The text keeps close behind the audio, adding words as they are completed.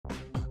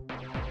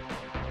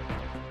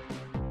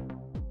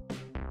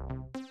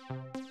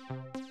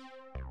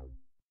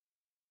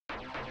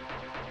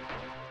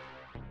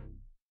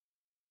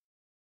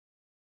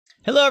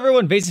Hello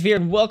everyone, Vaesive here,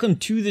 and welcome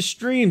to the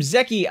stream.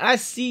 Zeki, I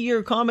see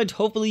your comment.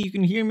 Hopefully you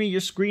can hear me. Your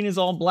screen is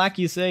all black,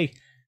 you say.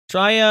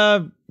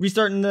 Try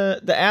restarting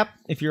the app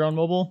if you're on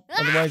mobile.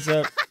 Otherwise,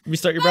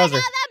 restart your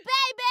browser.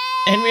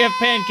 And we have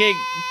Pancake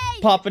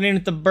popping in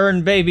at the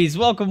Burn Babies.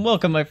 Welcome,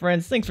 welcome, my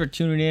friends. Thanks for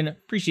tuning in.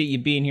 Appreciate you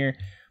being here.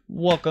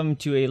 Welcome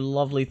to a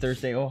lovely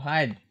Thursday. Oh,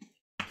 hi.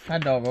 Hi,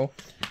 doggo.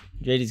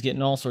 JD's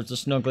getting all sorts of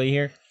snuggly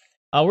here.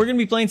 We're going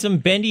to be playing some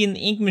Bendy and the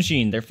Ink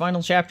Machine. Their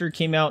final chapter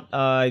came out,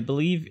 I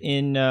believe,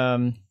 in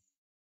end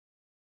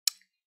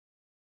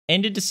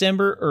of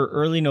December or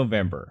early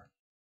November.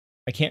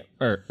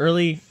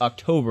 Early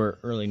October,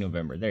 early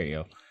November. There you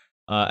go.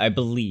 I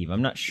believe.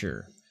 I'm not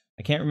sure.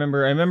 I can't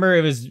remember. I remember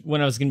it was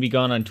when I was going to be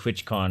gone on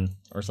TwitchCon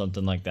or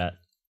something like that.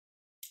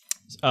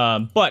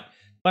 But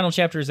final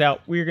chapter is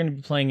out. We're going to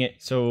be playing it,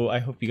 so I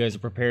hope you guys are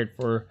prepared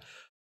for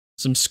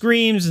some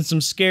screams and some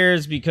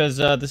scares because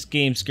this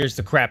game scares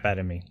the crap out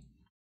of me.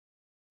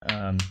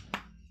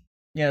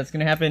 Yeah, that's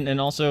gonna happen. And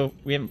also,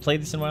 we haven't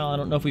played this in a while. I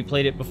don't know if we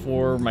played it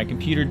before my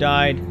computer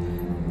died,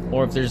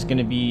 or if there's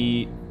gonna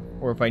be,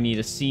 or if I need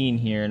a scene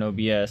here in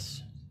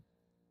OBS.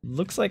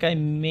 Looks like I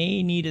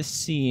may need a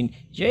scene.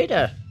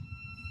 Jada!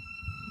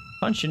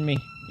 Punching me.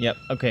 Yep,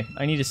 okay,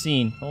 I need a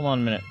scene. Hold on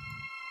a minute.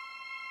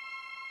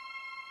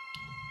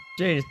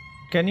 Jada,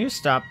 can you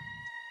stop?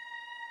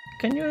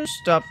 Can you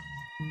stop,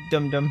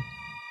 dum-dum?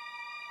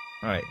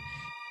 Alright.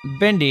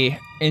 Bendy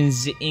in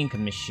the Ink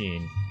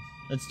Machine.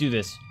 Let's do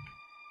this.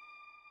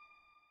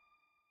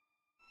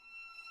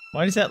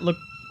 Why does that look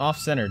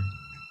off-centered?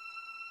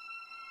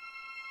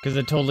 Because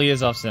it totally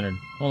is off-centered.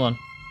 Hold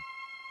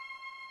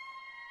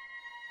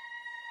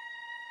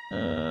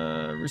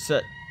on.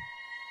 Reset.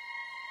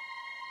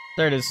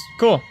 There it is.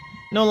 Cool.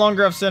 No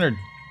longer off-centered.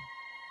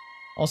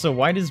 Also,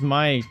 why does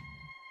my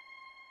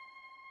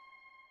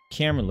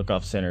camera look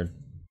off-centered?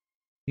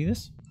 See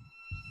this?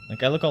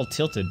 Like, I look all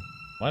tilted.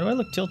 Why do I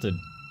look tilted?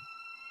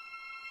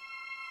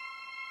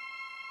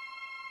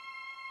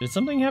 Did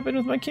something happen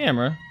with my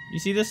camera? You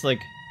see this? Like,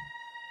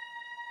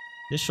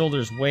 this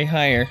shoulder's way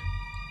higher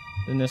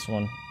than this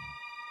one.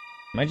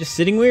 Am I just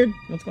sitting weird?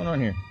 What's going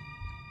on here?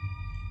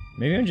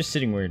 Maybe I'm just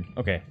sitting weird.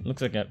 Okay,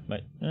 looks like I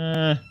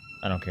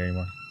don't care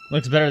anymore.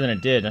 Looks better than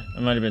it did. I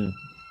might have been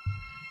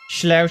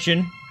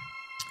slouching.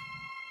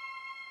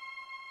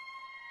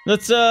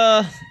 Let's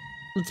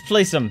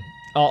play some.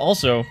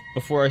 Also,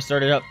 before I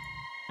started up,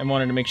 I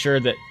wanted to make sure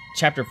that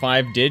Chapter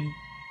 5 did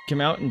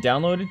come out and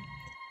downloaded.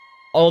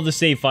 All the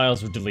save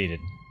files were deleted.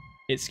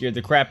 It scared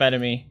the crap out of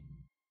me,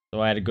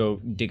 so I had to go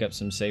dig up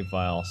some save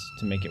files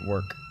to make it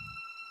work.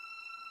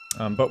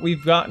 But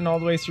we've gotten all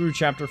the way through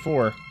Chapter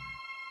 4,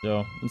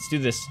 so let's do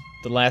this.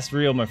 The last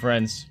reel, my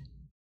friends.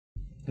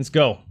 Let's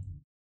go.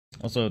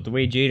 Also, the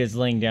way Jada's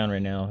laying down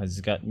right now has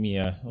got me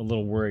a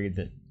little worried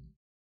that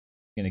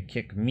he's gonna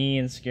kick me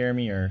and scare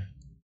me, or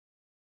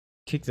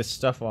kick the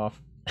stuff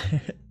off.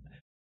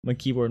 My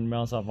keyboard and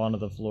mouse off onto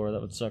the floor. That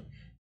would suck.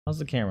 How's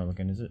the camera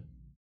looking? Is it?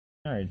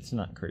 Alright, it's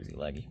not crazy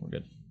laggy. We're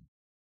good.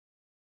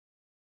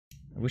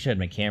 I wish I had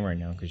my camera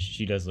now, because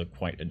she does look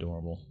quite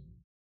adorable.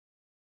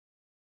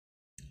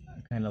 I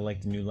kind of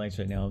like the new lights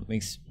right now. It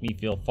makes me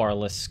feel far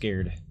less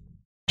scared.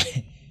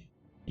 I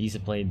used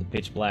to play the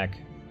pitch black.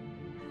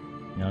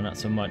 No, not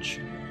so much.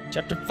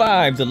 Chapter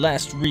 5, the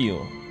last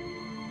reel.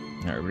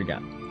 Alright, what do we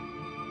got?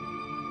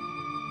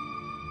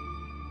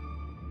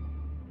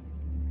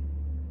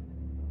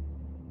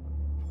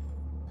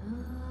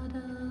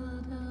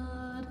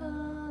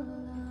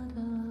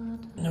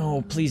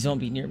 No, please don't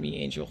be near me,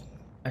 Angel.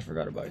 I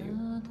forgot about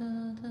you.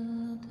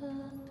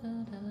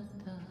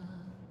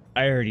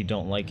 I already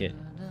don't like it.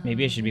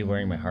 Maybe I should be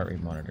wearing my heart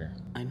rate monitor.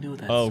 I know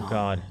that song. song.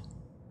 God.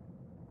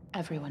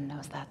 Everyone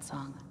knows that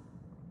song.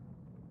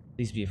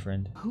 Please be a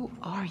friend. Who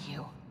are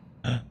you?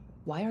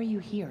 Why are you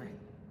here?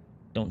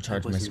 Don't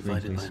charge my screen,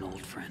 invited please. by an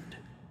old friend,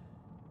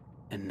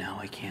 and now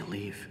I can't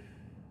leave.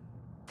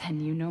 Then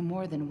you know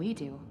more than we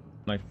do.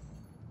 My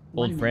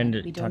One old friend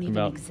minute we don't talking even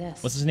about...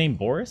 exist. What's his name,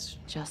 Boris?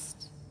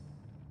 Just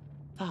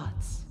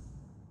thoughts.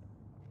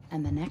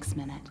 And the next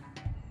minute,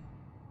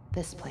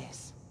 this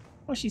place.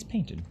 Oh, she's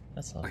painted.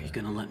 That's all. Are you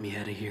gonna let me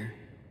out of here?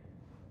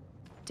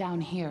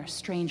 Down here,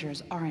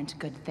 strangers aren't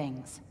good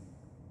things.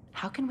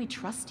 How can we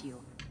trust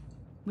you?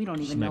 We don't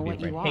even know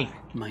what you are. Hey.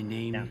 My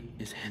name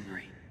is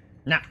Henry.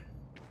 Nah.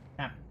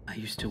 I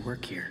used to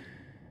work here.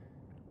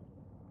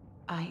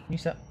 You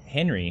said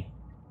Henry.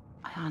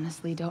 I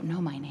honestly don't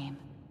know my name.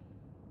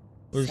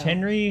 Was So,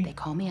 Henry... They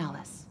call me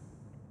Alice.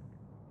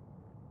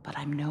 But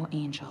I'm no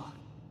angel.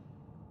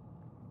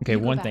 Okay, You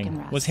go one back thing. and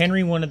rest. Was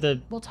Henry one of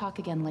the We'll talk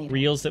again later.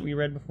 reels that we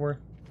read before?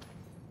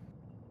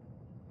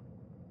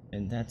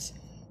 And that's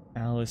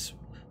Alice.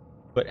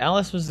 But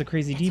Alice was the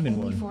crazy demon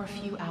only one. for a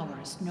few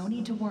hours. No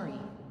need to worry.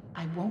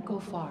 I won't go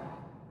far.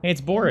 Hey, it's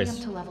Boris.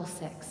 Only up to level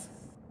 6.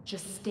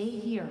 Just stay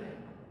here.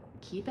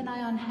 Keep an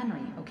eye on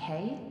Henry,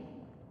 okay?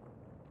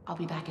 I'll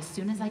be back as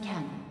soon as I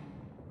can.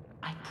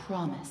 I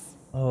promise.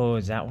 Oh,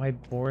 is that why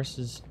Boris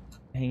is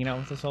hanging out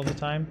with us all the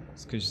time?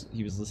 It's because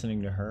he was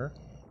listening to her?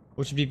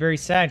 Which would be very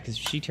sad, because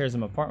she tears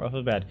him apart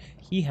real bad.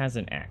 He has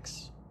an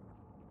axe.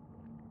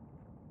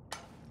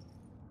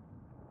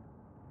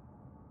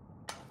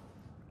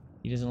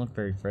 He doesn't look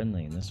very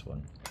friendly in this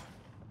one.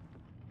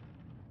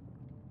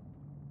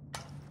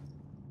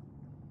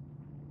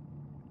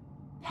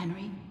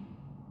 Henry?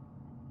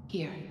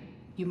 Here.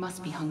 You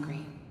must be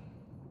hungry.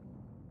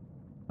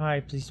 Hi,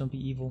 please don't be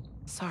evil.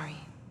 Sorry.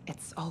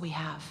 It's all we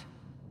have.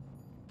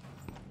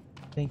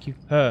 Thank you.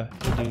 Hey,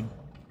 dude.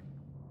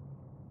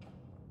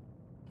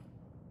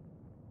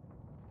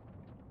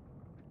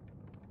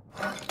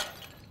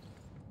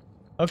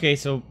 Okay,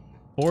 so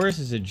Boris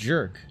is a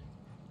jerk.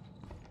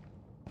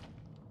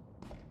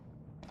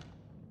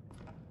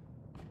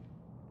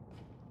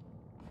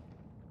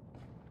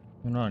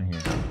 What's going on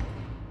here?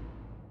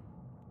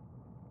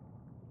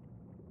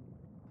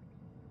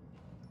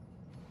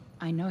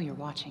 I know you're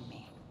watching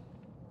me.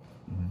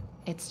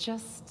 It's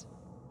just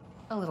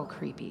a little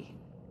creepy.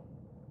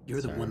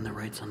 You're the one that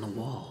writes on the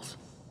walls.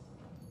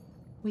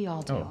 We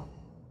all do. Oh.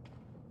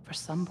 For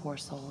some poor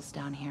souls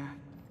down here,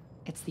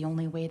 it's the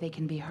only way they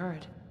can be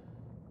heard.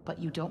 But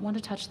you don't want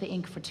to touch the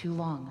ink for too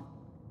long.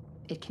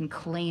 It can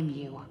claim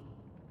you.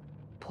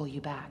 Pull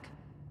you back.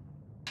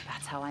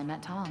 That's how I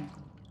met Tom.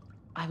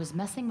 I was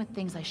messing with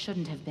things I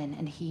shouldn't have been,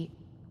 and he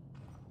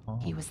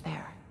was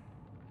there.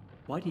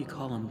 Why do you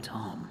call him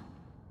Tom?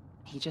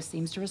 He just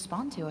seems to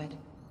respond to it.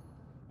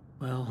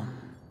 Well,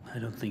 I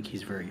don't think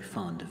he's very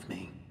fond of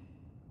me.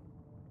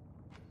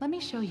 Let me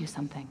show you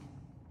something.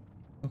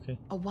 Okay.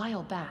 A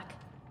while back,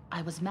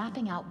 I was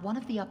mapping out one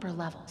of the upper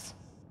levels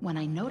when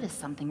I noticed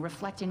something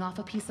reflecting off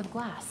a piece of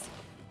glass.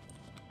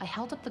 I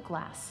held up the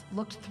glass,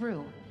 looked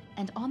through,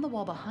 and on the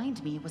wall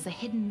behind me was a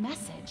hidden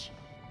message.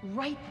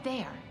 Right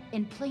there,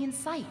 in plain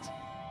sight.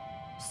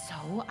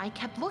 So I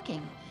kept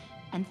looking,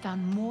 and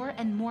found more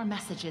and more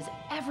messages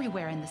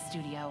everywhere in the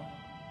studio.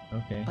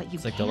 Okay. But you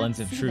It's like can't the lens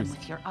of see truth. them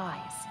with your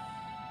eyes.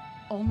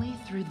 Only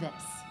through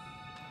this.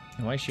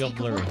 Why is she all Take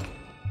a blurry? look.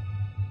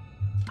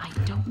 I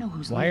don't know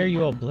who's Why are living you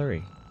there, all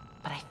blurry?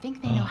 but I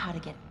think they know how to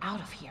get out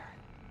of here.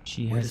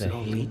 She Where has does a it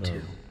all lead halo.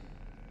 to?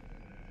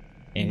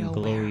 And Nowhere.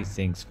 glowy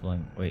things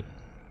flying. Wait.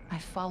 I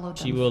followed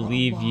them She will for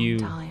leave a long you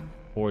time.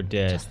 for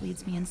dead. Just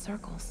leads me in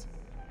circles.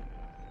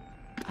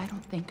 I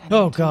don't think I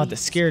Oh, need to God, leave that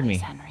this scared me.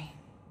 place, Henry.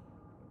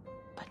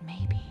 But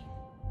maybe.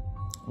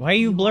 Why are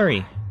you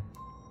blurry?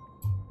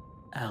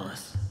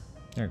 Alice,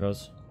 There it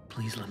goes.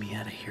 please let me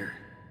out of here.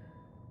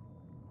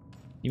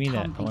 You mean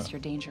that? Tom I thinks want,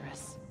 you're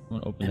dangerous. I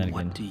want to open And that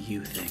again. what do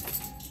you think?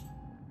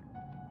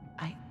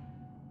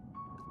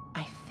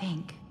 I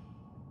think.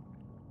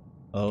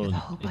 Oh, You're the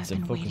hope it's I've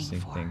a been waiting focusing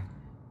for. thing.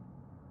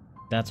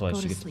 That's why Go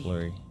she to gets sleep.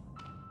 blurry.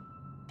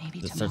 Maybe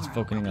It tomorrow starts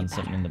focusing will on be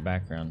something better. in the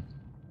background.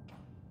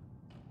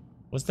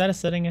 Was that a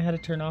setting I had to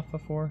turn off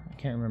before? I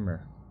can't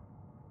remember.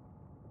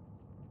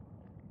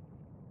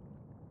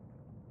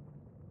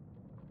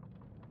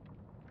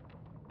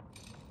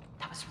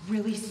 That was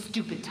really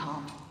stupid,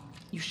 Tom.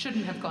 You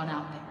shouldn't have gone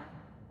out there.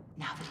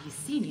 Now that he's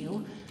seen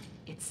you,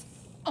 it's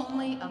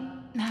only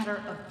a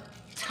matter of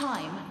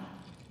time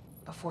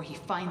before he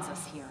finds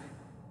us here.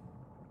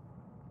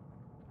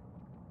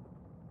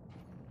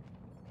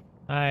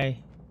 Hi.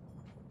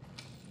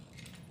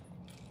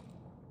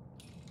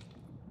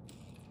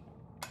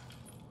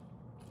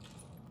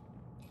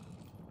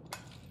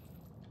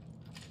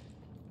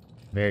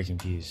 Very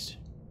confused.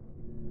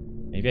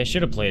 Maybe I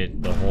should have played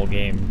it the whole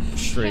game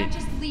straight. Can't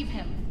just leave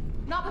him.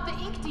 Not with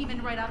the ink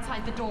demon right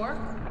outside the door.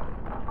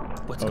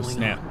 What's Oh going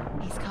snap.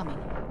 on? He's coming.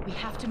 We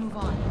have to move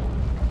on.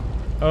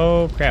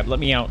 Oh crap, let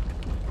me out.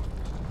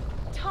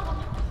 Tom,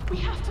 we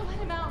have to let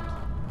him out.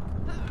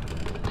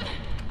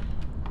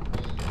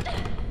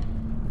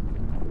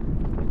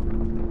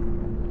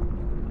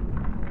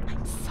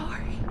 I'm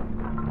sorry.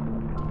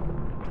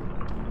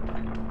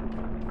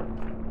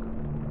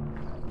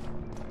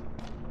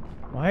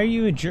 Why are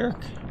you a jerk?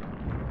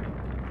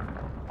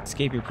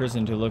 Escape your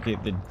prison to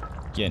locate the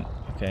Gint.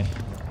 Okay.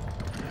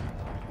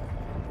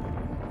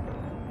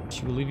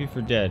 She will leave you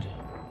for dead.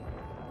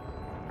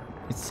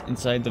 It's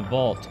inside the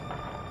vault.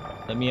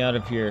 Let me out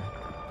of here.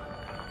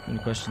 When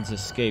questions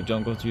escape,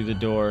 don't go through the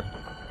door.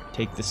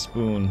 Take the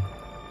spoon.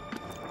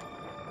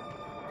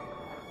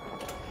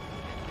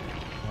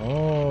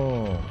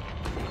 Oh.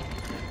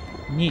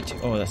 Neat.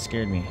 Oh, that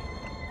scared me.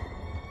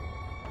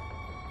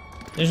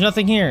 There's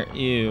nothing here.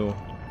 Ew.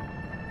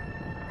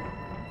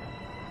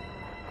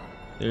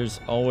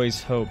 There's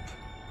always hope.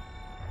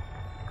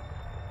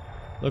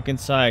 Look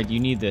inside. You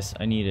need this.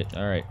 I need it.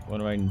 Alright. What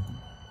do I...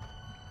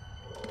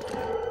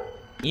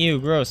 Ew,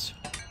 gross.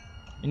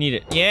 I need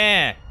it.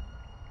 Yeah!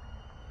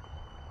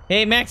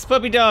 Hey, Max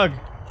Puppy Dog!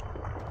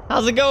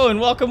 How's it going?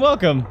 Welcome,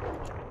 welcome!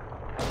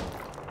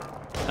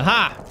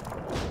 Aha!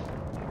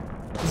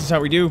 This is how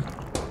we do.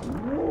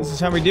 This is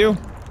how we do.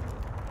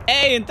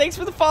 Hey, and thanks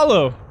for the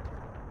follow!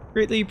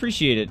 Greatly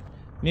appreciate it.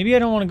 Maybe I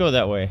don't want to go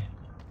that way.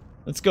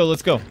 Let's go,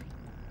 let's go.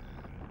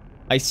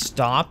 I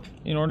stop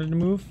in order to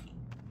move?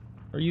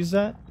 Or use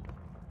that?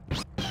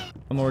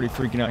 I'm already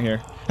freaking out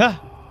here. Ah!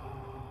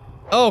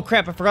 Oh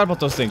crap, I forgot about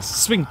those things.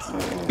 Swing!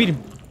 Beat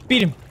him!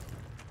 Beat him!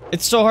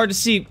 It's so hard to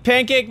see.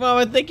 Pancake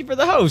Mama, thank you for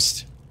the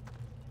host!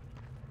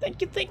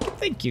 Thank you, thank you,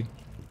 thank you.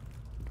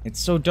 It's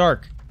so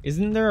dark.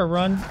 Isn't there a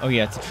run? Oh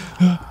yeah, it's...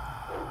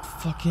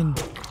 Fucking...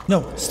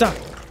 No, stop!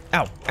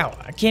 Ow, ow.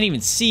 I can't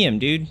even see him,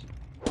 dude.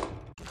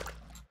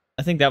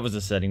 I think that was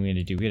the setting we had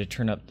to do. We had to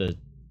turn up the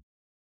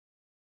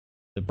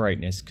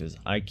brightness, because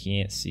I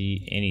can't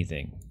see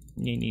anything.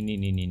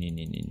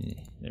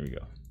 There we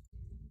go.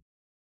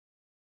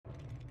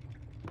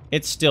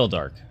 It's still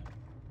dark.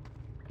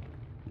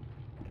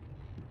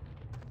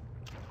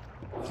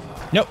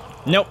 Nope,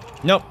 nope,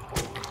 nope,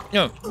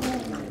 no,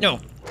 no.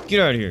 Get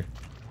out of here.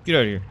 Get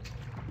out of here.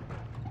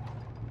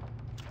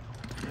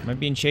 Am I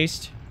being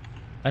chased?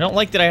 I don't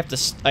like that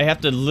I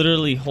have to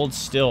literally hold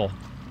still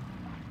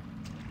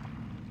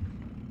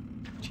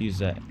to use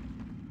that.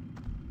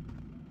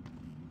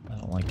 I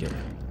don't like it.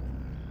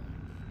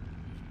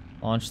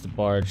 Launch the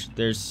barge.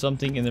 There's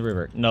something in the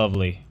river.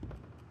 Lovely.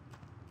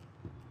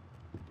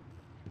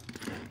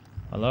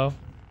 Hello?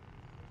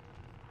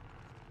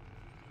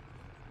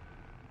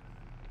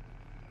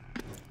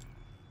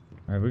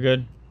 Alright, we're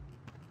good.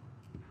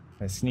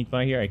 Can I sneak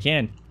by here? I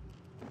can.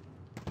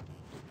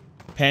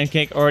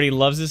 Pancake already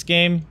loves this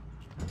game?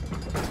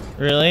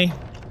 Really?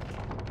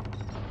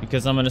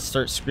 Because I'm gonna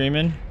start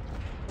screaming?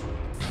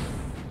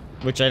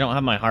 Which I don't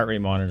have my heart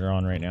rate monitor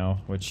on right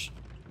now, which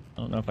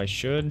I don't know if I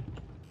should.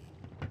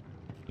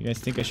 You guys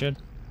think I should?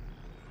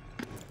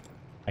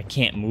 I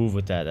can't move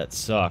with that. That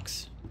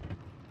sucks.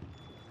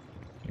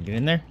 Can I get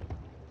in there?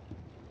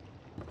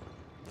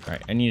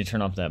 Alright, I need to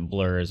turn off that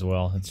blur as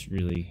well. It's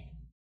really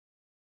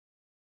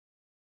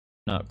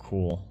not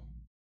cool.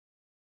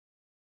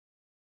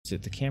 Is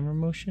it the camera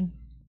motion?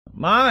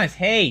 Mama,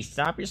 hey,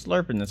 stop your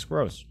slurping. That's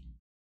gross.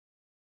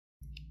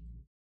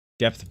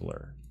 Depth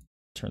blur.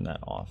 Turn that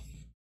off.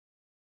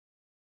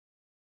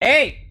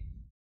 Hey!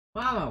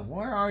 Mama,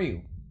 where are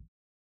you?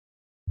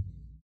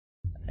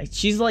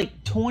 She's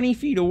like 20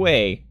 feet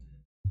away.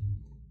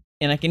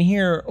 And I can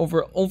hear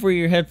her over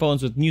your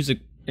headphones with music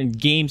and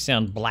game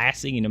sound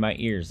blasting into my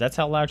ears. That's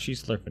how loud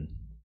she's slurping.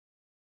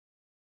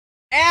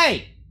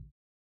 Hey!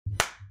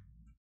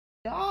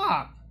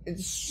 Stop!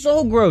 It's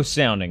so gross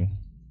sounding.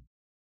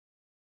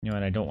 You know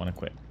what? I don't want to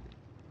quit.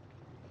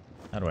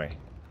 How do I?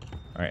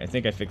 Alright, I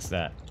think I fixed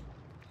that.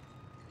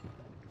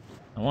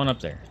 I want up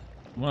there.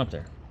 I want up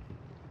there.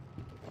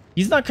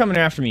 He's not coming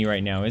after me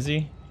right now, is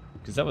he?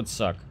 Because that would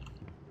suck.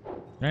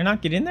 Can I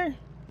not get in there?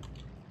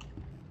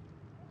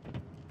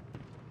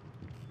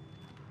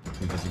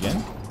 Do this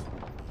again?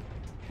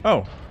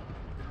 Oh.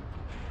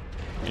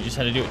 I just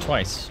had to do it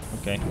twice.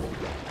 Okay.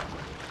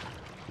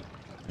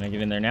 Can I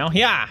get in there now?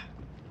 Yeah!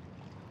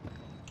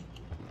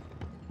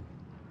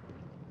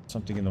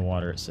 Something in the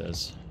water, it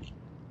says.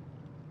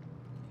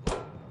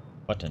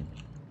 Button.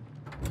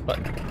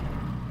 Button.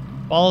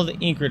 Follow the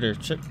ink ritter.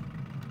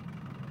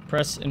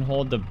 Press and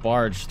hold the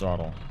barge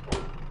throttle.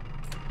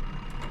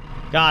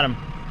 Got him.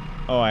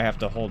 Oh, I have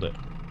to hold it.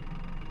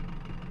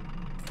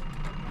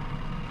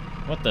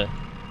 What the?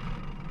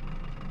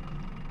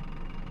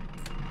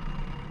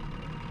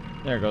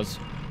 There it goes.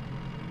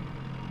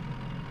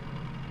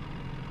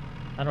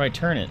 How do I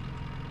turn it?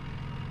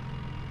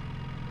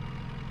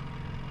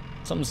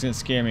 Something's gonna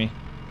scare me.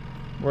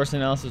 Worse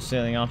than else is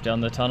sailing off down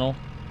the tunnel.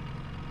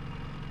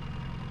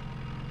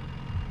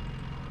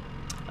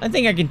 I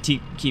think I can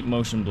keep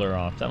motion blur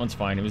off. That one's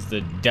fine. It was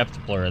the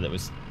depth blur that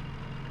was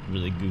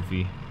really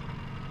goofy.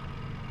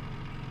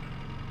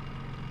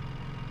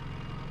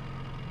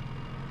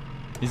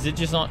 Is it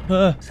just on?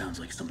 Sounds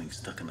like something's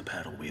stuck in the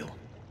paddle wheel.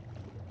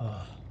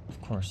 Oh,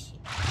 of course.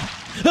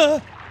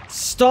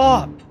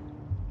 Stop!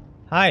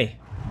 Hi.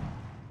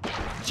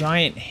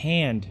 Giant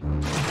hand.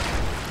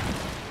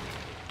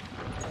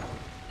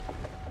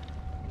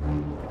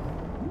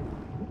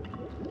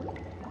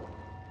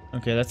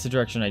 Okay, that's the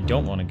direction I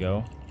don't want to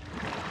go.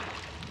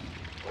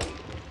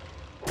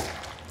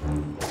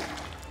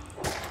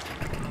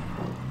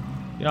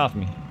 Get off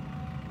me.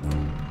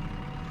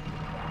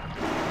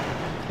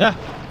 Ah!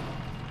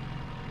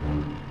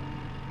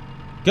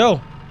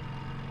 Go!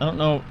 I don't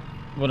know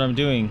what I'm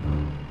doing.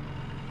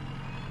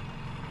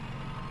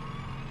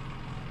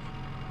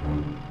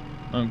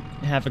 I'm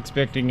half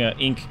expecting a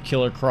ink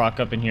killer croc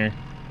up in here.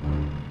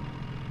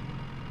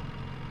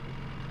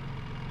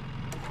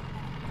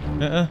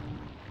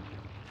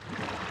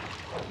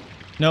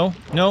 No,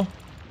 no.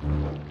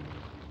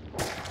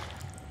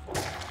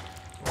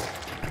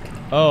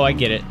 Oh, I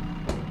get it.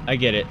 I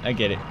get it. I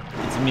get it.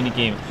 It's a mini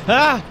game.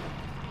 Ah!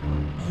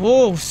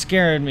 Oh,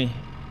 scared me.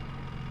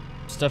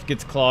 Stuff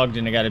gets clogged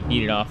and I gotta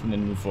beat it off and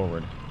then move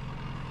forward.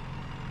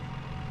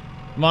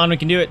 Come on, we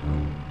can do it.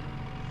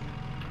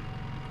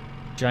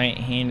 Giant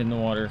hand in the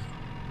water.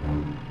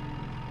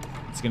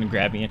 It's gonna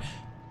grab me.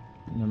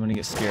 I'm gonna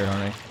get scared,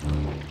 aren't I?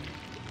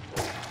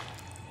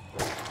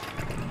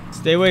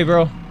 Stay away,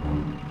 bro.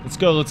 Let's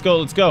go, let's go,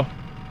 let's go.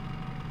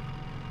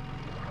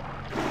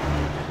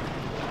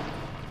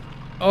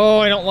 Oh,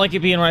 I don't like it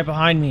being right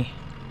behind me.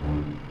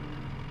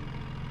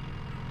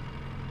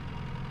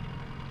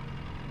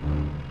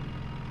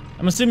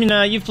 I'm assuming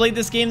you've played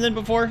this game then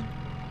before,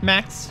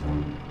 Max?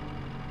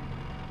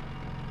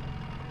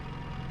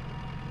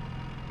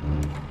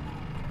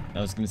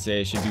 I was gonna say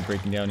I should be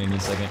breaking down any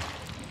second.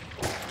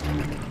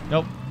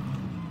 Nope.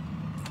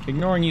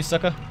 Ignoring you,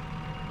 sucker.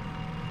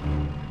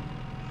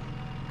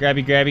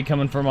 Grabby, grabby,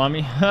 coming for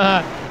mommy.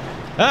 Ha!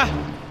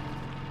 Ah!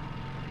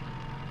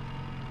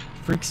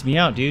 Freaks me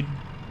out, dude.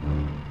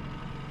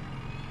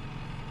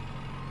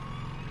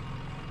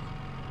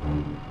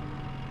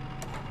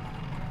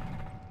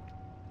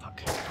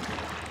 Fuck.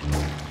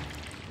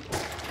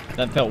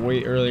 That felt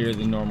way earlier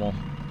than normal.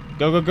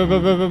 Go, go, go, go,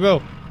 go, go,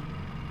 go!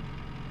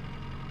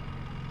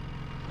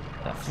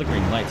 That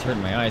flickering light's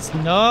hurting my eyes.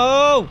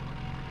 No!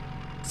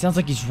 Sounds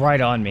like he's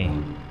right on me.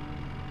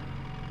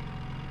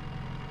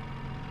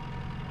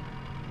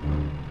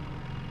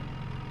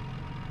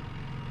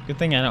 Good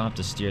thing I don't have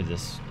to steer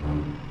this.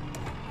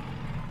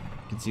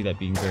 I can see that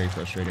being very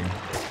frustrating.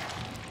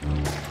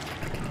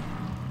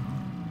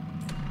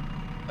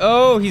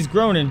 Oh, he's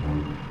groaning.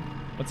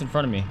 What's in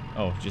front of me?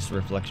 Oh, just a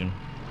reflection.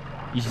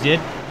 You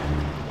did?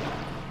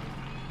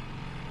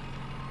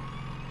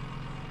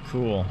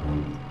 Cool.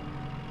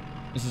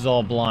 This is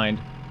all blind.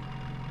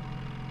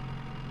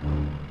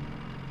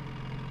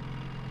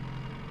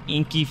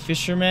 Inky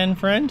fisherman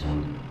friend?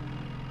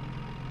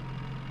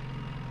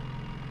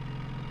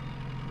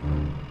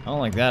 I don't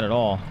like that at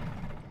all.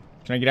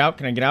 Can I get out?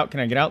 Can I get out? Can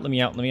I get out? Let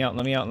me out, let me out,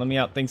 let me out, let me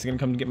out. Things are gonna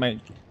come to get my...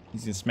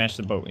 He's gonna smash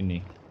the boat, isn't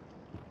he?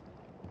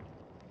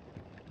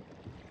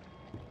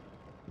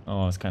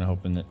 Oh, I was kind of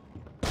hoping that...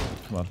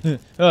 Come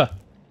on.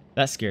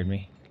 That scared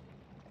me.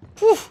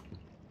 Whew.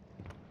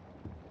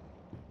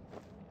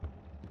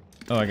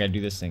 Oh, I gotta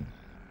do this thing.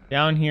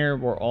 Down here,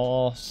 we're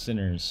all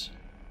sinners.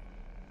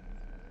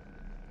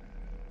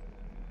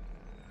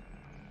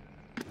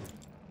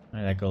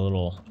 I like a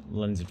little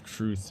lens of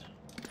truth.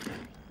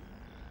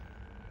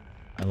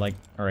 I like,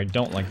 or I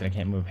don't like that I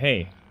can't move.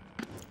 Hey.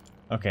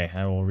 Okay,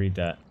 I will read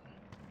that.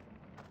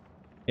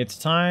 It's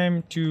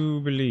time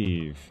to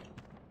believe.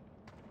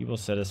 He will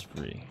set us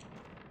free.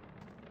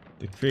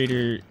 The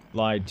Creator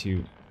lied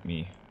to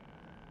me.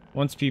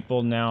 Once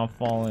people now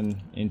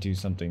fallen into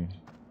something.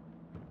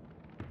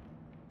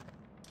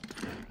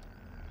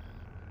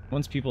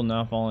 Once people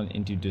now fallen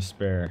into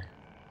despair.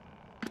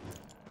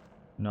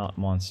 Not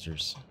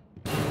monsters.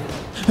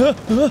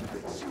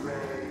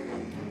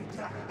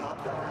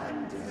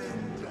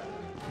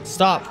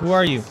 Stop, who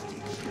are you?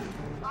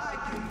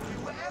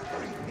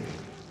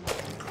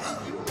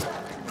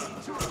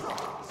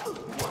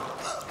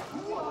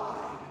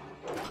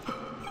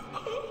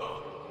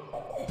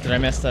 Did I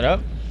mess that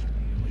up?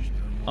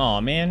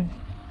 Aw, man.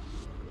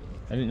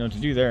 I didn't know what to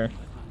do there.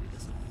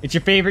 It's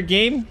your favorite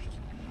game?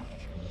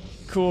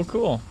 Cool,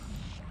 cool.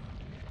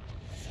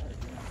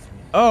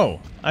 Oh,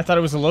 I thought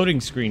it was a loading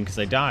screen because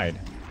I died.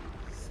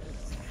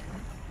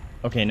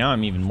 Okay, now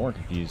I'm even more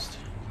confused.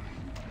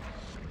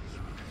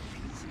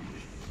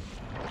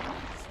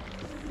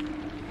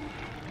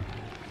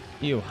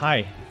 Ew,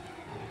 hi.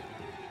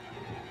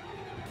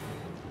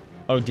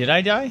 Oh, did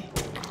I die?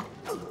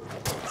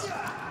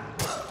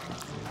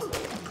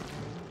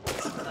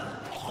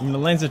 I'm the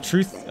lens of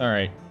truth.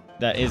 Alright.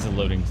 That is a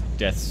loading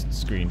death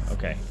screen.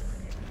 Okay.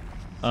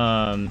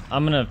 I'm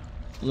gonna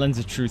lens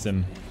of truth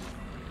him.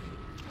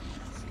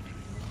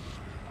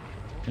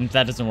 And if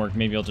that doesn't work,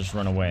 maybe I'll just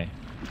run away.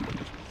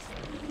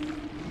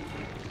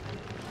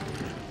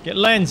 Get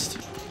lensed!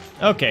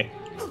 Okay.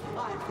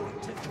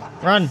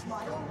 Run!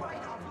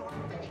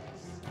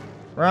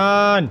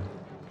 Run!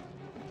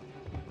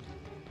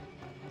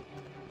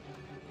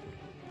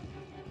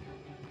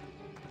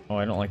 Oh,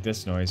 I don't like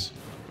this noise.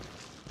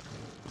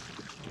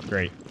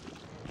 Great.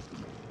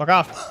 Fuck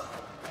off!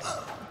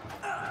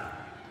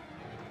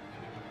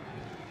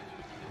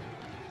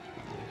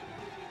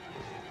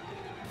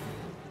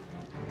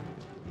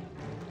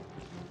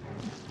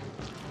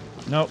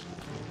 Nope.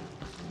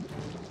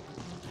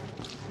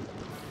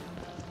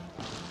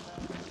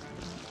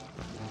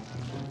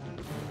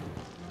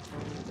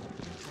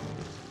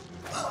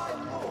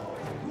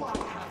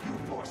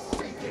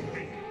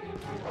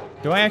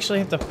 Do I actually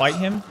have to fight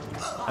him?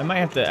 I might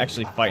have to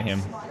actually fight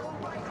him.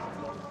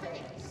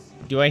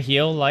 Do I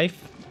heal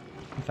life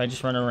if I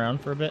just run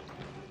around for a bit?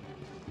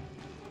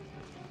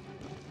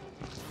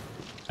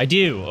 I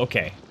do,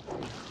 okay.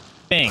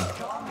 Bang.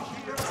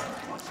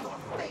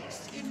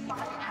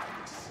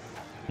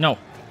 No.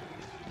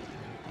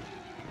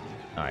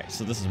 Alright,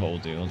 so this is what we'll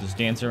do. We'll just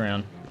dance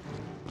around.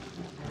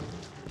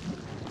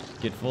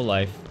 Get full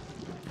life.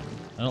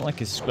 I don't like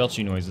his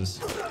squelchy noises.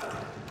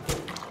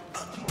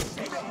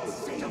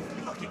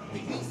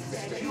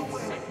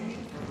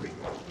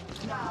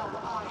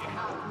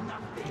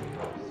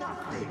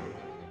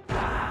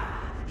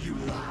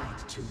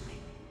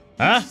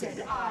 Huh? You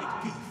said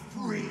I'd be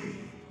free.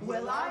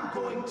 Well, I'm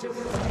going to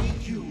free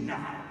you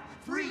now.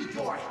 Free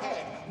your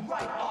head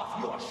right off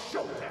your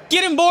shoulder.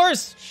 Get him,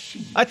 Boris!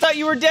 I thought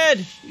you were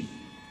dead.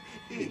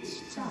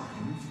 It's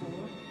time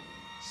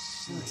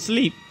for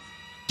Sleep.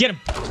 Get him.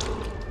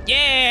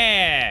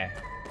 Yeah!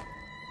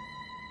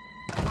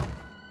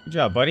 Good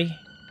job, buddy.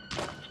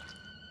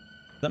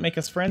 Does that make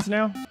us friends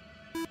now?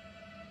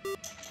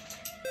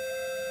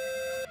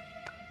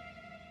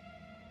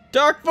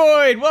 Dark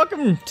Void,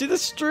 welcome to the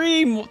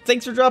stream.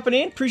 Thanks for dropping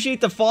in.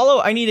 Appreciate the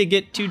follow. I need to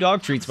get 2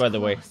 dog treats, by the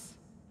way.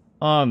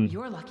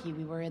 You're lucky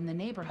we were in the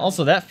neighborhood.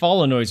 Also, that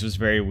follow noise was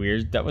very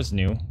weird. That was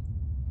new.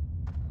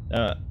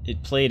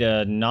 It played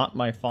a not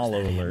my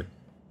follow alert.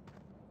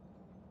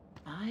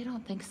 I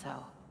don't think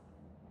so.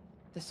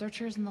 The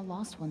Searchers and the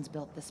Lost Ones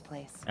built this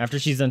place. After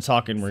she's done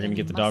talking, we're So gonna he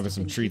get the must dog have with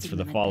some been treats for keeping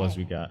the them at follows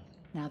bay. we got.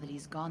 Now that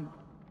he's gone.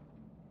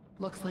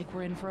 Looks like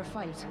we're in for a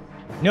fight.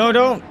 No,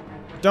 don't!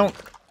 Don't!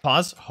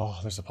 Pause? Oh,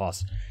 there's a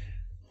pause.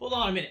 Hold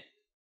on a minute.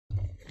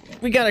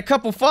 We got a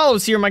couple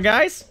follows here, my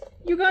guys.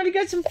 You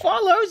got some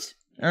follows.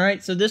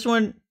 Alright, so this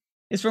one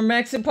is from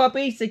Max and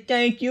Puppy. Say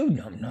thank you.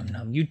 Nom nom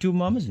nom. You two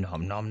mamas.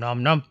 Nom nom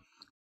nom nom.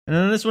 And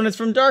then this one is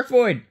from Dark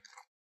Void.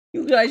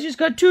 You guys just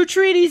got 2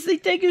 treaties. Say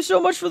thank you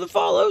so much for the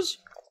follows.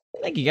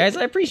 Thank you guys,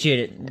 I appreciate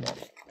it.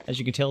 As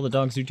you can tell, the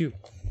dogs do too.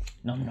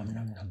 Nom nom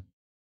nom nom.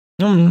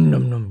 Nom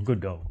nom nom. Good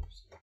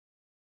dogs.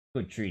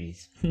 Good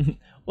treaties.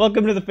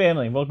 Welcome to the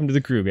family. Welcome to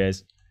the crew,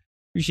 guys.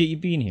 Appreciate you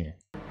being here.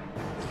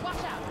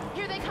 Watch out!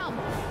 Here they come!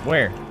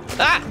 Where?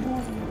 Ah!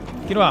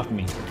 Get off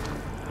me.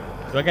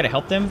 Do I gotta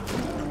help them?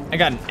 I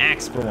got an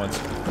axe for once.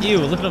 Ew,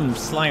 look at them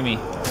slimy.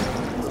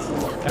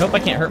 I hope I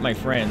can't hurt my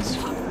friends.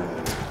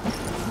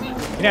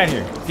 Get out of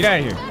here. Get out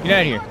of here. Get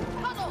out of here.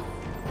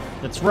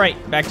 That's right.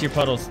 Back to your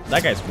puddles.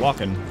 That guy's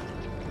walking.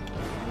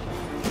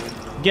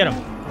 Get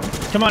him.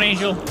 Come on,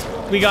 Angel.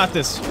 We got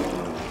this.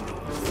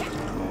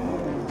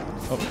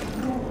 Oh.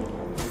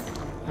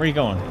 Where are you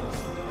going?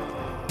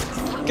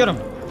 Get him.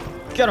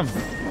 Get him.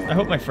 I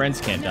hope my friends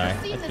can't die.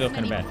 I feel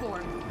kind of bad.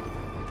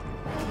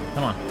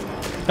 Come on.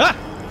 Ah!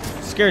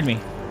 Scared me.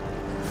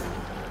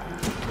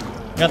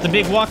 Got the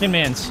big walking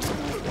mans.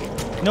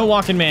 No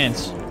walking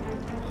mans.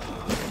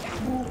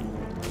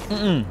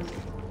 Mm-mm.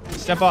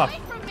 Step off.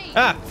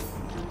 Ah!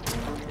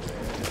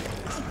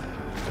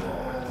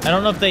 I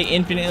don't know if they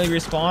infinitely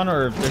respawn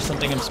or if there's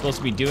something I'm supposed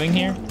to be doing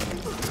here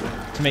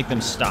to make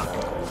them stop.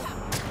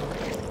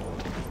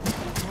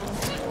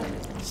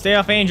 Stay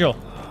off, Angel.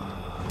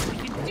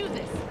 We can do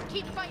this.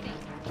 Keep fighting.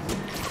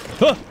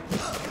 Huh!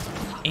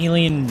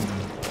 Alien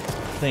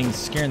things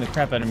scaring the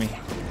crap out of me.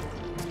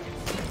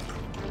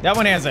 That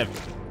one has a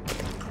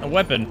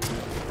weapon.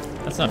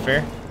 That's not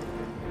fair.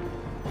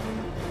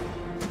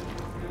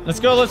 Let's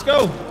go, let's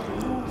go!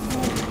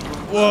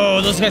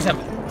 Whoa, those guys have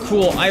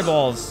cool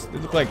eyeballs. They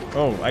look like...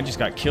 Oh, I just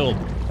got killed.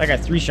 That guy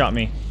 3-shot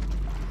me.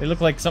 They look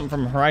like something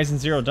from Horizon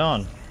Zero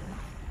Dawn.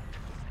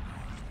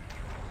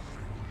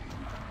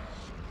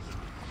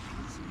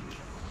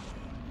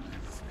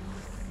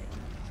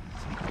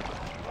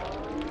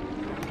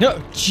 No,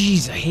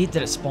 jeez, I hate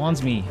that it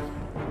spawns me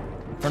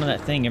in front of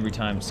that thing every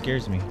time. It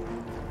scares me.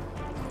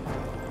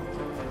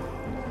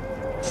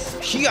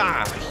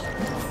 Hiya!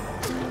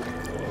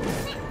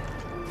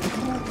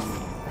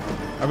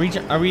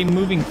 Are we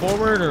moving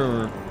forward,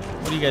 or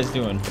what are you guys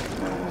doing?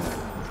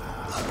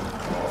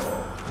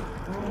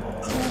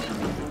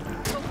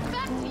 Go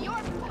back to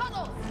your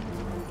puddles.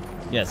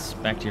 Yes,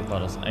 back to your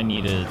puddles. I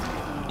need a...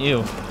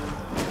 Ew.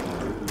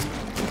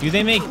 Do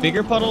they make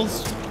bigger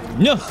puddles?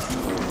 No!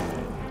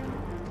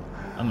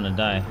 I'm gonna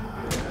die.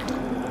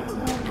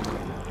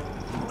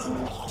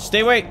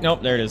 Stay away!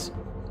 Nope, there it is.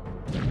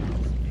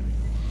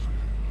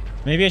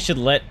 Maybe I should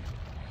let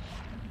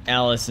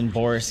Alice and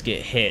Boris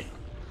get hit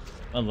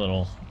a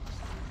little.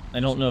 I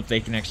don't know if they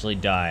can actually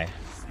die.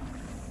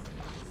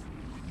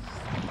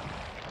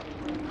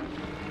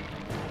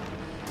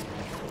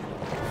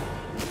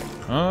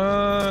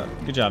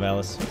 Good job,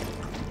 Alice.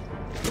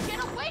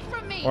 Get away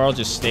from me. Or I'll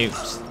just stay.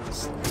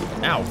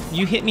 Ow!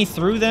 You hit me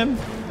through them?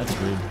 That's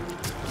rude.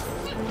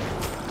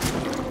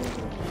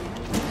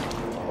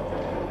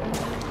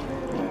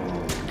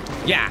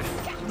 Yeah!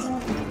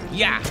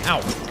 Yeah!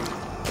 Ow!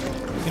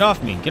 Get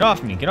off me! Get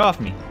off me! Get off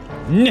me!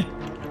 N!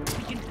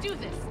 We can do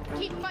this.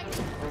 Keep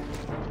fighting.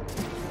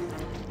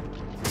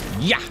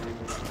 Yeah!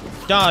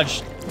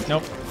 Dodge!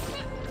 Nope.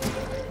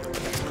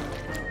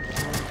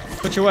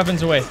 Put your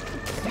weapons away.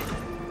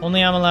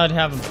 Only I'm allowed to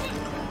have them.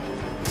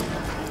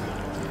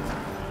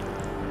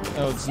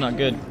 Oh, it's not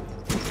good.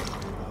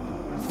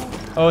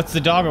 Oh, it's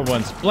the doggo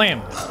ones.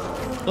 Blam!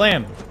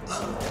 Blam!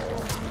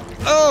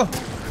 Oh!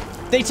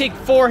 They take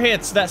 4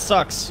 hits. That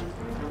sucks.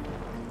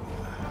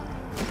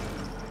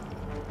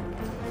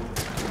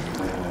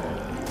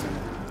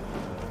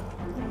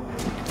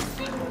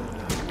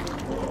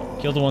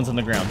 Kill the ones on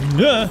the ground.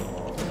 No.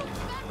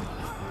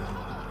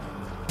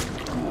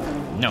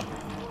 No.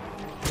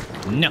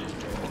 No.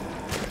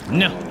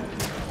 No.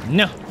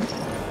 No.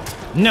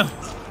 No.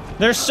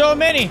 There's so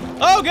many.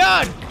 Oh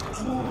God!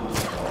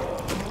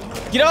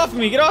 Get off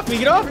me! Get off me!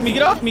 Get off me!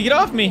 Get off me! Get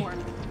off me!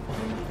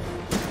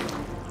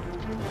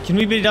 Can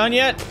we be done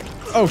yet?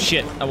 Oh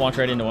shit! I walked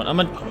right into one.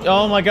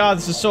 Oh my God!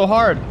 This is so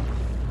hard.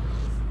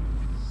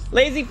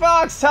 Lazy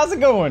Fox, how's it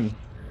going?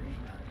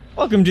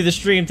 Welcome to the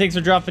stream. Thanks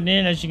for dropping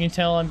in. As you can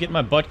tell, I'm getting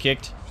my butt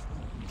kicked.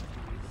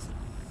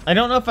 I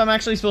don't know if I'm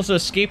actually supposed to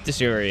escape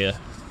this area,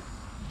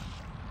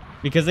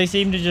 because they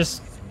seem to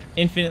just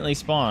infinitely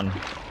spawn.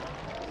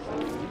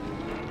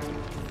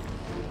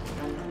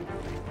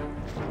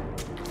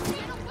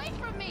 Get away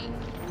from me.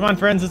 Come on,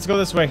 friends, let's go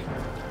this way.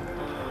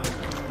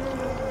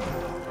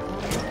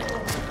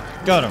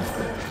 Got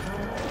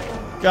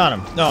him. Got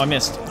him. No, I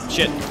missed.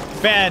 Shit.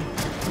 Bad.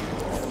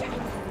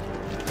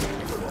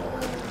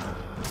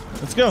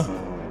 Let's go.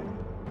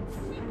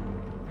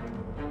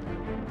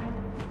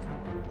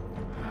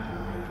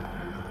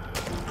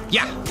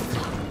 Yeah.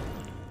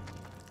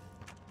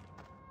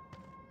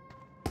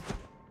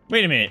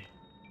 Wait a minute.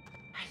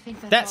 I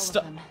think that's That's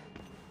all of them.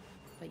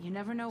 But you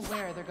never know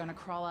where they're gonna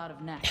crawl out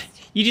of next.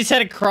 You just had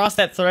to cross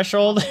that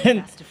threshold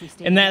and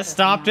that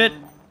stopped it?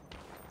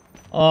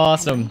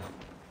 Awesome.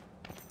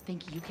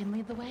 Think you can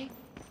lead the way?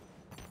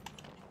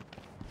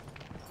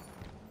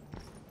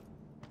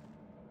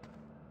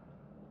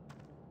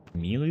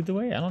 Me lead the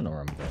way? I don't know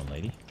where I'm going,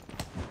 lady.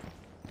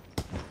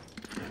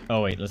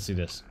 Oh wait, let's do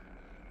this.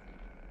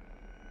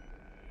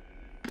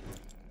 How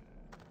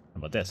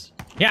about this?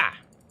 Yeah!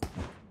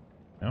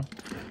 No?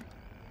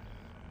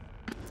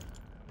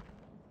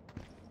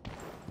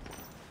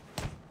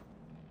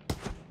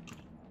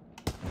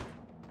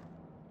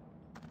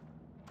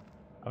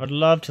 I would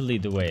love to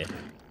lead the way.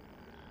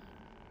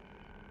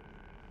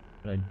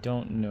 But I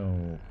don't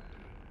know.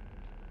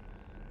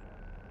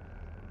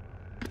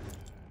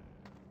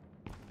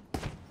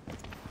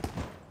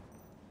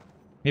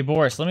 Hey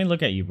Boris, let me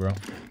look at you, bro.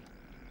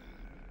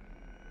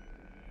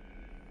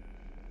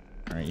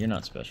 Alright, you're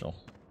not special.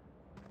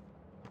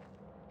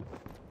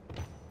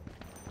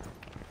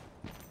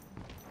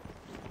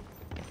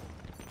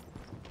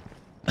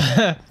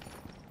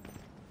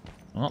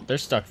 Well, they're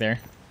stuck there.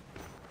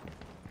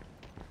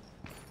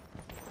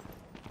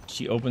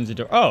 She opens the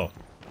door. Oh!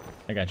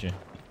 I got you.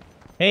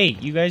 Hey,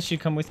 you guys should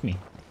come with me.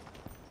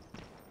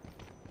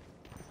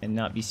 And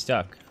not be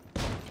stuck.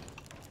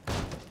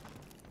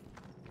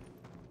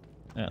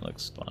 That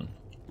looks fun.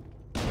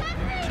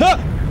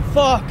 Ah!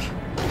 Fuck!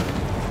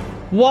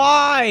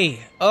 Why?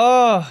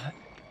 Oh!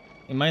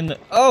 Am I in the...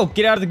 Oh!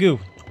 Get out of the goo!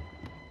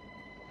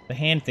 The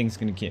hand thing's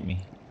gonna get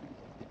me.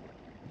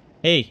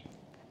 Hey!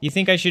 You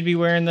think I should be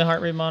wearing the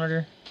heart rate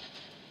monitor?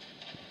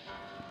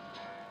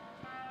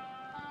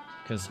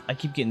 Because I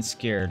keep getting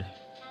scared.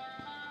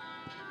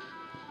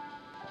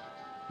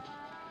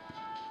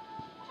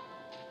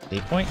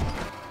 Save point?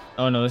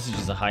 Oh no, this is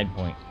just a hide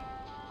point.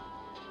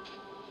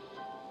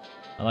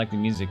 I like the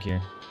music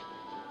here.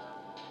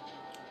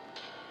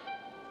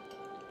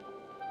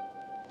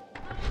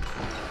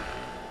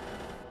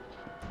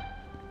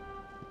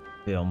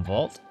 Film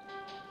vault.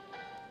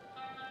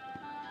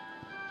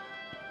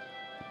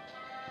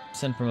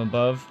 Sent from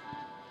above.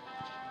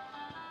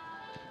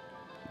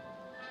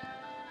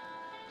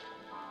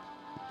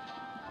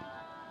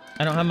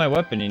 I don't have my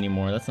weapon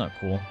anymore. That's not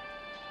cool.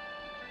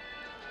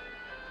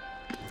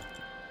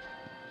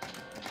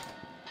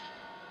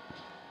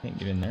 Can't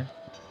get in there.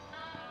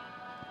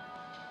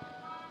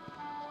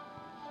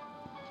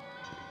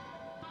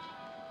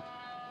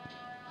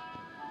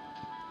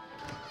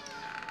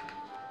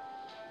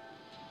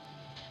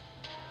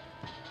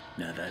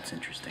 Now that's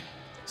interesting.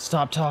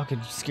 Stop talking.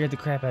 You scared the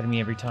crap out of me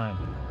every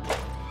time.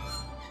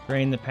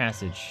 Drain the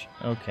passage.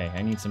 Okay,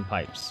 I need some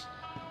pipes.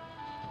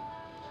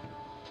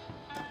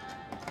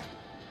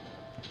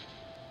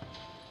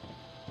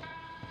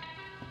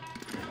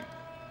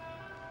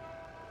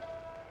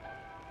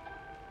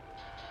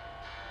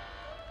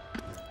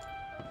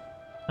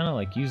 I don't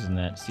like using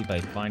that to see if I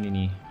find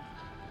any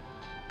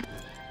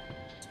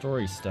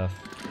story stuff.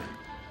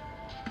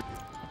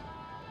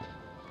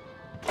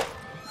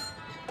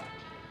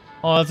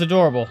 Oh, that's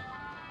adorable.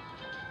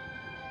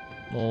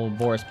 Little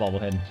Boris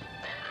bobblehead.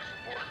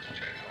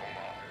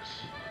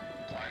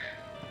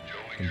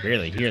 I can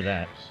barely hear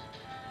that.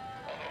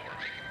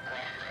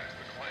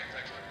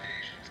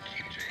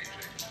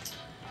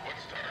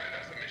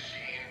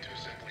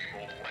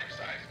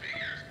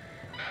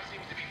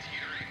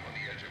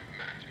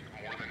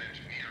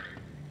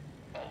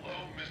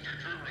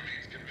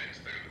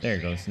 There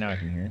it goes. Now I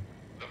can hear it.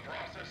 The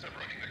process of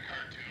running the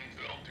cartoon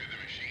film through the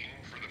machine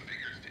for the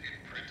figures to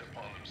imprint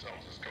upon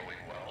themselves is going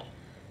well.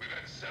 We've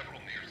had several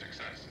near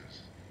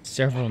successes.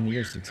 Several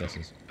near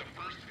successes. The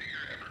first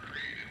figure ever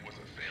created was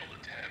a failed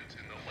attempt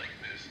in the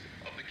likeness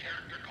of the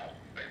character called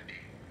Bendy.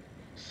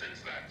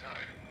 Since that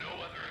time, no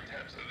other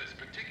attempts of this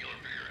particular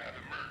figure have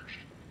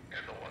emerged.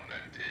 And the one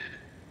that did,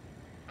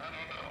 I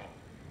don't know.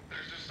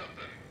 There's just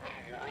something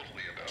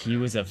unworldly about it. He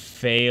was a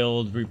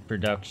failed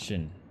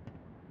reproduction.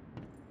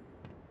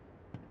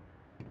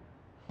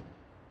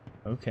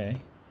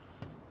 Okay.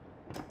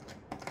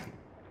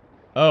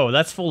 Oh,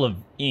 that's full of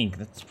ink.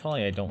 That's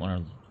probably... I don't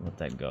want to let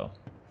that go.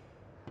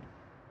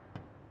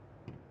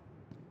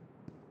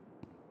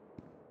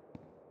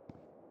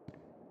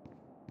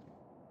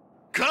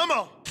 Come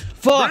on!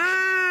 Fuck!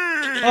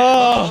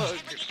 Oh!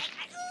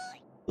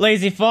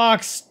 Lazy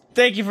Fox,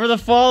 thank you for the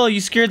follow.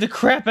 You scared the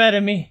crap out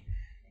of me.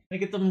 I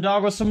get them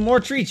doggos some more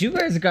treats. You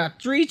guys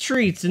got 3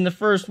 treats in the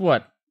first,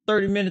 what,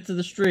 30 minutes of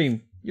the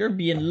stream. You're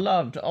being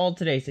loved all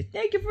today. Say,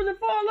 thank you for the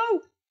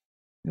follow.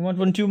 You want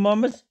one too,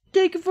 mamas?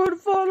 Thank you for the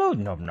follow.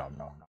 No.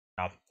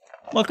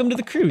 Welcome to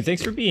the crew.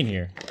 Thanks for being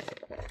here.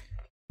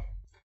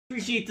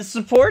 Appreciate the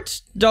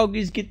support.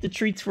 Doggies get the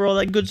treats for all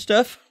that good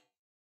stuff.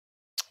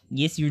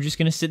 Yes, you're just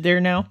gonna sit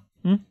there now?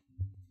 Hmm?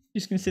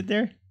 Just gonna sit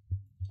there?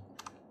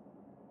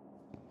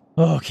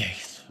 Okay.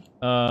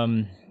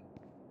 I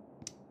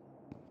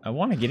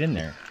want to get in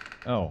there.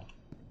 Oh,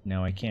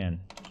 now I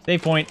can.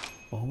 Save point.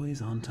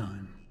 Always on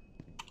time.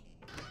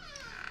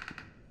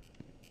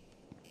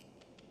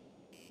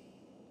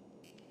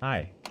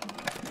 Hi.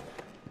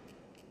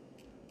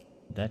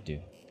 What'd that do?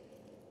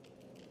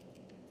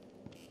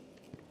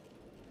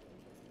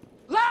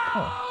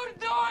 Loud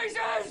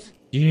noises!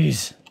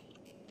 Jeez.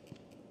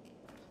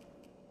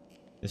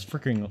 This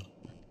flickering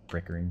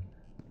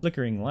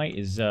light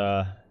is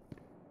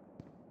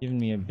giving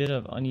me a bit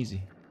of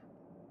uneasy.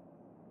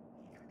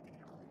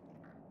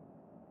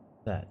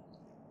 What's that?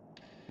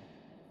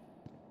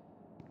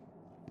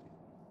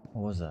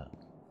 What was that?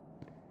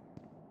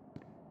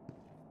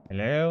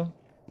 Hello?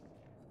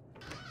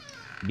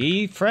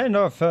 Be friend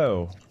or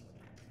foe?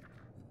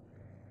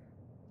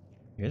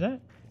 Hear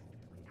that?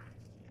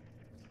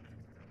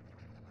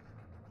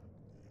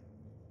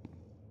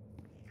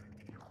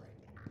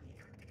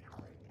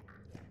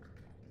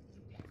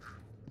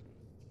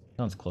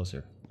 Sounds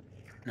closer.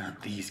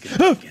 Not these guys.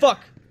 Oh, again.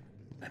 fuck!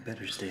 I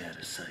better stay out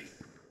of sight.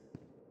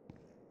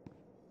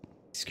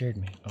 Scared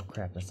me. Oh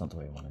crap, that's not the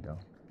way I want to go.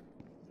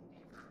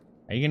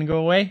 Are you gonna go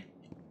away?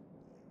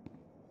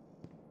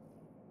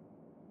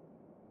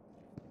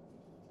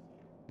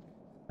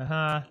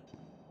 Haha.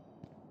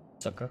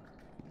 Sucker.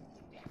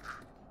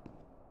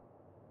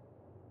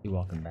 You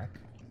welcome back.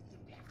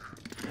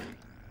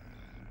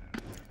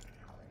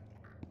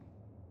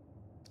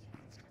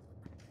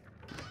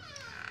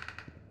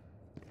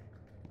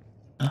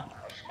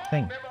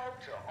 Thing.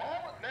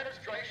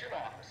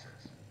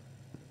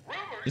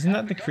 Isn't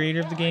that the creator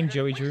of the game,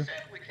 Joey Drew?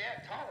 We can't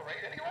tolerate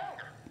any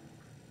longer.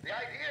 The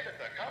idea that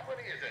the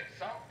company is in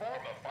some form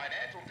of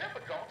financial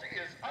difficulty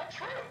is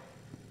untrue.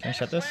 Can I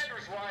shut this?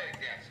 Slanders lie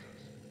against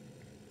us.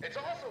 It's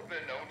also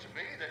been known to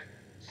me that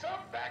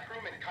some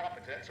backroom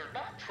incompetents are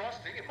not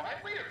trusting in my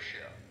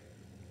leadership.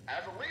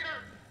 As a leader,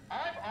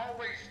 I'm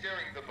always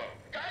steering the boat,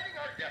 guiding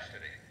our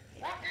destiny,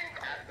 looking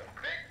at the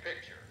big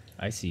picture.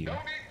 I see you. No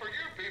need for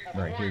you people to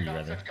Right, hear worry you,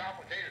 about rather. such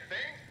complicated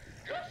things.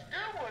 Just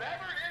do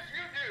whatever it is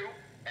you do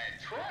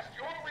and trust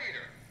your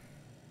leader,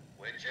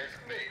 which is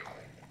me.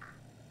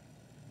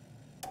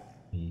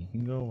 You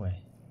can go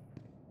away.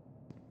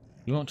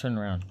 You won't turn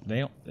around.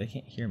 They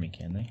can't hear me,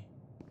 can they?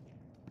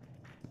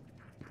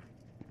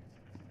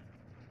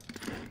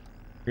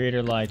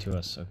 Creator lied to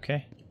us,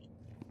 okay?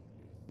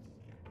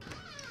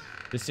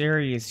 This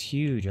area is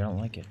huge, I don't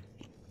like it.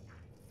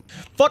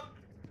 Fuck!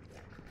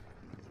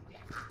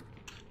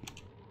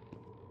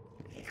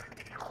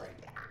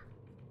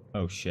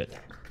 Oh shit.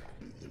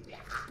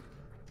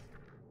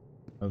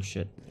 Oh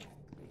shit.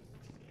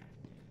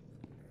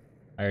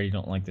 I already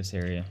don't like this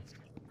area.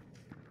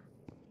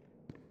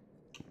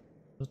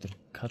 Look at the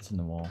cuts in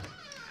the wall.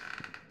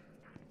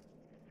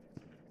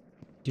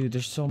 Dude,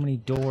 there's so many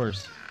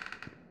doors.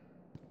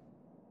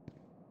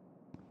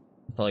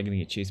 I'm probably gonna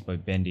get chased by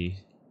Bendy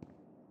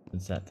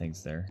since that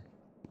thing's there.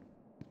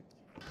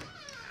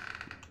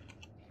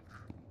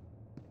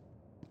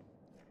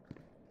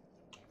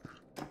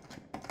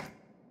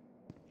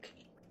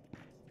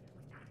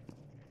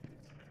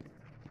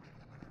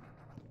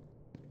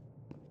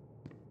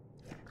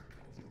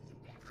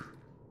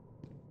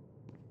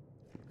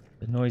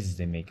 The noises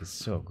they make is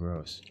so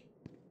gross.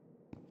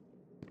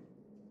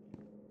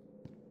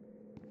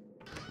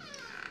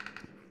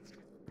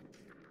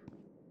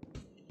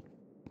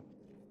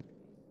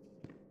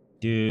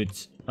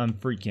 Dudes, I'm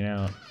freaking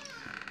out.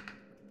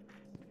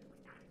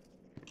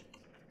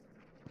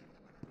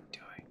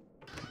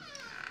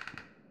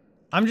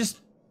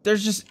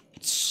 There's just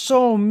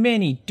so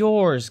many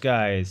doors,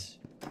 guys.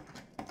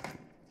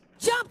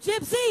 Jump,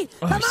 Gypsy!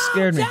 Oh, Come you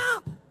scared on, me.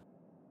 jump!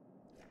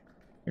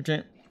 Your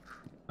turn.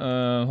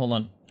 Hold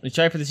on. Let's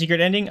try for the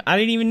secret ending. I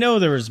didn't even know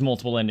there was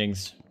multiple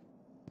endings.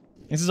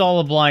 This is all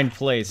a blind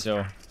play,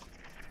 so.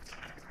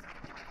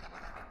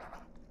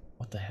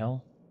 What the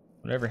hell?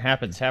 Whatever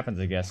happens, happens,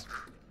 I guess.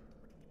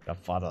 The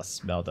father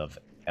smelled of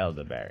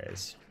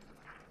elderberries.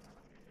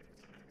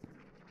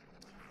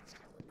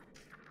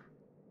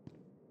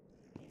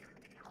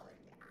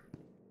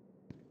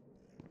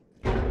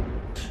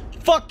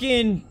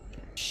 Fucking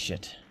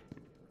shit.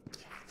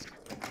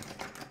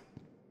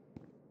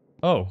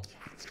 Oh.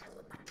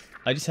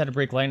 I just had to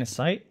break line of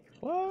sight?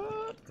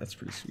 What? That's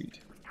pretty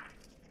sweet.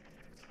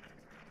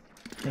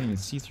 Can't even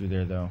see through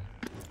there, though.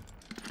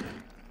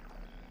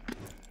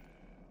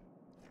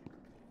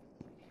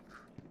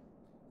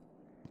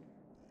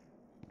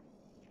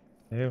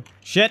 Ew.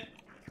 Shit!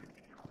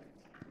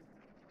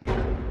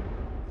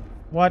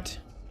 What?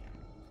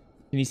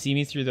 Can you see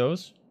me through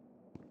those?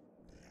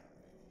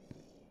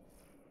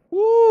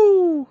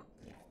 Woo!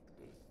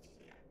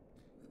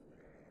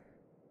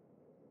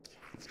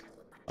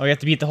 Oh, you have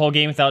to beat the whole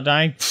game without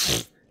dying?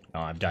 Oh,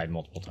 I've died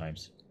multiple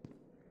times.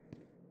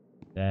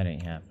 That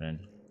ain't happening.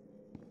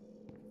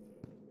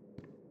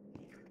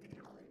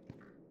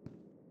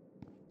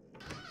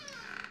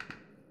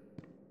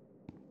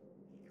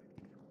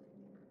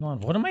 Come on,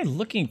 what am I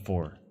looking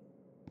for?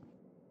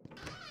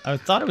 I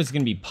thought it was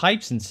gonna be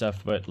pipes and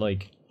stuff, but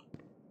like,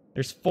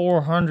 there's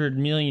 400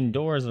 million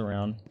doors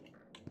around.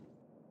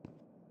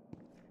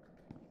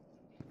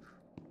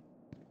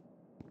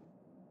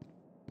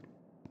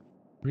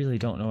 Really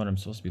don't know what I'm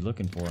supposed to be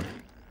looking for.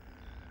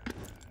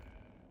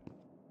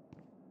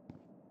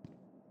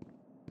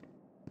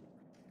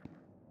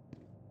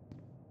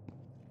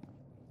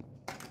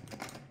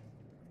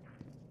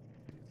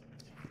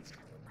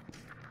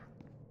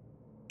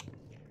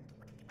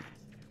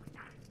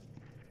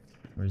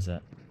 Where's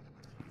that?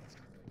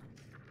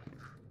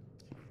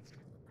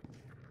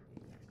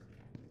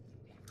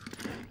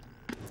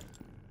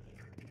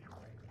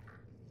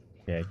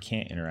 Okay, I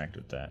can't interact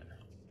with that.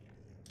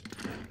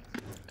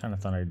 Kind of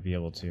thought I'd be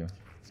able to.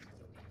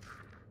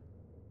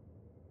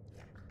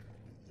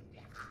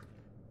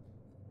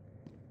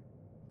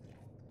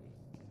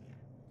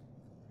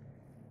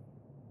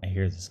 I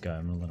hear this guy.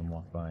 I'm gonna let him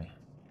walk by.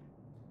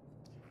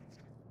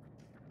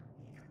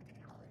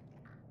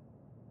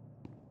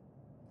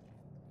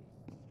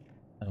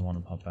 I don't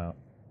want to pop out.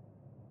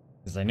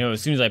 Because I know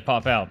as soon as I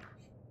pop out,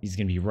 he's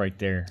gonna be right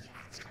there.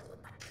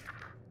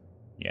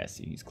 Yeah,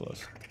 see, he's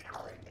close.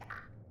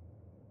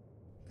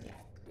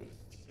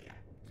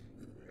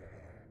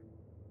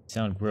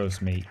 Sound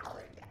gross, mate.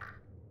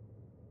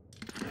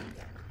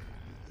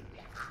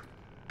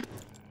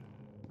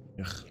 Ugh.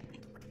 A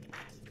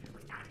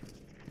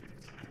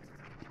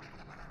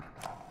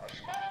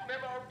small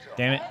memo to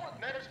Damn it. all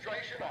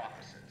administration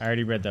offices. I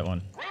already read that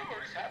one.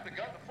 Rumors have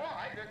begun to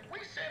fly that we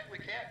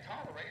simply can't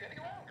tolerate any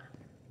longer.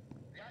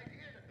 The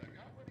idea that the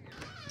company is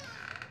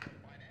in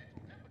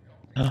financial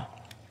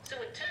difficulties. So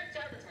it turns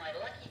out it's my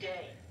lucky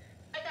day.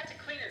 I got to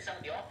clean in some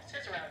of the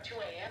offices around 2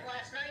 a.m.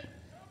 last night.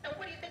 And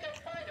what do you think I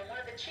find on one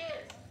of the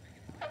chairs?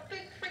 A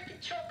big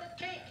freaking chocolate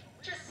cake,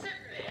 just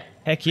sitting there.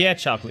 Heck yeah,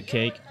 chocolate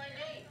cake. My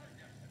name.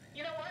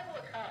 You know, I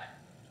work hard.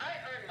 I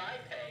earn my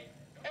pay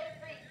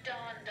every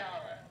darn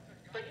dollar.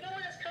 But you know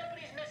what this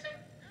company's missing?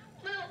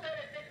 Little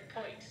benefit and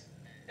points.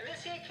 And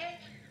this here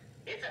cake,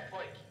 it's a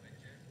point.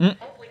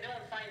 Hopefully no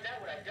one finds out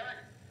what I've done.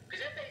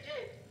 Because if they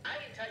did, I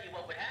can tell you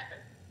what would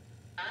happen.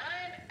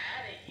 I'm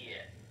out of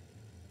here.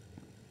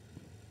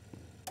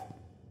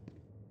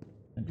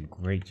 That'd be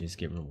great, just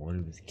get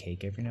rewarded with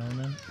cake every now and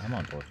then. I'm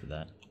on board for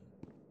that.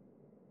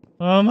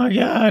 Oh my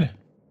god!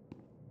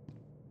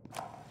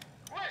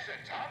 Listen,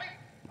 Tommy,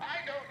 I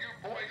know you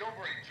boys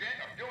over at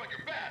Jet are doing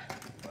your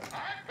best, but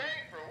I'm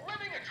paying for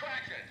living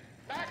attractions,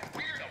 not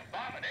weird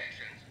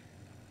abominations.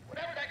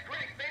 Whatever that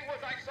grinning thing was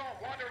I saw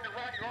wandering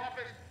around your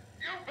office,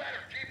 you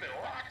better keep it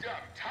locked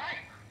up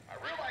tight. I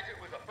realize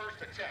it was a first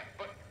attempt,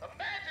 but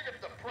imagine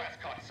if the press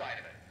caught sight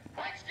of it.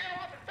 Might scare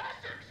off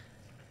investors.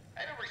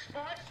 And in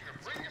response to your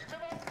previous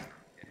memo,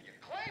 if you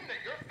claim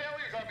that your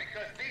failures are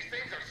because these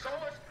things are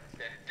soulless,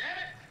 then damn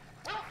it,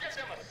 we'll give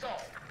them a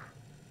soul.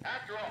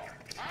 After all,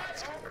 I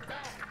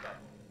overbalanced them.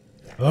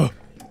 Oh.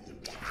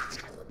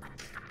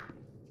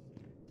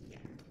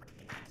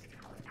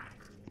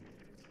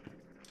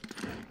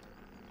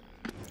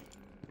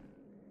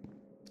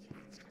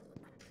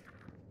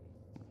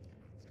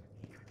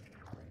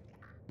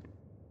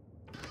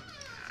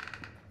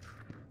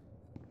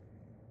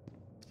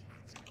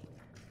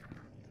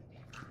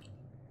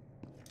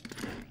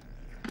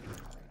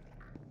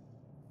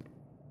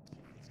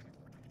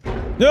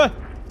 Ah!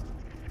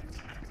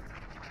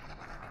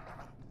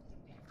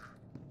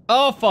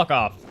 Oh, fuck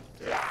off.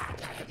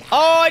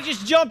 Oh, I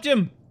just jumped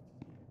him.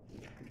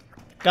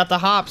 Got the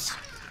hops.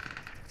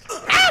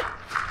 Ah!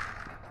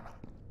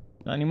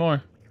 Not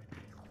anymore.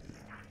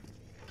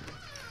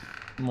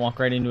 I'm gonna walk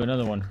right into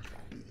another one.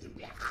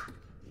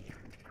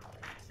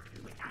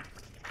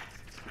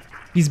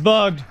 He's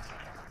bugged.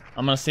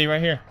 I'm gonna stay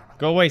right here.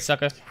 Go away,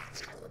 sucker.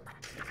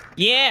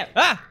 Yeah!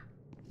 Ah!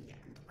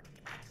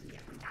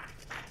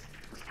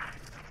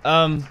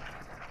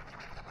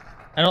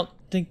 I don't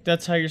think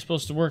that's how you're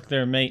supposed to work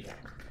there, mate.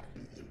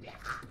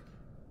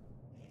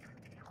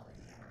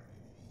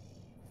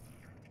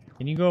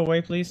 Can you go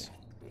away, please?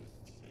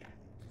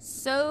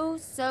 So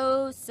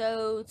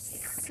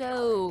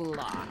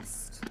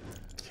lost.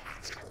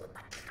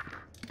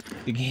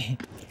 The game.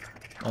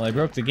 Well, I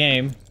broke the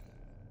game.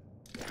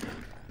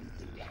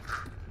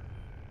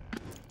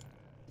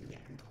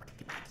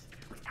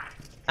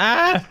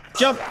 Ah!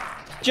 Jump!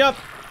 Jump!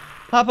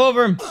 Hop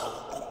over him!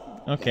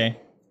 Okay.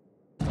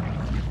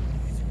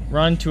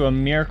 Run to a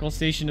miracle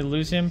station to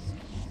lose him?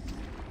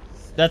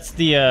 That's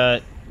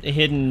the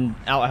hidden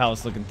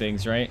outhouse looking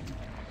things, right?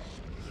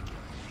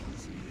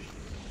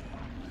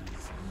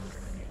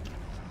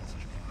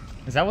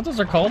 Is that what those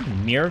are called?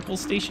 Miracle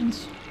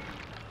stations?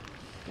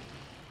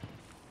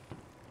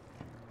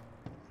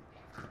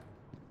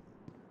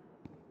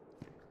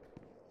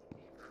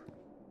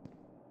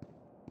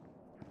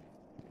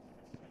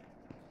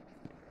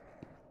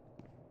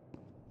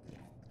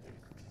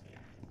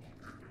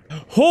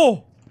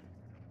 Oh!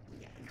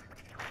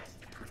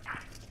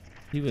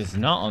 He was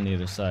not on the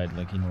other side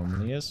like he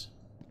normally is.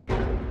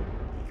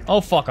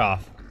 Oh, fuck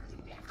off.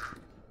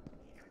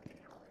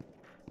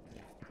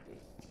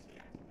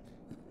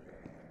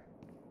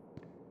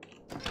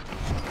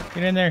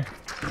 Get in there.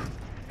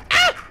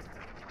 Ah!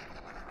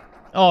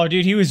 Oh,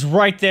 dude, he was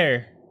right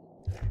there.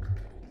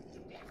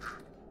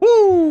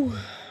 Woo!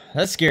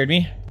 That scared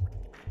me.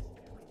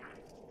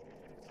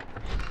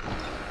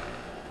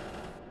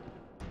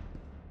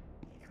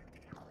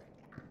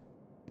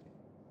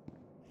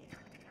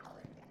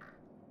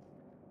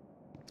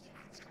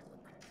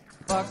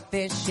 Fuck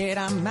this shit,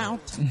 I'm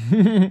out.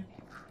 This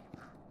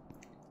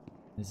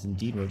is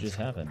indeed what just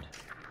happened.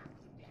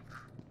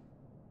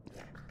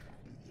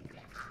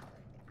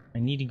 I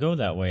need to go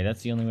that way.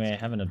 That's the only way I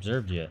haven't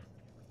observed yet.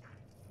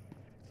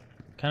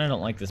 Kinda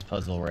don't like this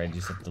puzzle where I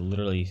just have to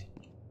literally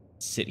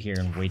sit here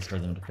and wait for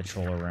them to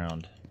patrol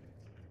around.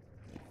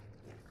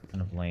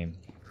 Kind of lame.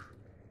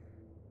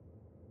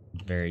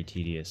 Very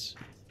tedious.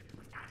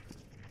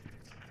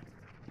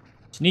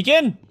 Sneak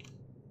in!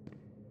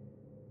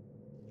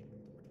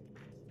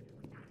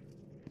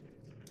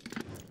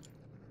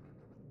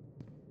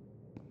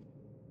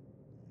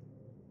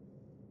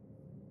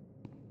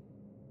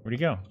 Where'd he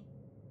go?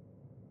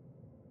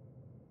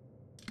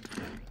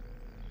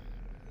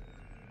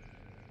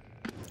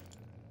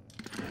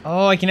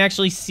 Oh, I can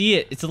actually see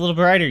it. It's a little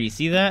brighter. You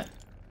see that?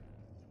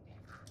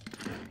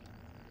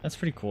 That's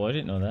pretty cool. I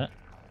didn't know that.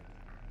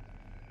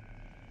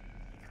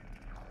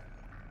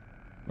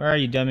 Where are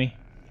you, dummy?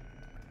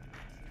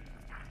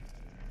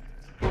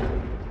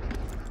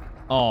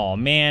 Oh,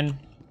 man.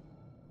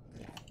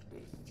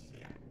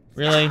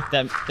 Really?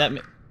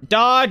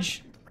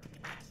 Dodge!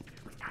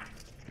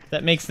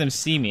 That makes them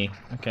see me.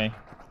 Okay.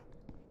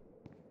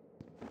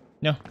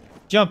 No.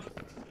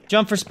 Jump.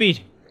 Jump for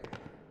speed.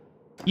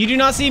 You do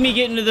not see me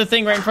get into the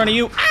thing right in front of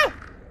you. Ah!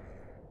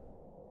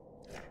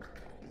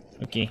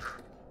 Okay.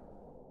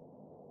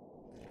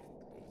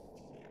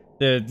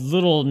 The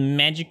little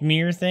magic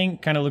mirror thing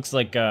kind of looks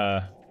like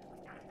the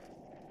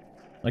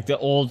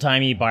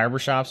old-timey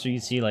barbershops where you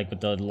see, like, with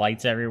the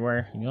lights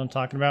everywhere. You know what I'm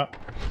talking about?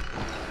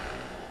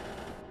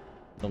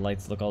 The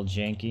lights look all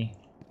janky.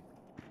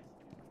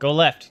 Go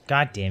left.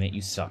 God damn it,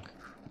 you suck.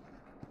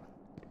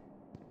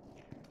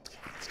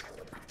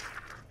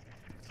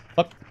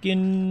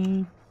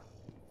 Fucking...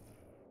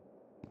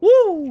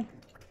 Woo!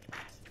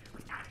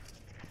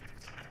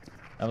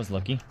 That was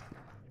lucky.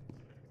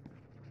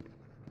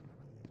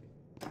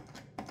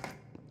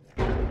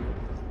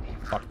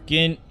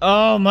 Fucking...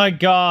 Oh my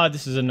god,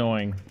 this is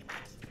annoying.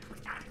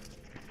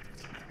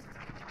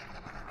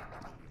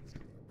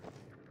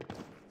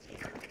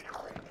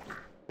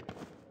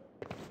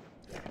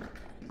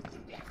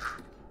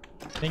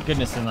 Thank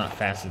goodness I'm not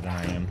faster than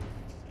I am.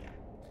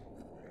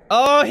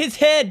 Oh, his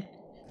head!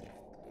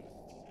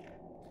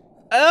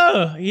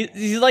 Oh,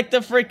 he's like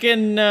the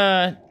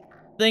freaking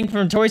thing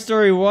from Toy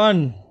Story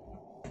 1.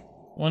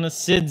 One of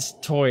Sid's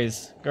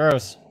toys.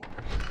 Gross.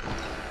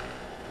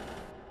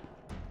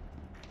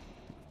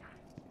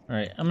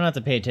 Alright, I'm gonna have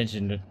to pay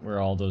attention to where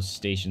all those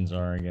stations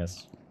are, I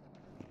guess.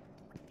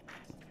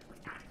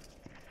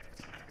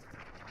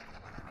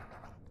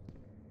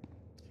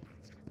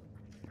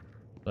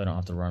 So I don't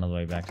have to run all the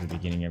way back to the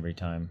beginning every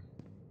time.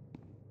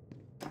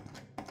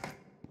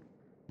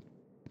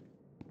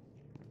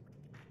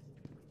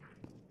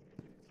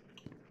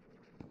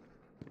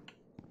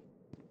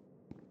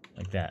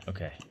 Like that,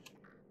 okay.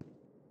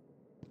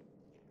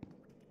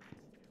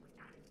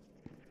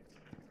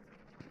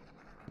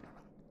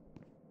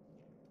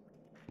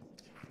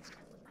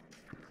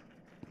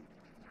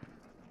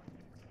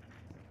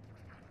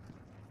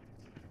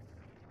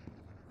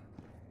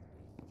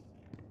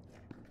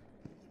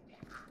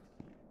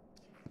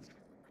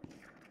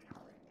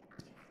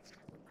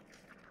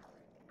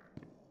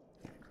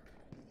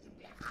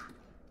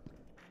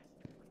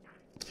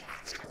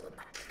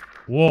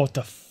 Whoa, what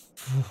the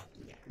f-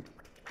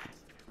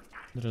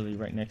 Literally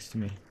right next to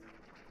me.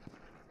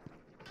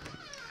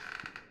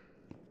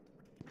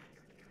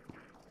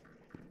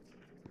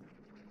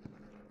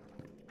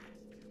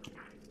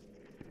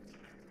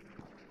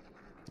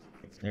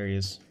 There he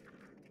is.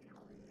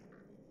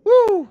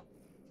 Woo!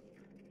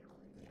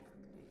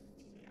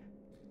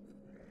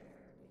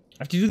 I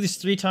have to do this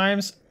 3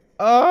 times?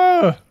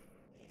 Oh!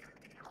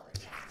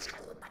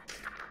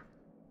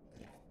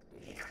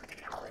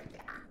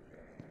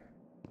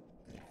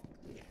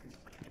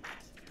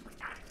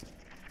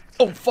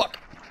 Oh, fuck!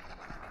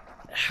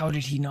 How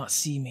did he not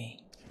see me?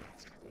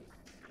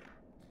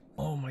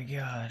 Oh my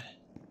god.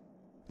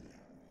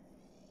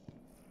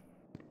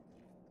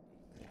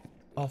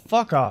 Oh,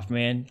 fuck off,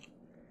 man.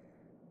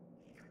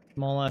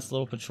 Small ass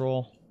little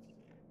patrol.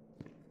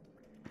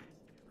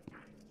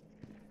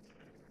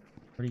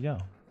 Where'd he go?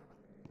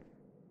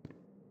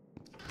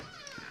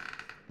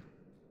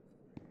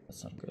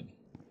 That's not good.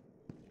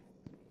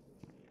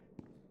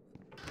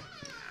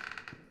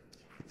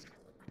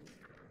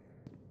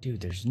 Dude,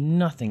 there's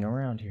nothing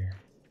around here.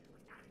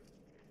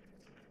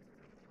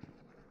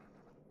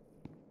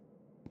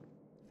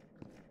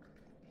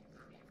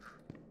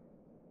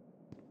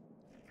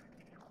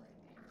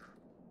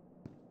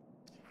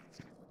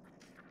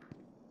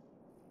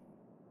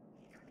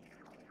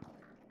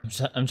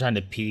 I'm trying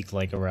to peek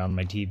like around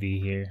my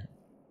TV here.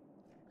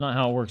 Not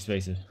how it works,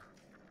 Vaesive.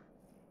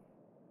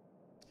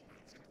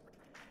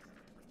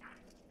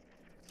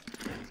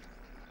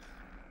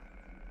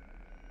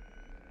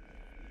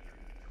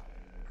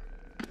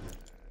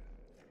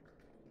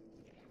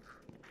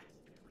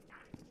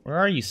 Where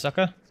are you,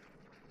 sucker?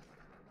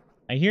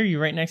 I hear you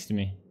right next to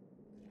me.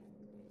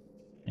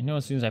 I know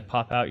as soon as I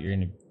pop out, you're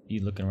gonna be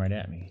looking right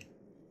at me.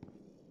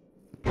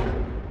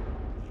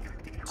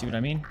 See what I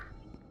mean?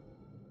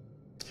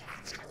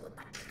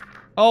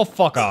 Oh,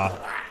 fuck off.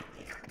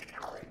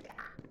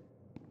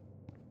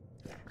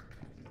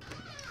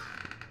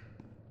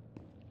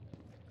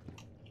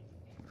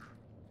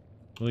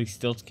 Will he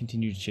still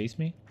continue to chase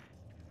me?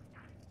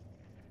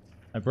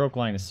 I broke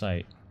line of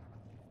sight.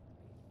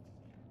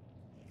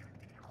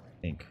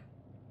 I think.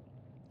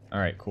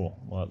 Alright, cool.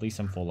 Well, at least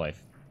I'm full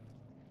life.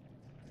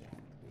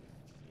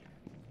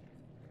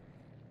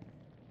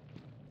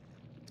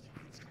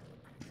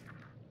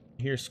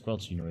 I hear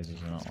squelchy noises,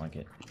 I don't like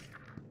it.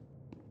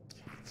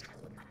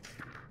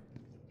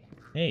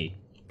 Hey.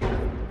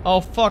 Oh,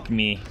 fuck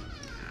me.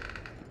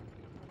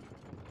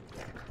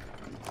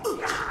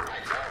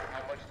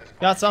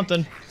 Got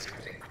something.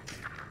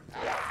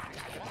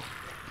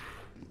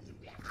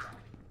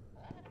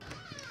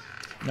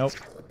 Nope.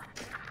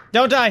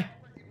 Don't die!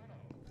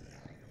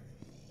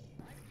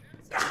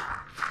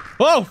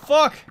 Whoa,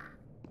 fuck!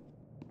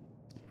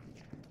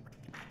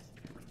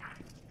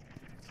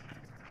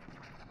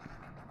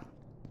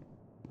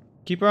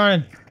 Keep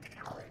running.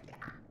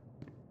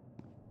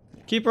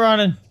 Keep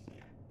running.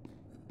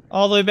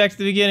 All the way back to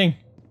the beginning.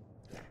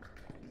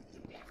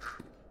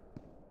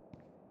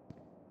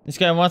 This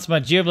guy wants my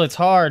giblets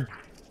hard.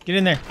 Get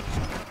in there.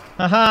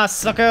 Haha,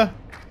 sucker.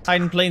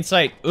 Hide in plain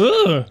sight.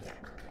 Ugh.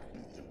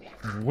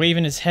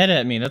 Waving his head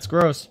at me. That's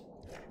gross.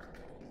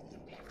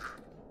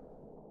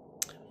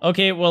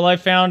 Okay, well, I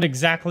found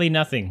exactly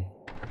nothing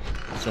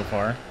so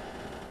far.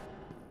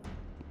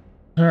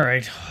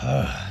 Alright.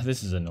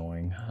 This is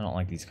annoying. I don't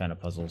like these kind of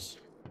puzzles.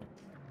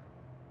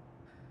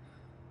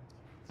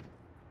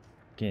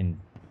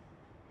 Again.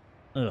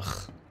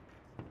 Ugh.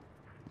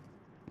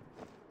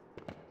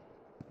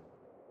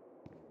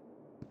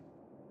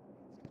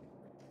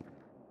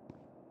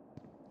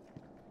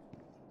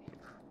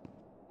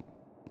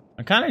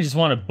 I kind of just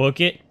want to book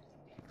it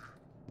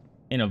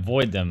and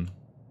avoid them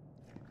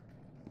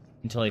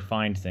until I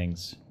find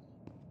things.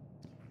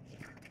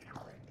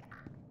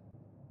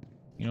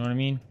 You know what I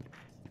mean?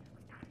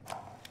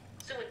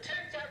 So it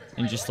turns out it's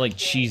And my just lucky like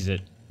day. cheese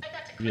it. I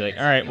got to Be clear like,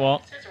 this alright, field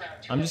well, since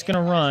around 2 I'm just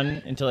gonna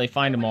run until I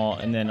find them all,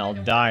 and then I'll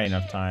die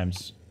enough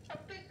times A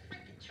big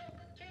freaking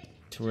chocolate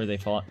cake. to where they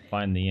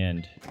find the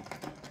end.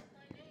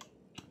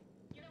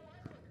 You know,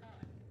 I work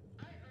hard.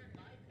 I earn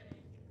my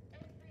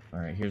pay.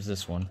 Alright, here's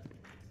this one.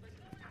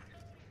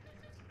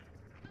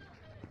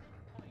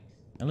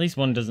 At least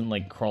one doesn't,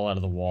 like, crawl out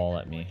of the wall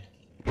at me.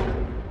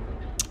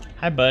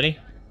 Hi, buddy.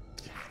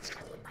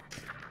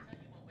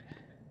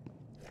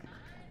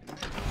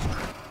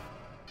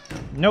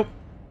 Nope.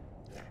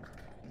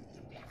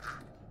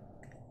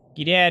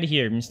 Get out of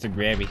here, Mr.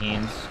 Grabby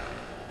Hands.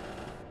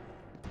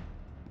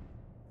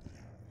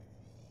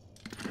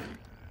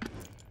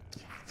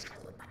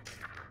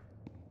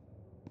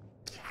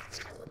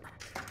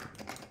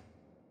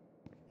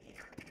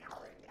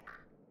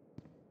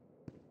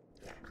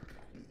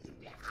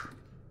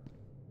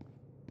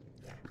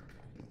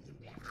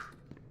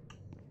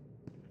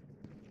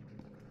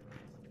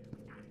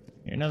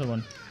 Here, another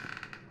one.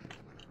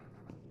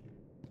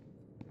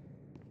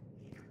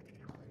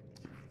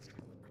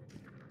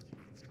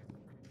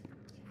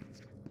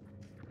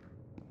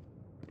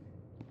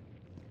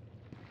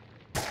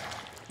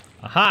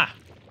 Aha!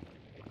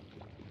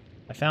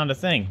 I found a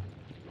thing.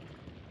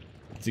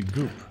 It's a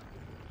goop.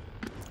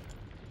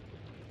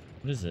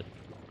 What is it?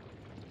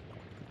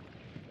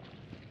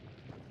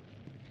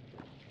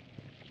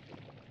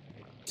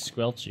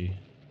 Squelchy.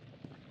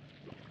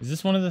 Is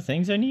this one of the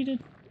things I needed?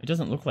 It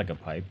doesn't look like a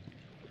pipe.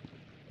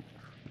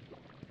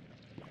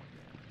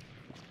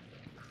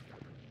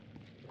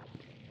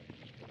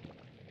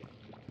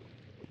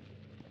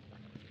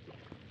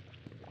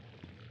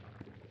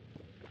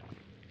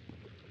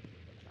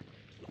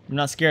 I'm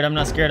not scared, I'm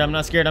not scared, I'm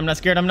not scared, I'm not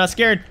scared, I'm not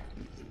scared!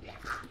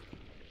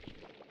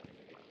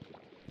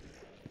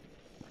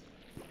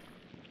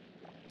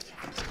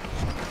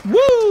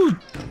 Woo!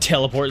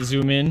 Teleport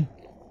zoom in.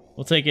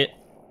 We'll take it.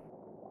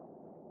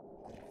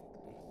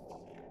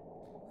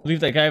 I believe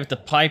that guy with the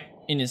pipe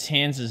in his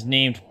hands is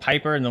named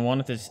Piper, and the one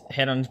with his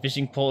head on his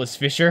fishing pole is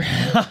Fisher.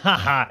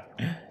 Hahaha.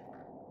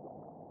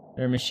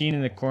 There's a machine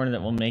in the corner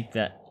that will make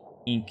that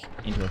ink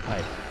into a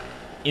pipe.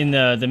 In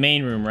the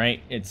main room,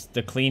 right? It's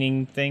the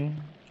cleaning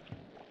thing.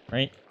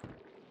 Right?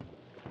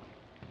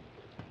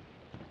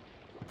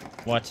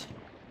 What?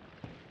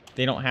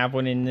 They don't have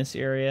one in this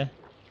area?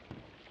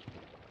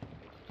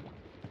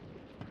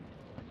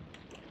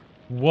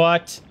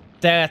 What?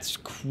 That's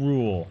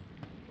cruel.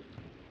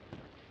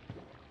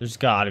 There's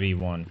gotta be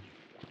one.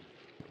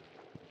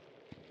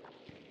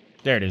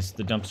 There it is,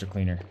 the dumpster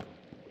cleaner.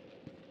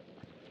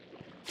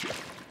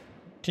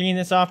 Clean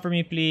this off for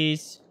me,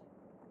 please.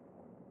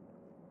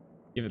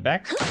 Give it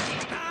back.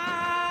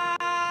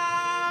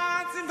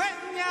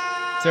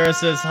 Sarah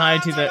says hi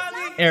to the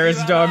Eris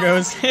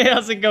doggos. Hey,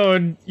 how's it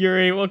going,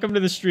 Yuri? Welcome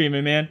to the stream,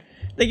 man.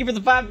 Thank you for the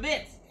 5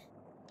 bits.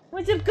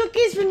 Want some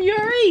cookies from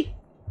Yuri?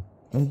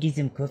 Wanna get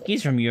some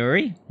cookies from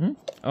Yuri? Hmm?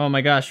 Oh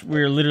my gosh,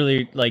 we're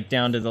literally like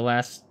down to the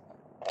last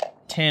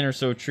 10 or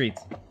so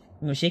treats.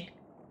 No shake.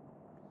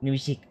 No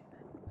shake.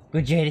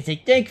 Good Jay to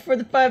say thank you for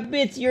the 5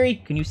 bits, Yuri.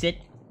 Can you sit?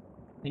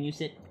 Can you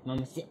sit?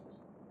 Mama sit.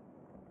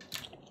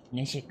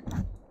 No shake.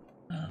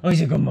 Oh,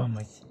 he's a good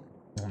mama.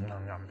 Nom,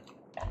 nom, nom.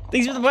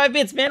 Thanks for the 5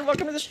 bits, man.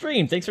 Welcome to the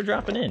stream. Thanks for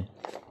dropping in.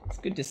 It's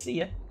good to see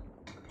you.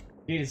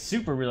 Dude is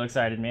super real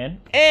excited,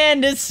 man.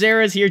 And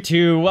Sarah's here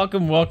too.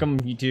 Welcome, welcome,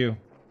 you two.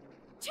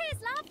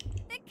 Cheers, love.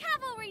 The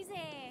cavalry's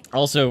here.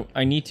 Also,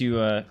 I need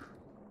to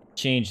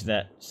change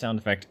that sound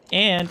effect,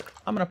 and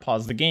I'm gonna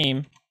pause the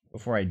game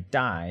before I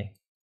die.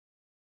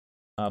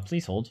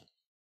 Please hold.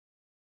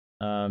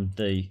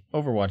 The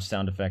Overwatch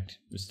sound effect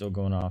was still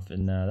going off,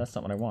 and that's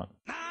not what I want.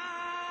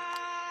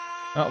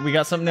 Oh, we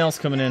got something else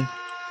coming in.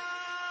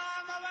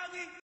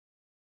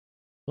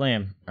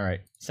 Blam.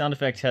 Alright. Sound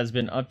effect has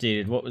been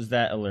updated. What was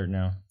that alert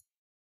now?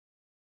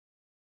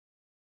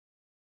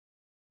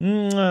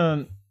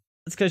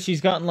 It's because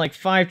she's gotten like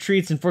 5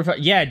 treats and 45.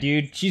 Yeah,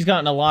 dude. She's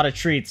gotten a lot of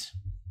treats.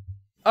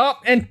 Oh,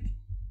 and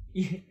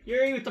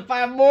you're with the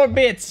 5 more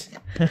bits.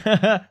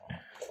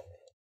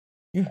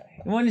 You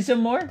want some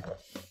more?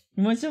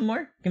 You want some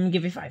more? Come and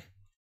give you 5.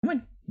 Come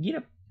on, get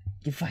up.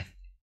 Give 5.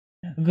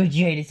 Good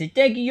Jada said,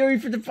 thank you, Yuri,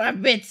 for the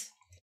 5 bits.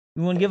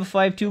 You want to give a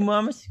 5 too,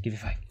 mamas? Give you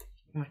 5.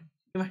 Come on,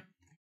 come on.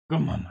 Go,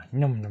 mama.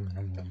 Nom, nom,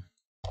 nom, nom.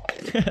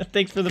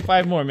 Thanks for the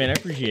 5 more, man. I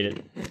appreciate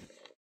it.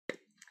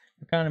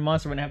 What kind of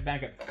monster would I have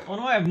backup? Oh,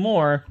 no, I have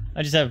more.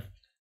 I just have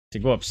to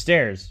go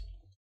upstairs.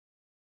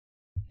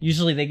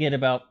 Usually they get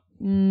about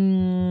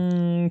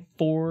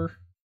 4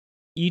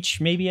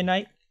 each, maybe a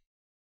night,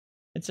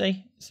 I'd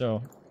say.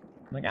 So,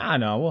 I'm like,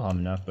 no, we'll have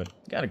enough. But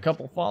got a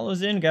couple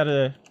follows in, got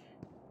a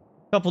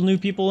couple new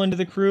people into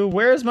the crew.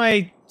 Where's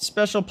my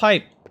special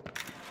pipe?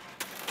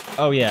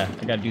 Oh, yeah,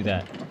 I gotta do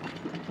that.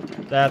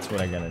 That's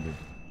what I gotta do.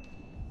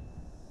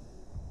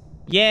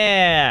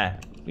 Yeah!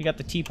 We got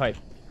the T-pipe.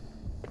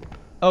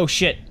 Oh,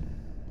 shit.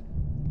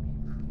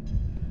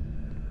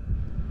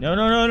 No,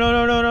 no, no, no,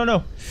 no, no, no,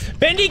 no.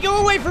 Bendy,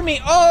 go away from me!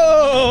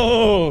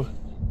 Oh!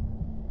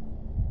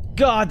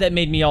 God, that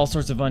made me all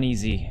sorts of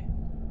uneasy.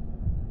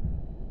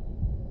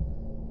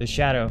 The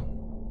shadow.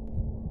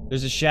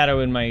 There's a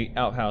shadow in my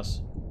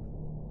outhouse.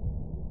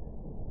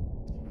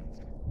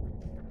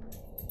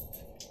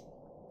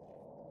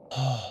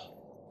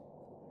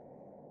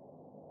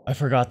 I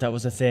forgot that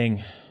was a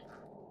thing.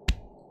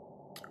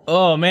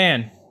 Oh,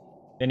 man.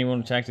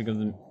 Anyone attack to go to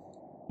the...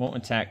 Won't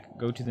attack.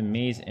 Go to the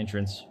maze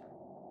entrance.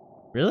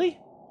 Really?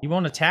 He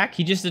won't attack?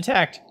 He just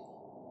attacked.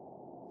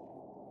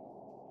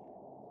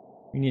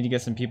 We need to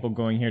get some people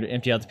going here to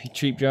empty out the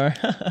treat jar.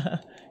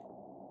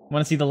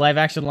 Want to see the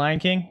live-action Lion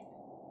King?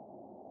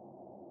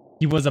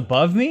 He was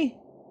above me?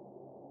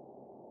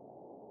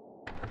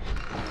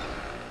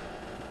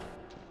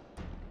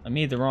 I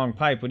made the wrong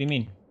pipe. What do you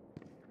mean?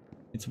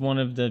 It's one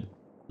of the,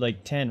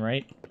 like, 10,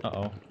 right?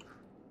 Uh-oh.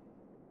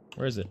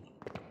 Where is it?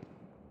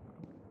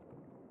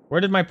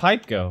 Where did my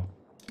pipe go?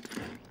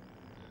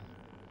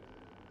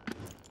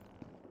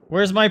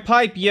 Where's my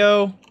pipe,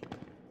 yo?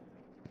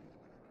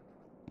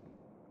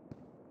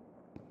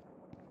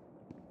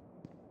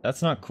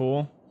 That's not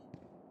cool.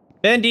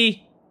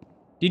 Bendy!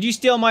 Did you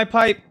steal my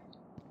pipe?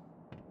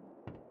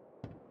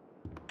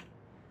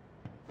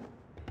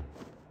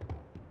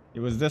 It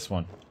was this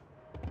one.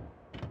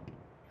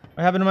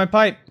 What happened to my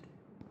pipe?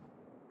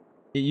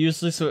 It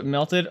useless, so it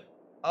melted?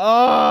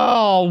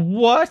 Oh,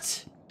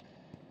 what?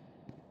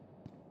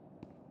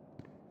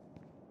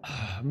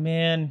 Oh,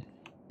 man.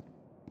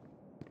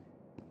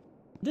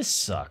 This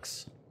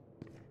sucks.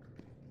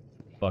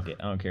 Fuck it,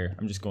 I don't care.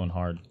 I'm just going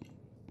hard.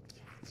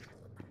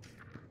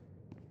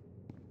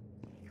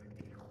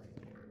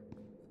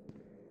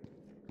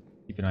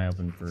 Keep an eye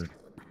open for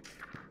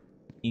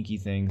inky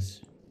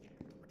things.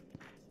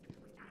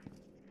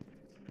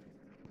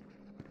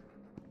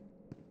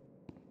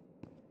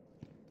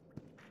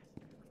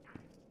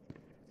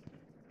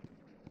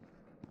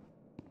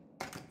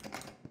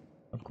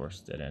 Of course,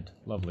 dead end.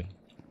 Lovely.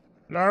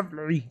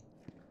 Lovely.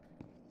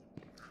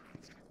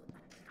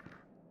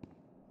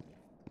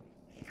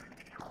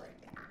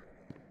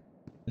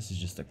 This is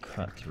just a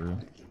cut through.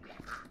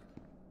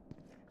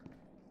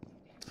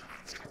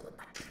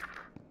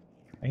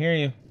 I hear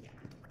you.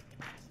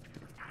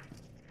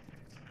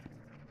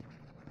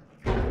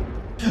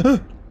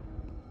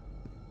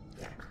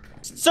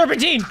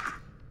 Serpentine!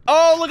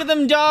 Oh, look at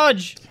them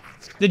dodge!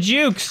 The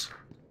jukes!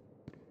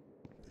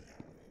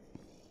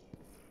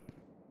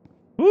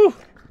 Woo!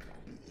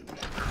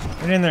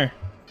 Get in there.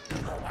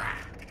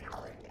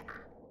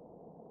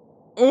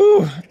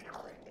 Ooh!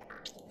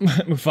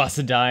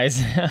 Mufasa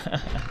dies.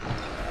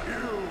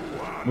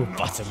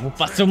 Mufasa,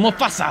 Mufasa,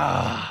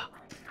 Mufasa!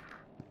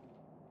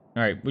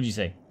 Alright, what'd you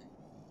say?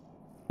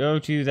 Go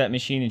to that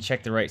machine and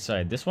check the right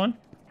side. This one?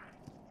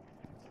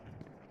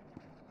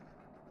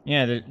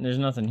 Yeah, there's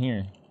nothing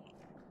here.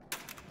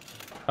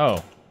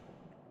 Oh.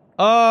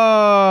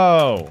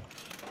 Oh!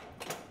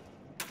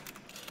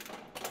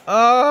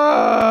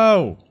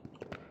 Oh!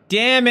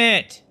 Damn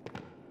it!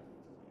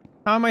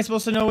 How am I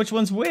supposed to know which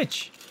one's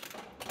which?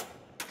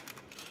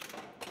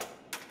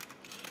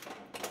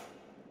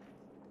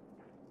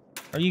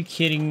 Are you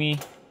kidding me?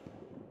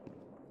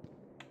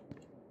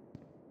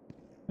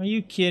 Are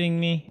you kidding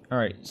me?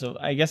 Alright, so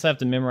I guess I have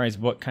to memorize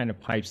what kind of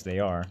pipes they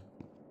are.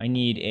 I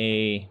need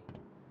a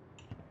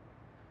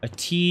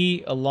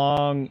T, a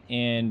long,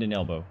 and an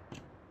elbow.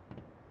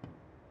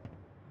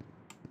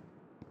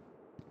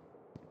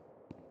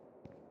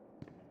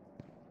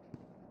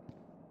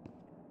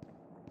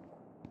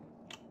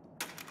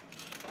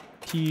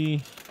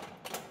 T,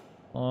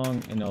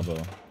 long, and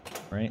elbow.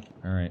 Right?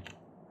 Alright.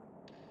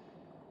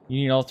 You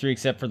need all three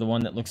except for the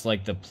one that looks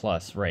like the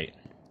plus, right.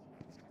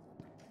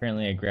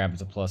 Apparently I grabbed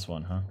the plus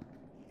one, huh?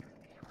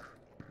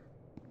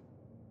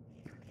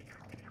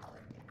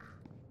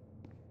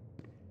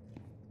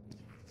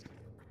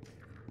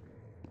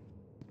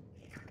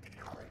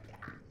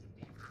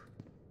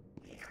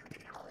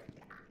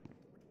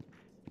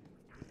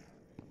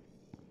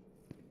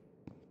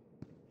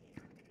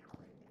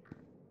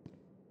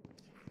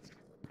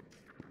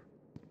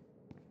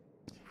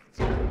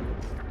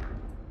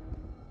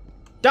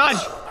 Dodge!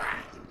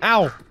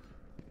 Ow!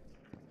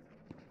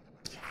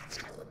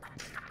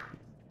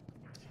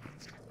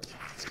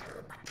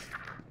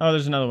 Oh,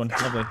 there's another one.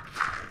 Lovely.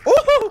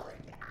 Woohoo!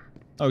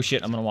 Oh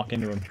shit, I'm gonna walk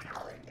into him.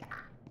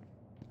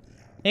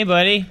 Hey,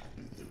 buddy.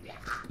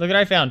 Look what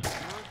I found.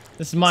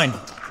 This is mine.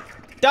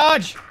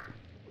 Dodge!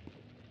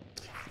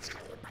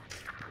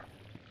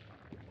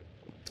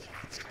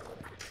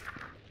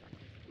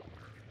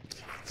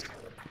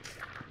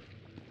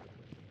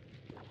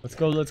 Let's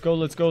go, let's go,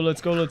 let's go,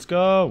 let's go, let's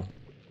go!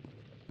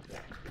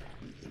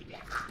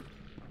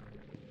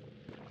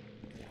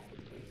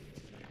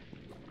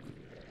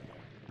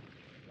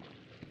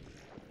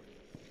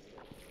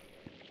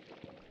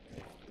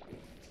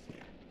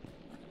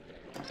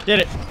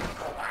 Did it.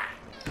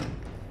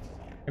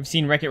 I've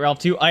seen Wreck-It Ralph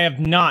 2. I have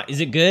not. Is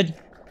it good?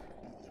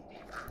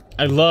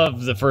 I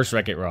love the first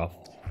Wreck-It Ralph.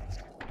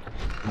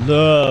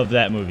 Love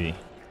that movie.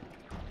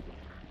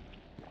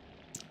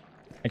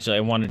 Actually, I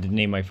wanted to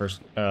name my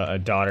first a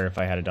daughter. If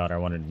I had a daughter, I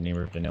wanted to name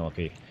her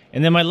Vanellope.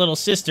 And then my little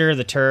sister,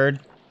 the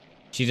turd,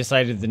 she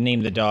decided to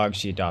name the dog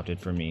she adopted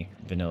from me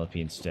Vanellope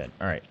instead.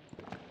 Alright.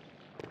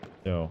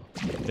 So,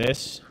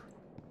 this.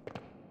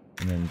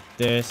 And then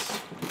this.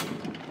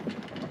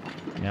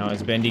 Now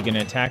is Bendy gonna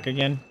attack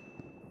again?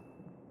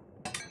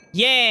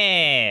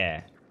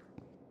 Yeah!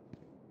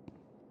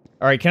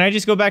 Alright, can I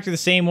just go back to the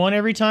same one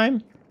every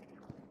time?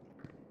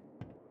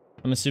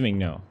 I'm assuming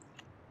no.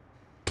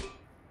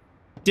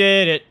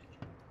 Did it!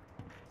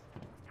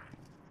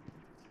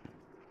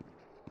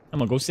 I'm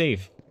gonna go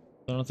save.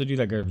 I don't have to do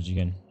that garbage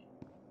again.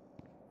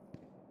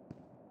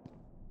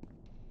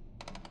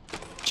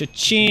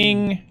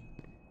 Cha-ching!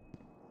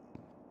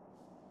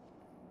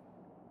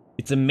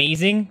 It's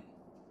amazing.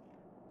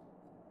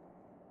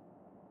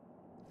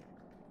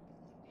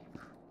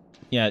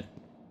 Yeah.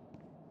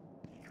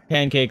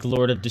 Pancake,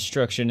 Lord of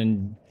Destruction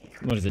and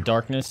what is it,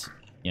 Darkness?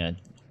 Yeah,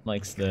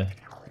 likes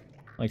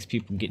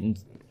people getting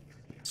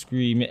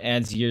scream, it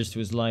adds years to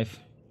his life.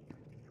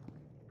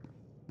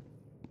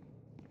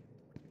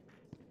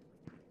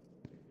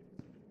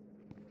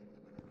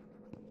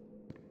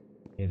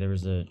 Okay, there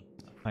was a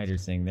hider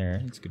thing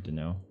there. It's good to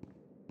know.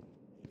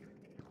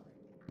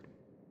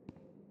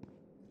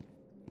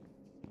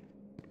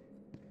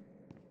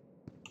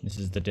 This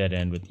is the dead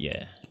end with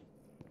yeah.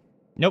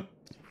 Nope.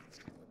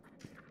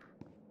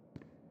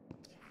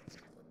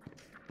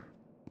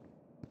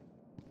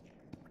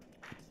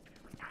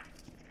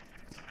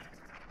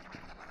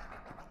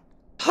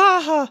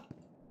 Ha ha!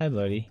 Hi,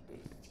 buddy.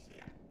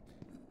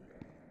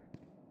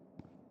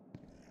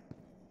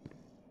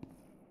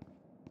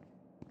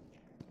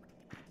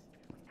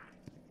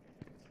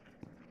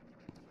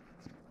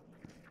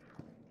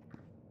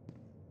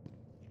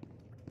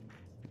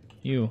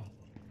 You.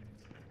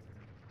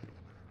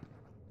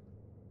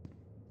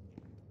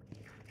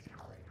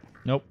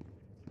 Nope.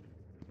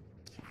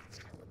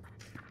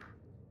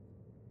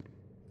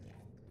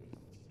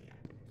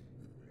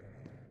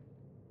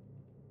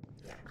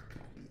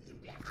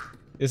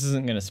 This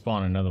isn't gonna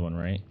spawn another one,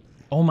 right?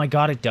 Oh my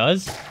god, it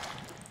does?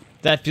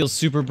 That feels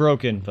super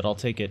broken, but I'll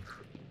take it.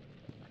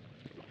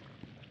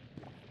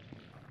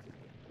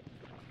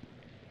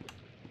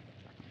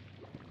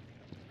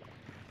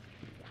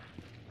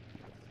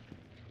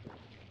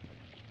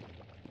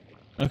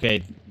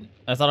 Okay,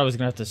 I thought I was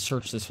gonna have to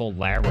search this whole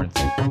labyrinth.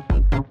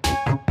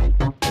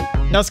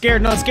 Not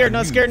scared, not scared,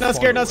 not scared, not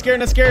scared, not scared,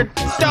 not scared!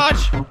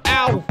 Dodge!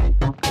 Ow!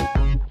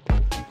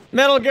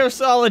 Metal Gear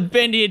Solid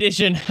Bendy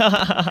Edition!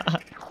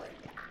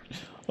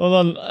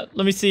 Hold on,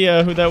 let me see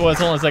who that was.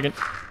 Hold on a second.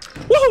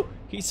 Woohoo!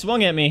 He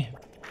swung at me.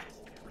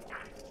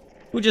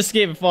 Who just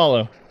gave a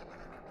follow?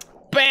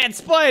 Bad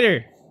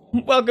Spider!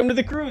 Welcome to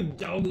the crew.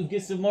 Dog,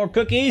 get some more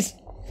cookies.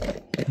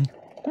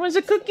 Where's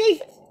a cookie?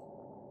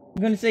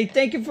 I'm gonna say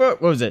thank you for...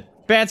 What was it?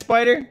 Bad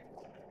Spider?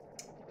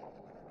 You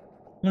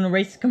wanna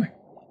race? Come here.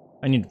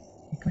 I need...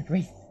 Come on,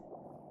 race.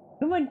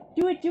 Come on,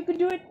 do it. You can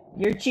do it.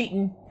 You're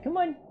cheating. Come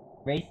on,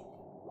 race.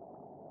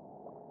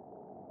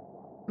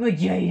 Good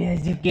job,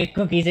 yes, you get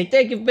cookies. Hey,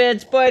 thank you,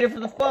 Bad Spider, for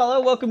the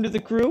follow. Welcome to the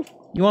crew.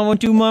 You want one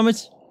too,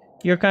 mamas?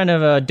 You're kind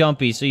of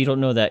dumpy, so you don't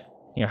know that.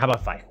 Here, how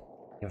about 5?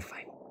 You're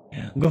 5.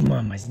 Good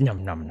mamas.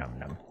 Num num num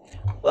num.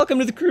 Welcome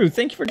to the crew.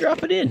 Thank you for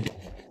dropping in.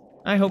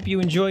 I hope you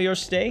enjoy your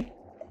stay.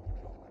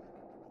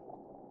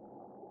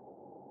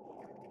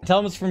 Tell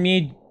them it's from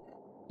me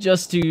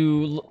just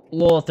to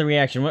lull at the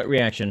reaction. What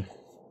reaction?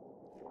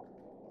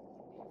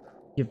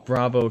 Give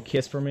Bravo a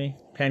kiss for me?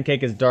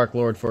 Pancake is Dark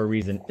Lord for a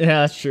reason.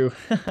 Yeah, that's true.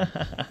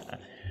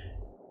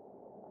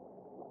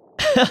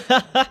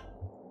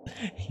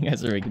 You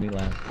guys are making me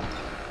laugh.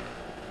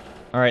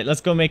 Alright,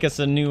 let's go make us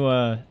a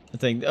new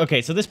thing.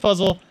 Okay, so this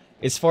puzzle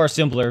is far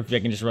simpler if I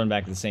can just run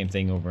back to the same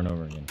thing over and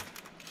over again.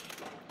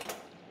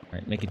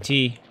 Alright, make a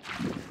T.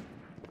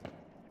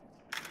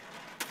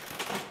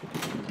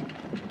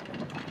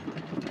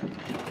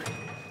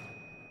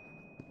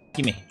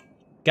 Gimme.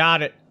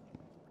 Got it.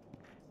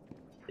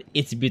 The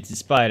itsy bitsy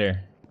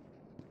spider.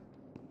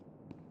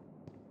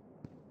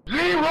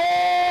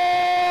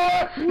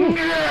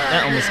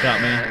 That almost got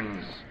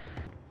me.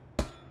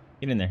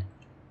 Get in there.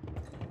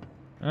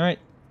 Alright.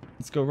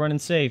 Let's go run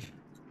and save.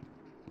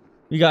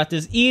 We got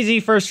this. Easy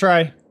first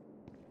try.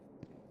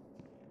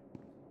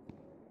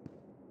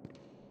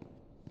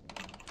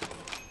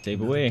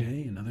 Save away.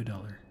 Day, another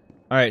 $1.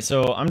 Alright,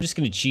 so I'm just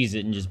gonna cheese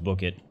it and just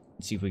book it.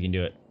 See if we can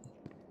do it.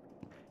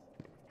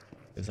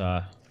 Because,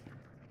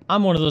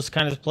 I'm one of those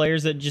kind of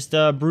players that just,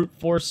 brute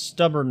force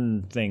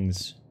stubborn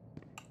things.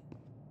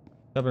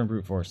 Stubborn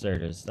brute force. There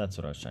it is. That's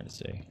what I was trying to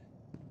say.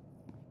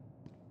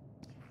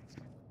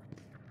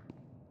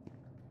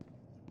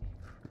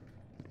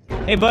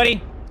 Hey,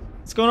 buddy.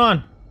 What's going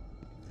on?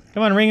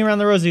 Come on, ring around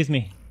the rosy with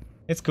me.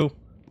 It's cool.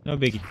 No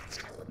biggie.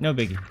 No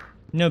biggie.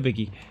 No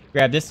biggie.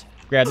 Grab this.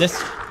 Grab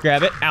this.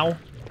 Grab it. Ow.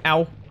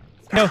 Ow.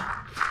 No.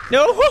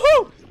 No.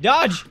 Woohoo!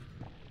 Dodge.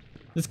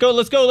 Let's go.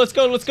 Let's go. Let's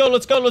go. Let's go.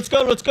 Let's go. Let's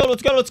go. Let's go.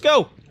 Let's go. Let's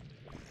go.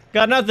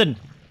 Got nothing.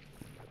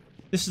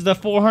 This is the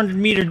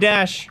 400-meter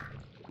dash.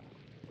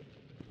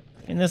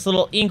 And this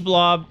little ink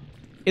blob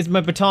is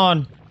my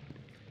baton.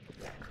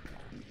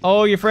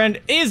 Oh, your friend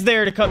is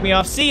there to cut me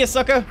off. See ya,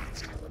 sucker.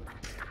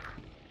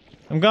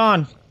 I'm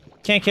gone.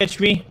 Can't catch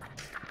me.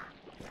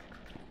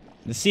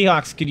 The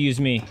Seahawks could use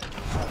me.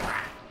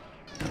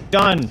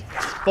 Done.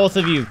 Both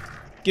of you.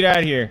 Get out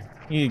of here.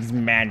 He's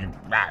mad.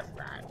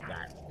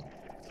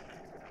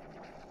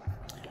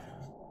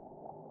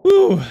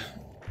 Woo.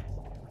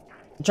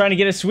 I'm trying to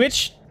get a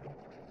switch.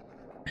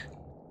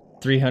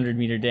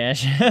 300-meter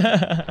dash.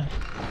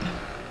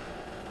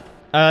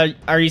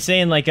 Are you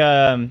saying like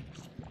there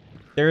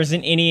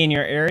isn't any in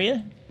your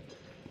area?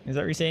 Is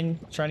that what you're saying?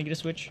 Trying to get a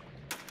switch?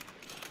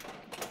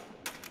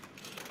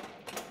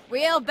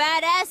 Real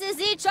badasses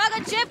eat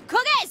chocolate chip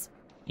cookies!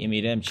 Give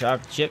me them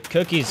chocolate chip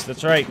cookies.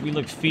 That's right. We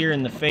look fear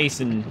in the face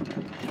and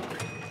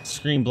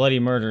scream bloody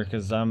murder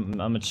because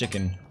I'm a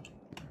chicken.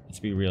 Let's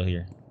be real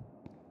here.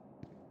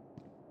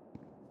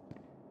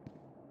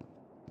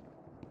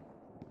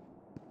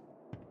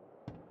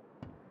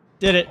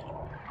 Did it.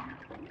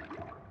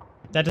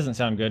 That doesn't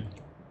sound good.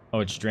 Oh,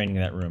 it's draining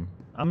that room.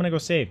 I'm gonna go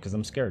save because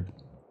I'm scared.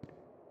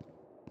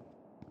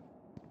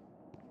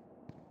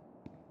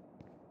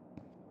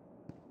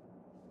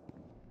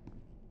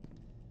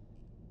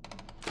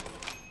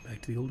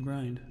 Back to the old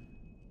grind.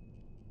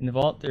 In the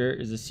vault, there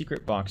is a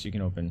secret box you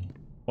can open.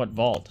 What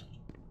vault?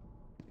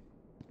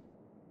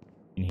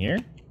 In here?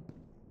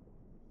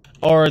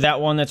 Or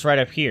that one that's right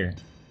up here.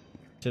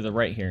 To the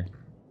right here.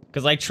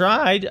 Because I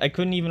tried, I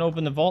couldn't even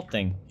open the vault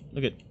thing.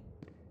 Look at...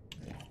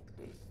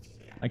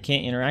 I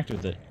can't interact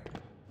with it.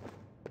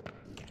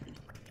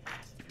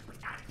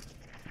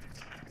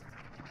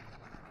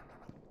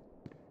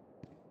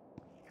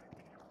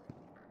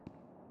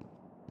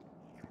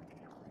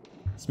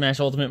 Smash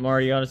Ultimate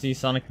Mario Odyssey,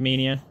 Sonic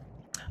Mania.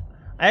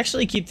 I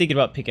actually keep thinking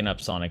about picking up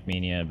Sonic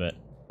Mania, but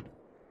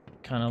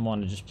kind of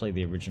want to just play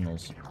the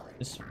originals.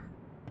 This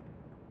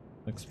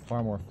looks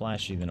far more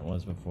flashy than it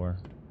was before.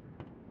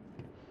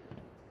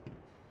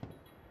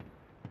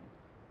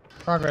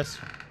 Progress.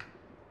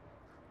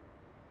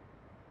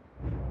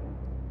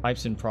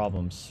 Pipes and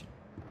problems.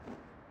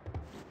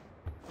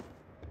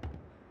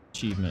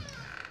 Achievement.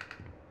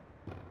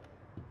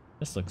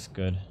 This looks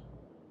good.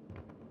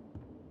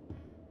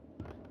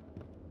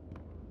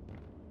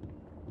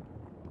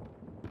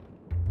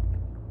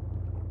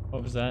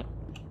 What was that?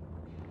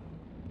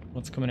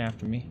 What's coming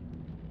after me?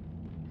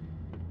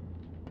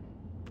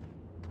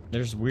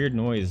 There's weird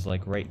noise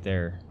like right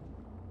there.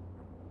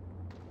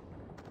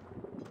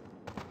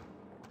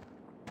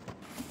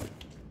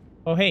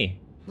 Oh, hey.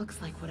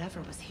 Looks like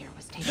whatever was here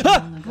was taken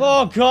long ago.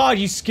 Oh god,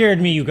 you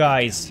scared me, you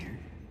guys.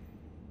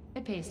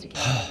 It pays to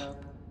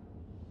cantaloupe.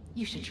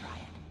 You should try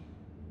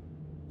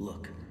it.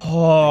 Look.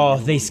 Oh,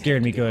 they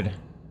scared me good.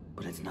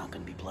 But it's not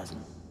gonna be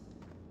pleasant.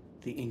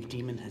 The ink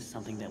demon has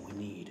something that we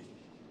need.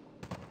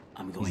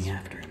 I'm going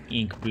after him.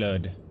 Ink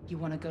blood. You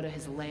want to go to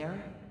his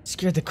lair?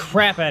 Scared the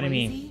crap out of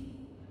me. Crazy?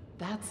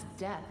 That's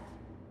death.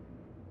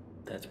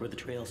 That's where the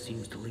trail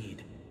seems to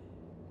lead.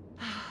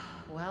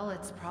 Well,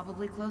 it's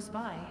probably close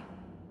by.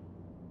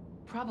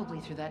 Probably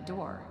through that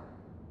door.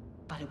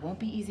 But it won't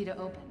be easy to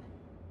open.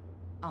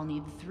 I'll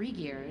need 3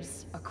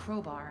 gears, a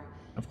crowbar,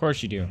 Of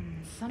course you do.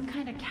 some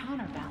kind of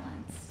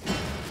counterbalance.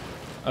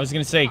 I was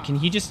gonna say, can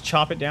he just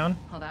chop it down?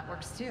 Well, that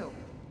works too.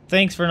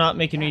 Thanks for not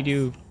making me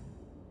do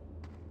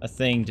a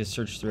thing to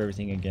search through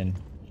everything again.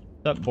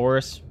 What's up,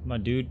 Boris? My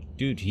dude.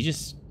 Dude, he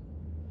just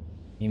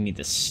gave me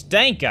the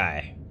stank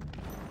eye.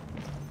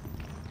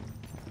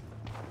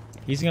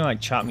 He's gonna,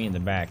 like, chop me in the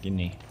back, isn't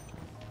he?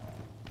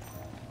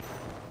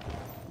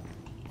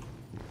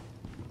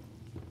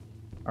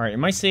 Alright,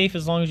 am I safe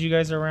as long as you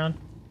guys are around?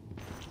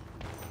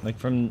 Like,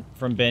 from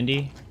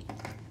Bendy?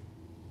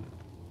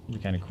 That'd be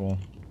kind of cool.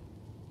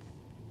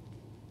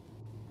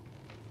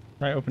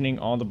 Try opening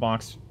all the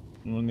box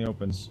when it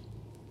opens.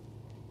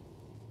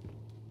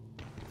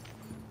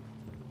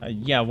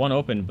 Yeah, one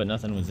opened, but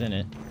nothing was in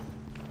it.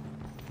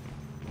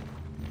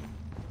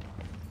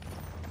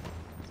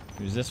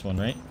 It was this one,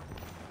 right?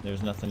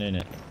 There's nothing in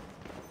it.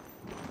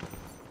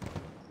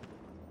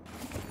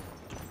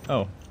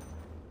 Oh.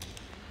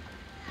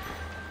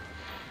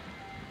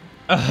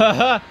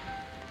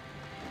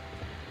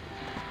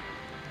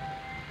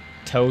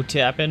 Toe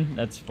tapping?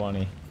 That's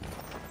funny.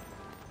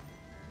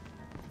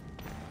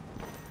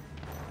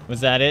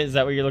 Was that it? Is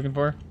that what you're looking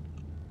for?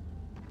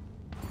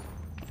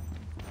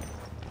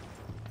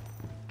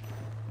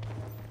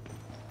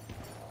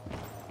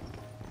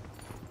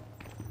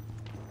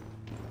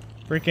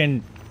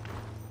 Freaking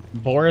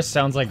Boris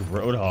sounds like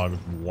Roadhog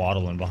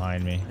waddling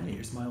behind me. Hey,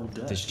 here's my old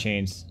desk. His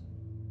chains.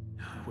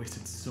 I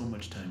wasted so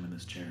much time in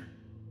this chair.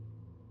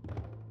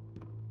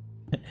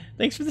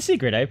 Thanks for the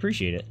secret. I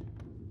appreciate it.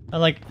 I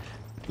like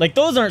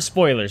those aren't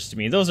spoilers to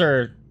me. Those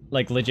are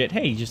like legit.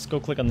 Hey, just go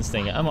click on this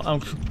thing. I'm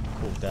cool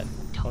with that.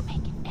 Don't make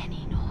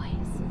any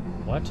noise.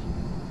 What?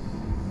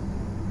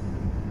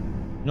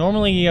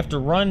 Normally you have to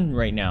run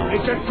right now.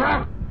 It's a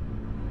trap!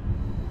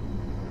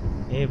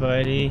 Hey,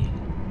 buddy.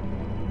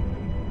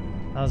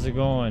 How's it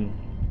going?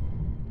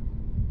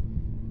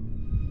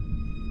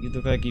 You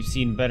look like you've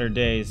seen better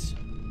days.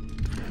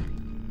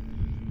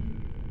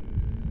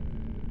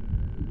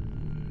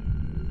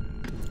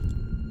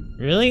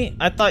 Really?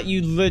 I thought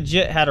you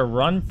legit had to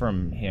run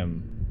from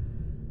him.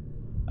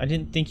 I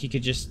didn't think you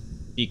could just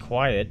be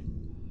quiet.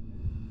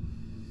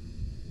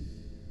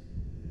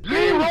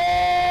 Zero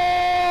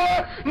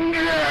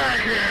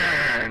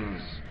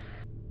dragons!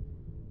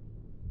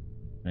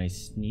 Can I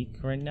sneak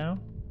right now?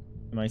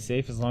 Am I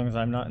safe as long as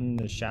I'm not in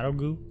the shadow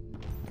goo?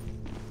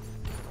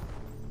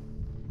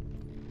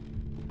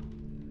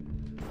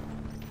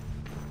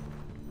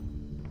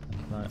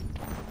 Not.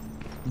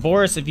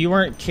 Boris, if you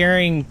weren't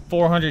carrying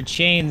 400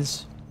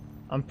 chains,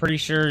 I'm pretty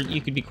sure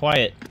you could be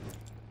quiet.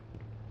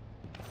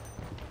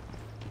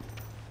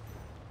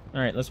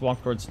 Alright, let's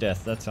walk towards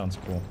death. That sounds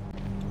cool.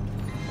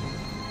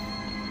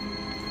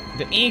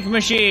 The ink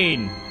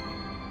machine!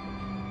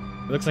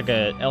 It looks like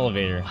an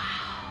elevator.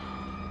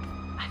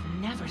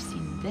 I've never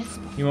seen this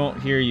before. He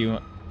won't hear you.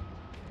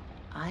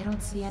 I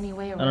don't see any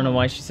way around. I don't know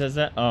why she says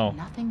that. Oh,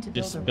 Nothing to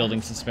just build building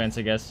around. suspense,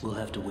 I guess. We'll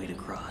have to wade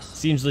across.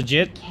 Seems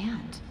legit.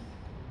 Can't.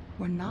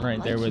 We're not Right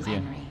like there with you.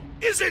 Henry.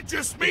 Is it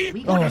just me?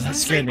 We Oh, Or does that it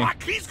scared seem me.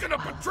 like he's gonna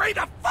betray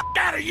the fuck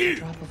out of you? A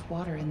drop of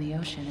water in the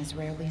ocean is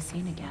rarely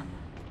seen again.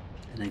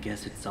 And I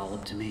guess it's all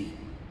up to me.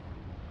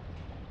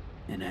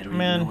 And I don't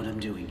Man. even know what I'm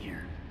doing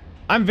here.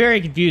 I'm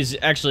very confused,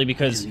 actually, I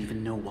because don't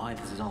even know why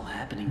this is all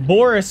happening.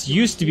 Boris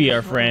used to be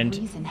our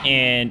friend,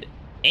 and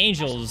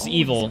Angel's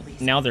evil.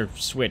 Now they're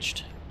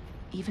switched.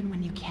 Even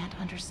when you can't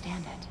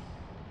understand it.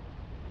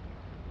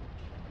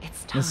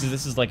 It's time.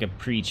 This is like a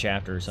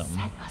pre-chapter or something.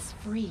 Set us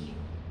free.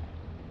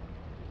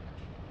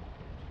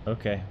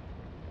 Okay.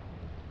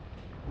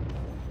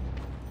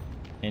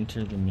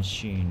 Enter the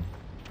machine.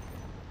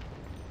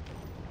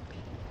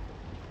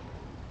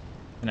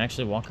 Can I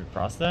actually walk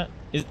across that?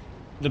 Is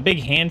the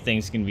big hand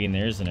thing's gonna be in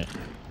there, isn't it?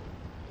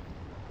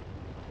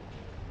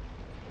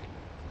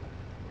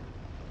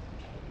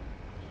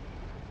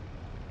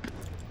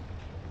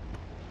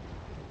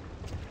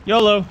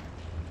 YOLO!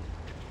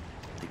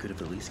 They could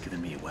have at least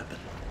given me a weapon.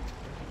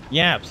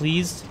 Yeah,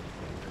 please.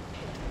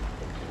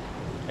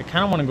 I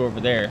kind of want to go over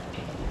there.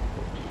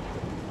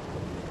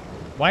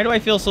 Why do I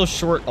feel so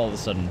short all of a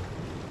sudden?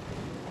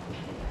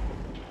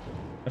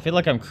 I feel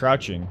like I'm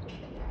crouching.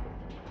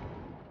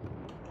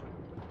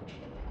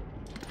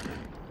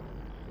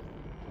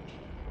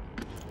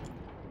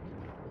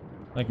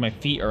 Like my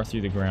feet are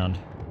through the ground.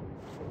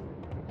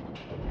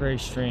 Very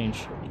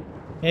strange.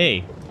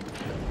 Hey.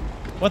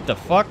 What the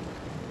fuck?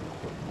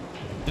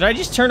 Did I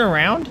just turn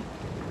around?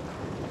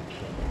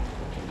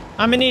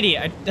 I'm an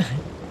idiot.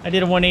 I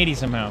did a 180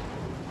 somehow.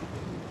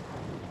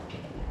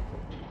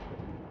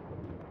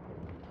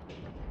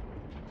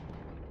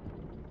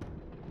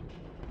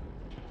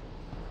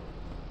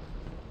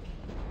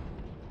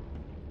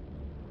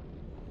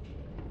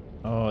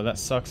 Oh, that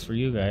sucks for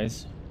you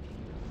guys.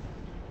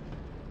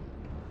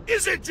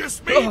 Is it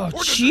just me? Oh, or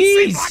does it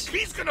seem jeez. like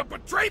he's gonna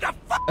betray the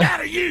fuck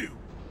out of you?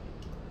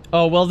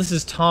 Oh, well, this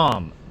is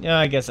Tom. Yeah,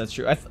 I guess that's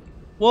true.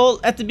 Well,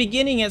 at the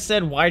beginning it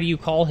said, why do you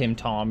call him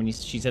Tom? And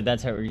she said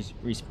that's how he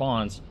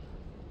responds.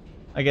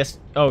 I guess...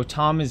 Oh,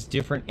 Tom is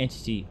different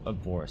entity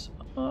of Boris.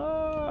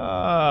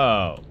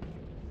 Oh.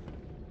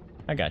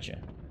 I gotcha.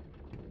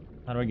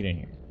 How do I get in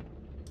here?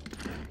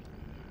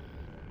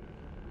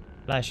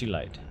 Flashy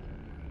light.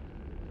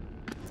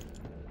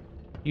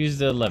 Use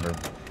the lever,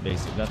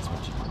 basically. That's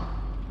what you do.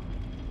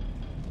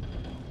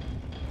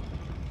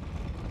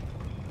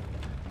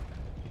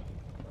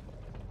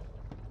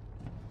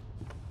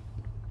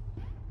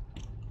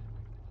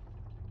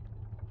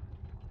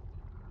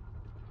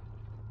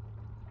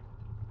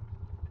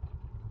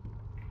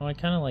 Oh, I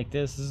kind of like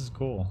this. This is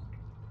cool.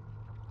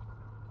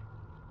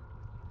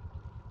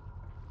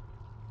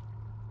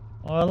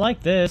 Oh, I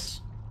like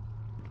this.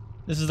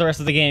 This is the rest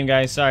of the game,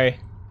 guys. Sorry.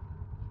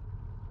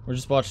 We're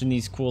just watching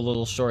these cool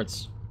little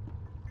shorts.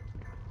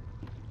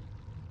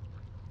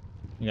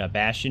 You got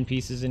Bastion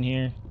pieces in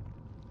here.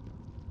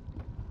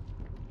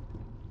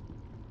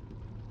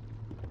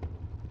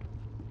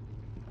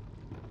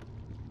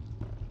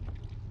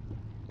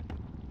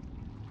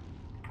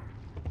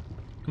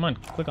 Come on,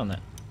 click on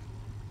that.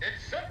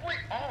 It's simply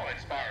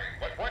awe-inspiring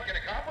what one can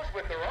accomplish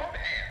with their own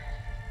hands.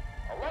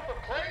 A lump of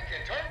clay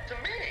can turn to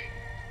meaning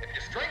if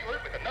you strangle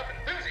it with enough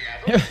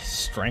enthusiasm.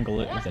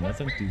 Strangle it with enough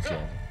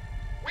enthusiasm.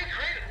 We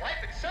created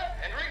life itself,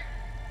 Henry.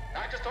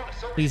 Not just on a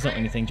silver Please don't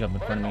screen, anything jump in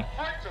but front of in me.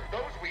 the hearts of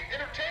those we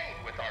entertain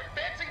with our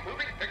fancy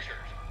moving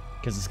pictures.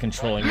 Because it's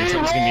controlling me.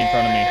 Something's gonna be in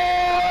front of me.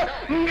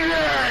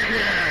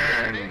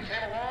 When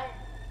came along,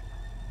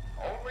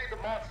 only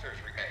the monsters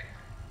remain.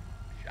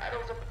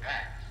 Shadows of the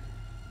past.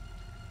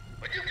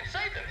 But you can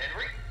save them,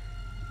 Henry.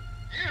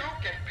 You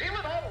can peel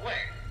it all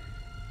away.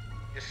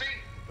 You see,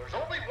 there's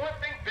only one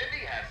thing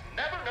Bendy has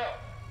never known.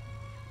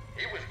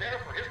 He was there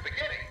for his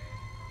beginning,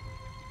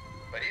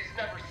 but he's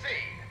never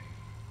seen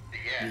the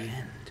end. The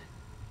end.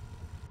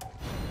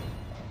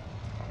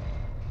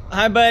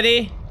 Hi,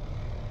 buddy.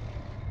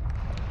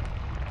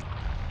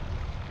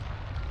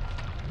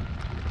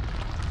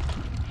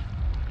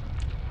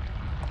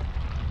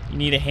 You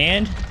need a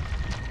hand?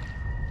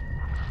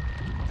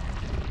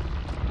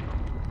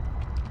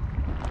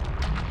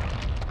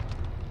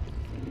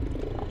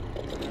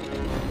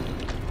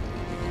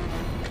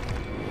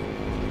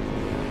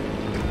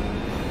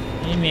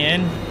 Hey,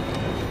 man.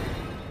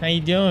 How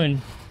you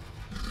doing?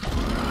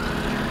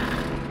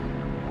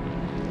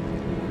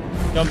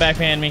 Don't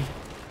backhand me.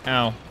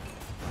 Ow.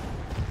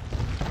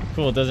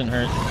 Cool, it doesn't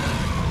hurt.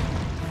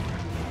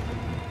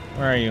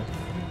 Where are you?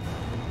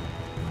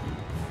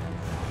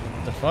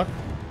 What the fuck?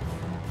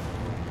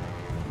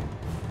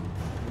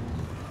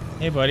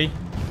 Hey, buddy.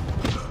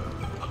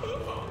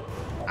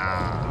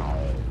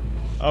 Ow.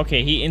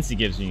 Okay, he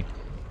insta-gives me.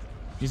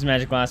 Use the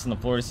magic glass on the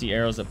floor to see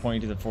arrows that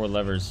point you to the 4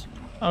 levers.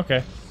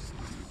 Okay.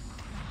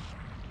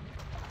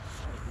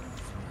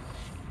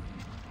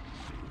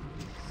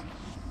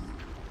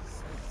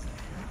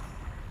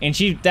 And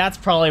that's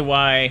probably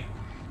why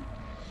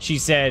she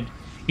said,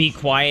 be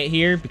quiet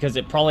here, because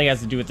it probably has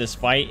to do with this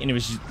fight, and it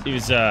was,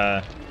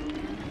 I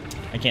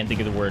can't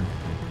think of the word.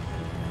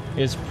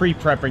 It was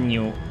pre-prepping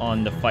you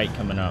on the fight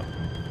coming up.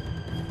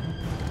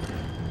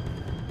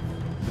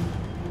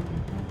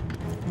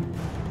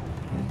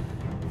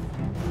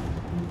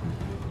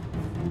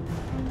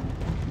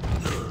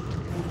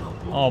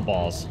 Oh,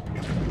 balls.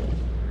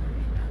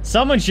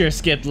 Someone sure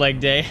skipped leg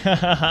day.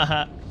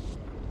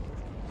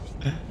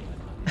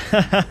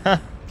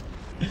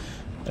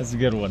 That's a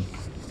good one.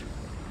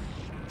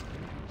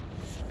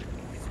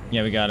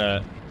 Yeah, we got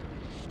a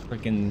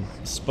freaking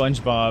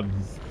SpongeBob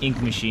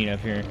ink machine up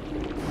here.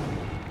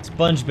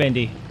 Sponge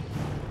Bendy.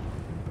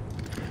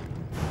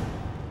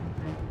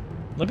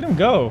 Look at him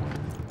go.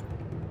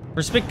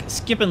 For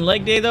skipping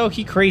leg day, though,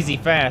 he crazy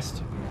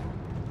fast.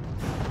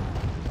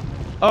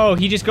 Oh,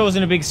 he just goes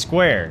in a big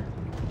square.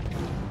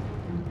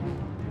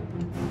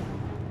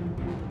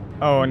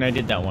 Oh, and I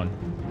did that one.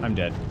 I'm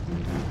dead.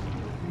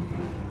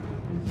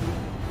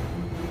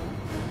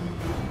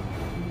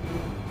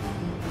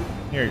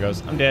 Here he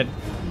goes. I'm dead.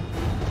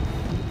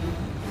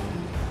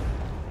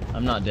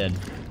 I'm not dead.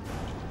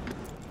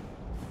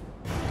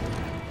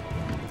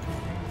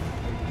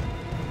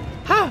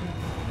 Ha!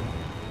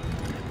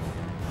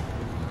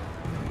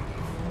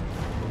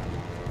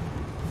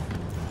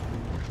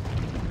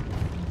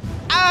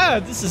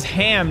 Ah, this is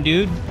ham,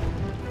 dude.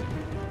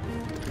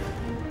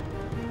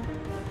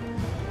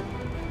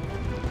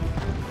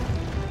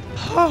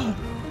 Oh.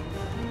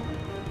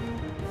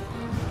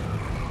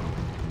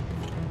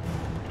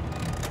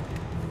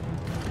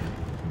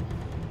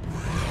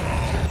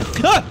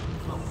 Ah!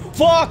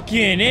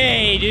 Fucking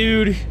A,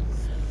 dude.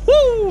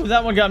 Woo!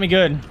 That one got me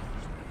good.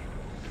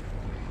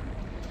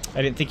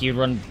 I didn't think you'd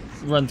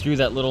run through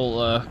that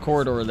little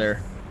corridor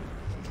there.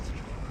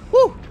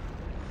 Woo!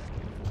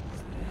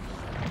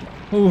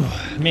 Ooh,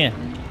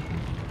 man.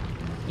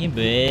 Yeah,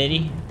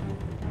 buddy.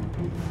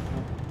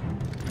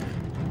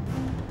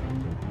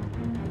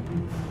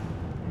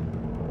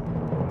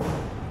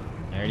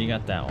 I already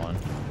got that one.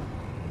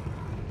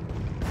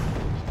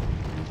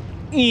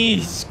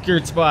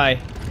 Skirts by.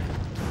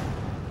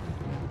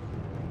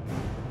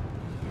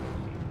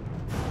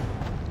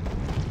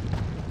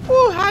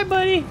 Woo, hi,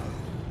 buddy.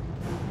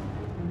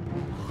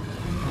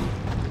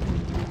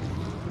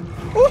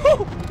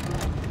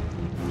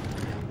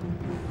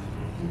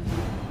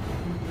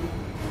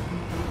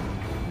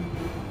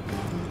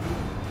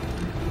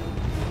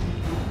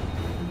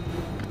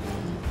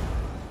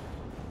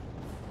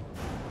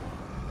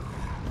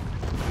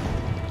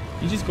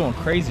 She's going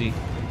crazy.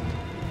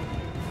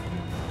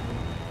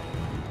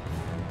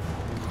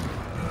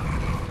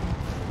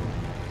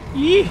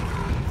 Yee!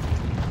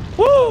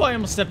 Woo! I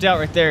almost stepped out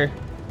right there.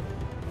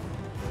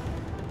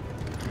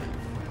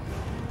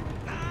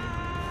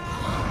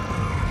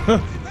 Huh.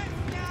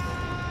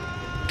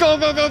 Go,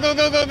 go, go, go,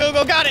 go, go, go,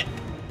 go! Got it!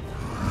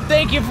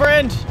 Thank you,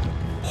 friend!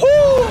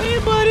 Woo! Hey,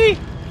 buddy!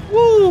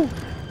 Woo!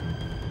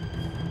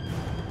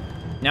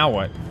 Now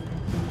what?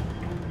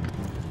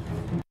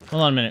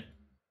 Hold on a minute.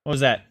 What was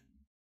that?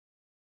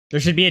 There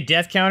should be a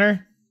death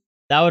counter?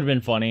 That would have been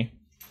funny.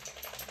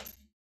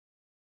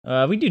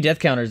 We do death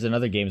counters in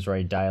other games where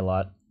I die a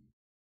lot.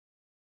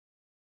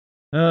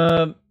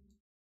 With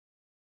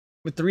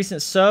the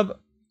recent sub,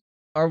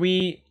 are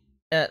we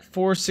at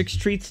 4-6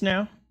 treats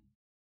now?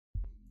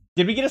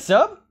 Did we get a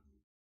sub?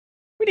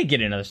 We didn't get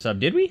another sub,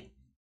 did we?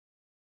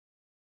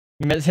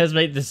 It has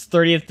made this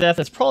 30th death.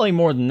 That's probably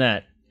more than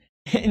that.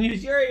 And you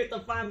sure with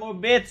the 5 more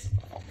bits.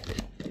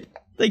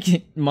 Like,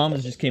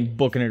 Mama's just came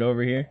booking it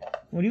over here.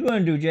 What do you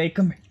want to do, Jay?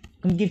 Come here.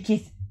 Come give a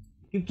kiss.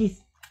 Give a kiss.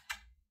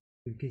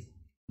 Give a kiss.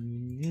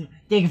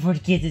 Thank you for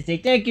the kisses. Say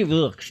thank you.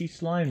 Look, she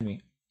slimed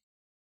me.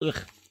 Ugh.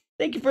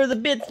 Thank you for the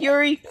bits,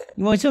 Yuri.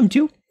 You want some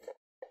too?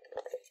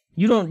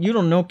 You don't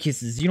know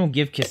kisses. You don't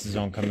give kisses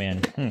on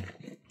command.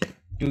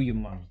 Do you,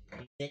 Mom?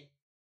 Hey, sit.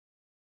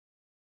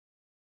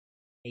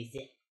 Hey,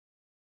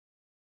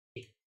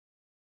 sit.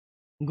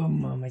 Go,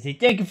 Mom. I say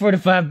thank you for the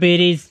 5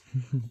 biddies.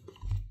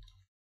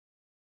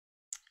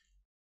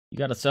 You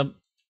got a sub?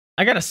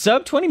 I got a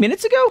sub 20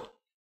 minutes ago?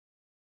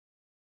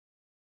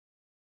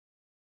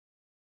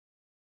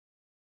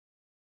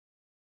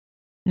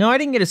 No, I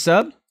didn't get a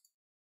sub.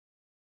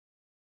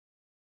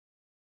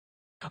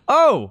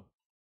 Oh!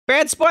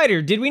 Bad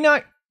Spider, did we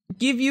not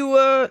give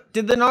you,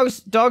 did the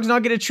dogs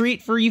not get a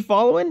treat for you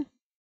following?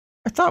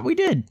 I thought we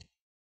did.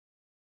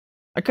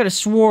 I could have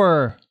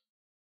swore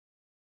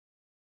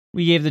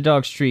we gave the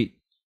dogs treat.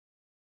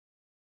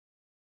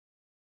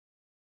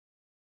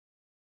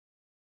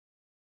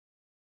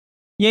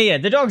 Yeah,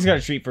 the dog's got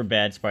a treat for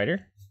Bad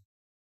Spider.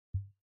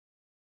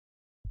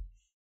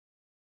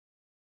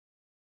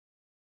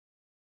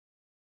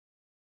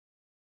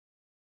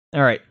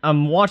 Alright,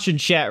 I'm watching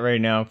chat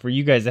right now for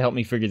you guys to help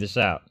me figure this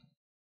out.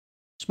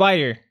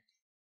 Spider,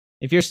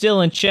 if you're still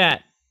in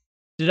chat,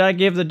 did I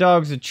give the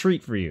dogs a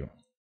treat for you?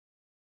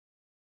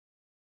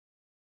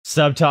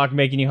 Sub talk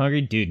making you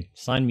hungry? Dude,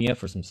 sign me up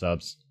for some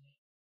subs.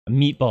 A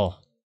meatball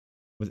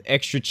with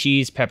extra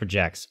cheese, pepper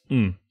jacks.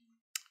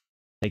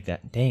 Take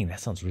that. Dang, that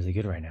sounds really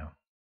good right now.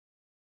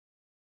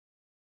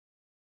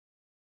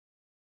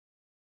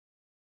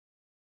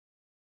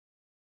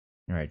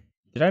 Alright,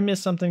 did I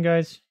miss something,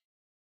 guys?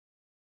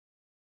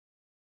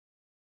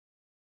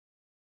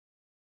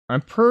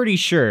 I'm pretty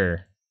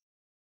sure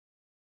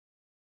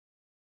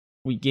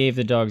we gave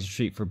the dogs a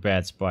treat for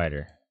Bad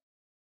Spider.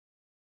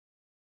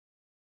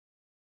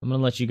 I'm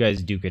gonna let you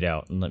guys duke it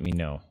out and let me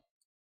know,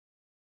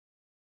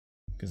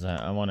 because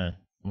I wanna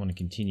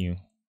continue.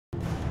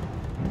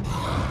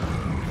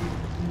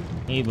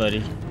 Hey,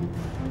 buddy.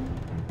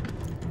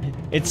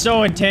 It's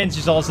so intense,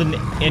 just all of a sudden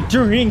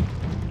entering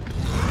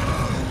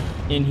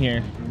in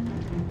here.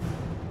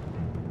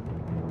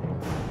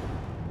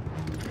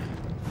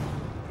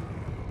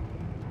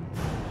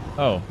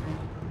 Oh.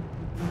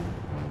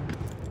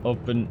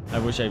 Open. I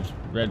wish I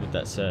read what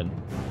that said.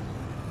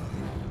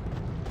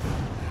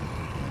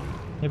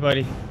 Hey,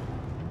 buddy.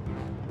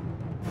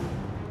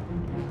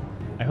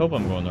 I hope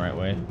I'm going the right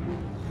way.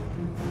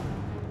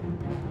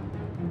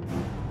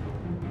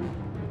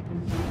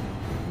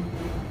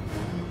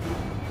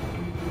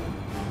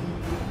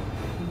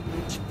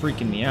 It's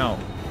freaking me out.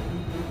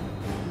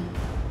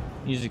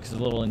 Music's a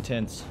little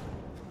intense.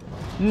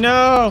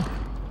 No!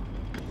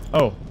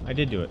 Oh, I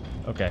did do it.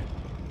 Okay.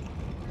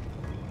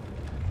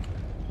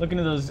 Look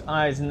into those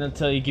eyes and they'll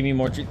tell you, give me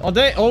more treats. Oh,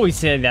 they always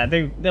say that.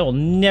 They will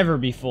never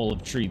be full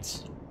of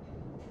treats.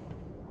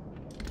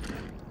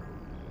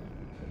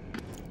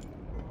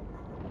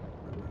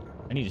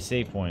 I need a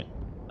save point.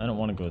 I don't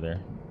want to go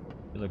there.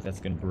 I feel like that's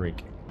gonna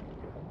break.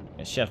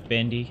 Yeah, Chef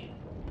Bendy.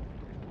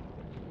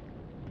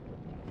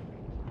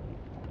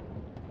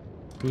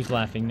 Who's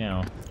laughing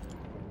now?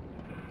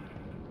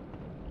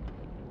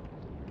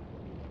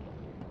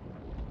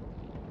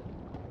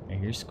 I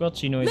hear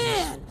squelchy noises.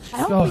 Man, I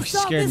hope we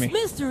solved scared this me.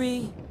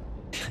 mystery.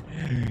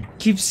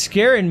 Keeps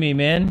scaring me,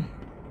 man.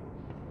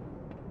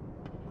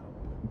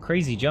 I'm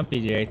crazy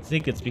jumpy today. I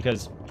think it's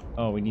because...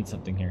 Oh, we need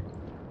something here.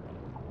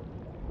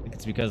 I think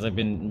it's because I've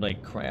been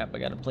like, crap, I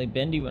gotta play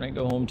Bendy when I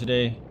go home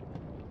today.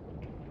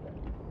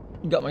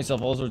 Got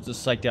myself all sorts of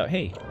psyched out.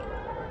 Hey.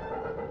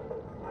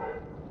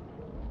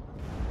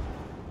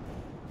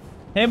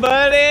 Hey,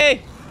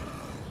 buddy!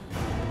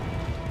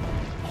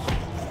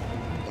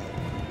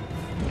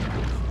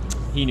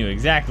 He knew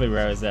exactly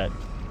where I was at.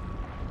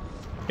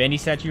 Bendy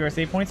statue are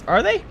save points?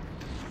 Are they?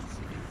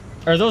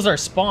 Or those are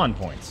spawn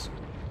points,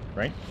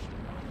 right?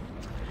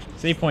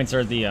 Save points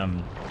are the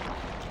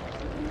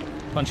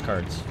punch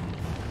cards.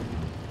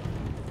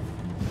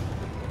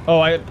 Oh,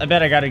 I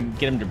bet I gotta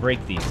get him to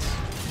break these.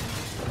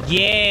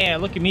 Yeah,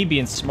 look at me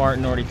being smart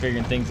and already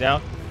figuring things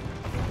out.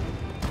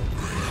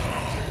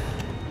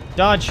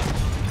 Dodge.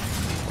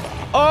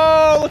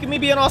 Oh, look at me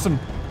being awesome.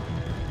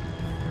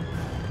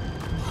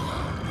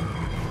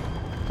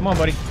 Come on,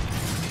 buddy.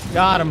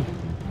 Got him.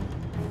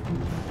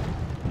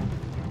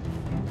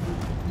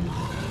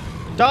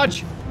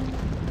 Dodge.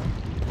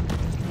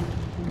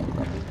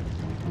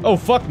 Oh,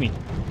 fuck me.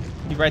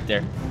 He's right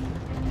there.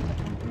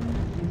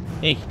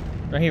 Hey,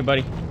 right here,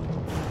 buddy.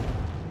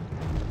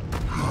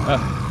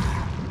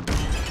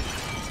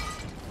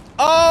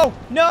 Oh,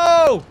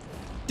 no!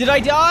 Did I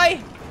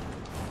die?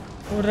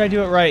 Or did I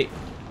do it right?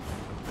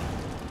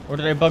 Or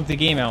did I bug the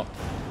game out?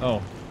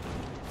 Oh.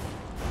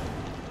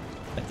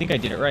 I think I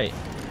did it right.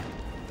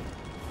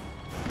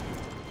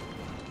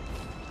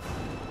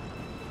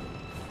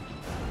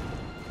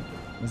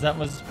 Was that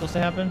what's supposed to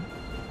happen?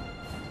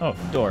 Oh,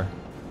 door.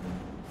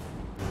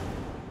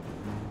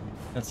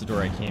 That's the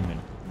door I came in.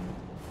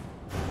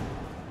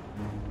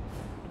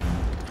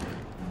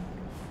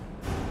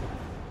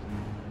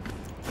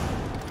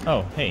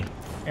 Oh, hey.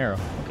 Arrow.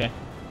 Okay.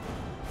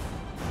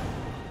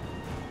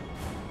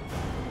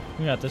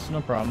 We got this,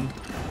 no problem.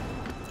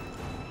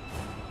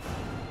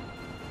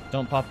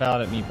 Don't pop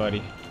out at me,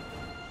 buddy.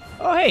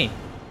 Oh, hey!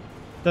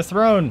 The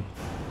throne!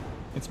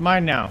 It's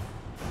mine now.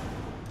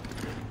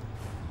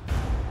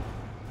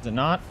 Is it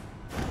not?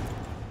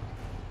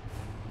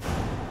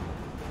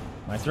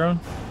 My throne?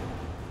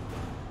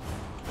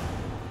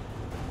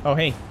 Oh,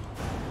 hey.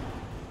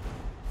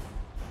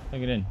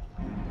 Plug it in.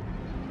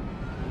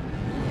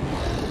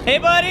 Hey,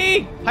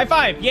 buddy! High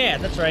five! Yeah,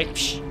 that's right.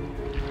 Psh.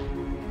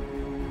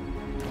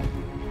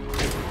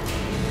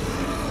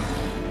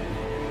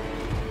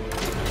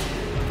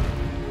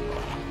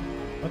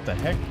 What the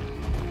heck?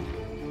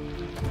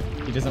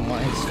 He doesn't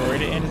want his story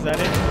to end, is that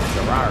it?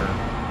 Rawr.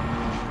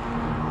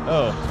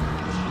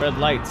 Oh, red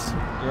lights.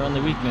 Your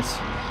only weakness.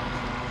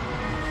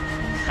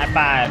 High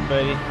five,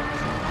 buddy.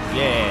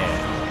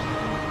 Yeah.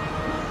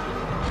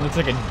 Looks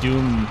like a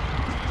Doom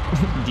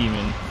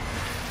demon.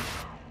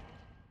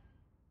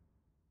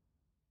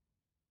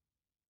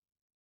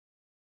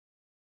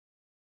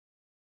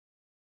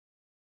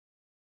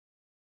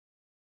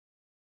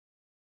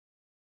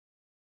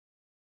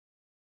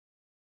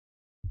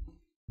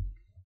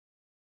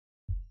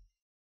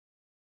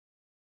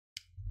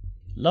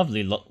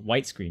 Lovely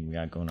white screen we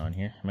got going on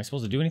here. Am I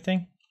supposed to do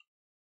anything?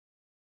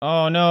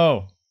 Oh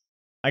no!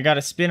 I got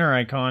a spinner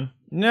icon.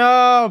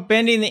 No!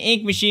 Bendy the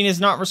ink machine is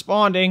not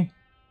responding.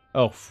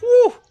 Oh,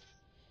 whew!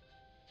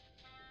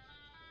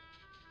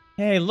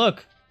 Hey,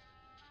 look!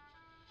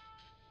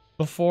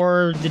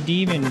 Before the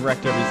demon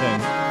wrecked everything.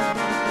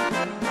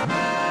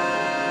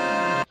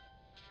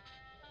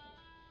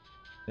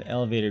 The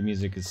elevator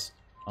music is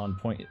on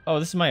point. Oh,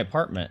 this is my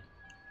apartment.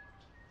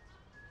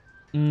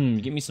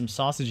 Give me some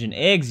sausage and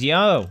eggs,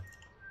 yo!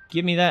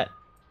 Give me that.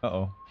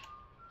 Uh-oh.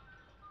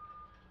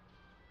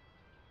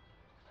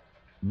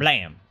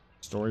 Blam!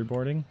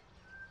 Storyboarding?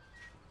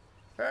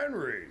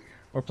 Henry!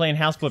 We're playing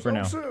House Flipper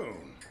now. Soon.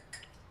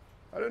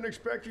 I didn't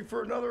expect you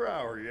for another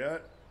hour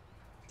yet.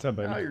 What's up,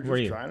 buddy? Now you're Where are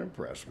just you? trying to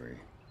impress me.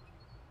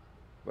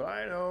 But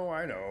I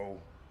know.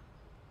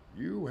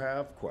 You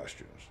have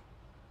questions.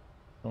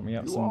 Want me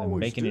out You some of them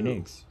always bacon and do.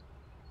 eggs.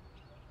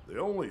 The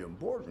only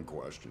important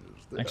question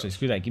is this. Actually,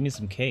 screw that. Give me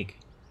some cake.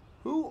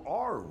 Who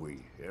are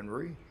we,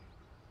 Henry?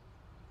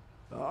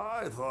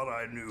 I thought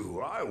I knew who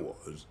I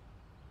was.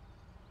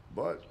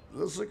 But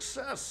the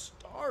success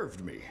starved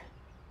me.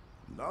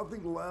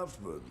 Nothing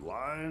left but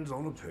lines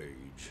on a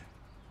page.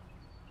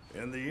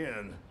 In the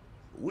end,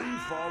 we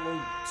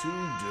followed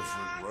two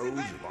different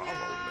roads of our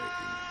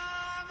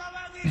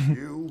own making.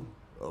 You,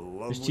 a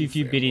lovely There's too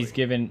few biddies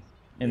given,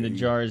 and the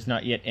jar is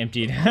not yet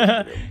emptied.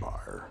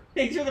 empire.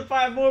 Thanks for the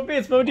 5 more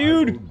bits, mo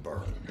dude!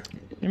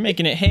 You're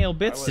making it hail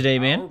bits today,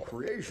 man.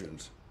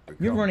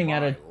 You're running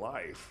out of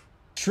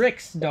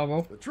tricks,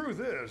 doggo. The truth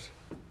is,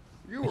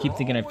 you I keep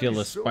thinking I feel a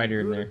always so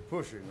spider in good there. at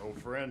pushing, old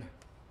friend.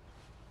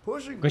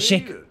 Pushing Go me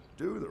shake. to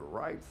do the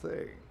right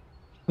thing.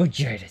 Go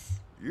Jardis.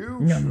 You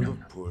No, should no, have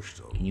no. pushed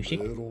a Can you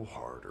shake? little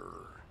harder.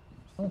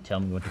 Don't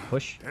tell me what to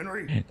push.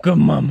 Henry, Good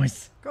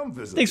mamas. come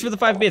visit. Thanks for the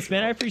 5 bits,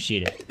 man. I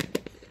appreciate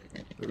it.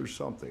 There's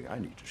something I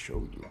need to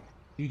show you.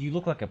 Dude, you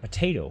look like a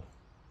potato.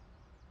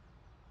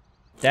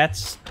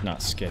 That's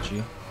not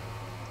sketchy.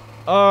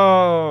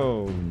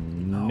 Oh,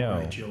 no.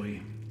 Alright,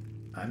 Joey.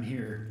 I'm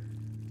here.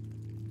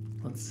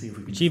 Let's see if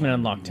we can Achievement find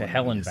unlocked to what we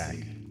hell wanted and to back.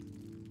 see.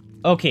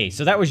 Okay,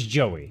 so that was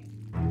Joey.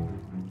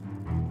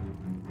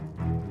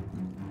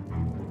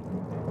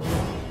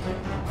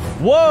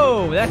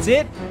 Whoa, that's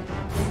it?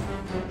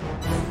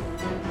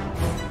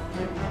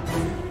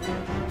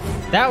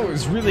 That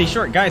was really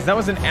short. Guys, that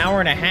was an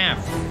hour and a half.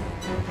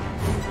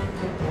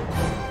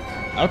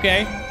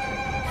 Okay.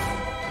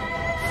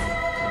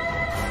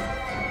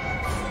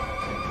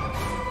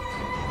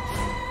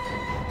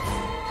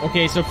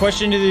 Okay, so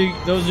question to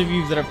those of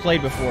you that have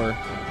played before.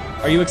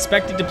 Are you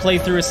expected to play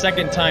through a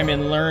second time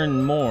and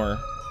learn more?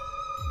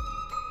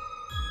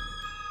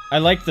 I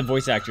like the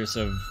voice actress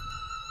of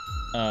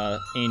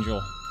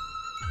Angel.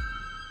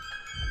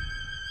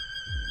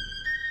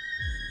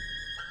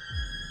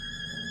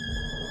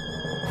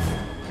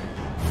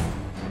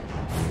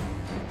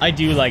 I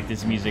do like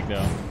this music,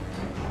 though.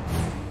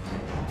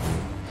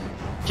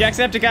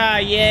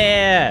 Jacksepticeye,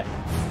 yeah!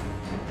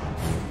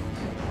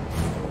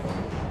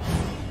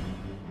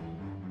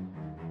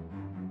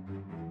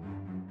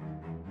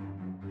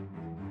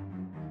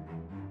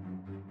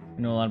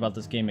 I know a lot about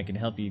this game. I can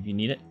help you if you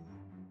need it.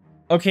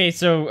 Okay,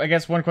 so I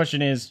guess one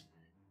question is,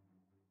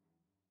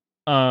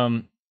 are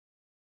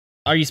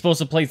you supposed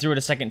to play through it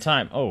a second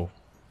time? Oh,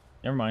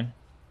 never mind.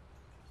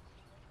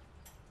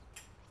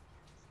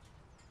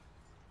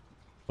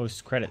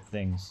 Post-credit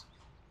things.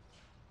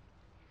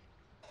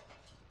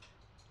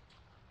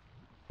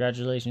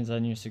 Congratulations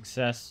on your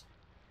success.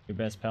 Your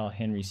best pal,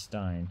 Henry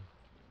Stein.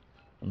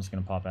 I'm just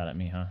gonna pop out at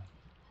me, huh?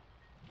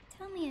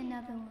 Tell me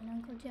another one,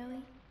 Uncle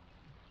Joey.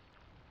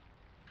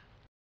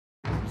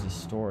 There's a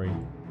story.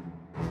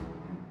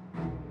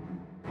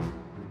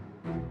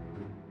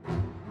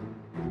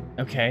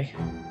 Okay.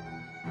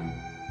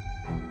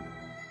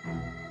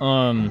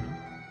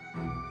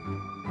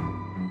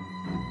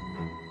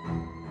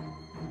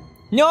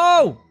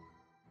 No!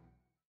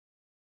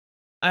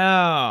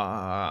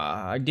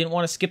 I didn't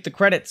want to skip the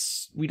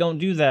credits. We don't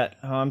do that.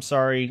 Oh, I'm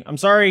sorry. I'm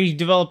sorry,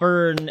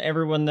 developer and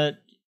everyone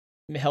that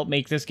helped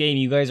make this game.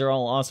 You guys are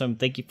all awesome.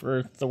 Thank you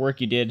for the work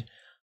you did.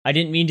 I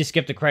didn't mean to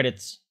skip the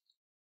credits,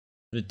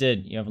 but it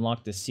did. You have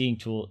unlocked the seeing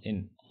tool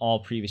in all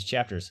previous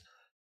chapters.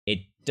 It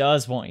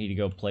does want you to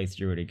go play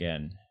through it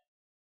again.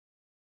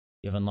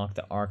 You have unlocked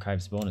the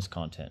archives bonus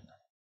content.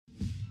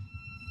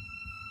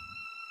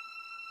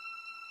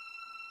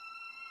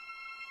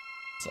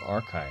 It's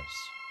archives.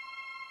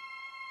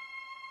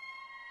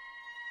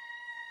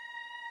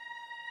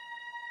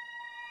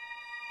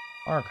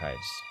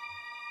 Archives.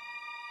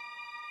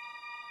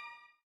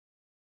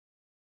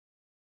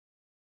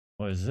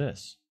 What is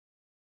this?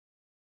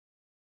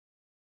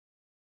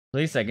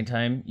 Play second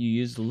time, you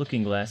use the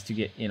looking glass to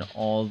get in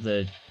all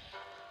the...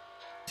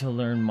 to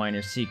learn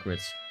minor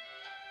secrets.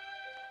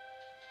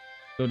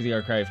 Go to the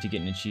archive to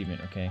get an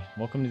achievement, okay.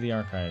 Welcome to the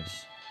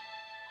archives.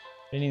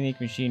 Bendy the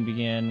Ink Machine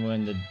began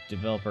when the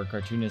developer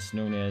cartoonist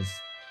known as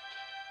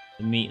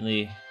the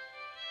Meatley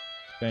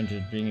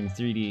invented bringing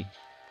 3D,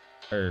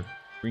 or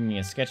bringing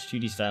a sketch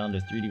 2D style into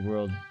 3D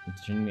world and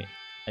turning the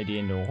idea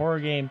into a horror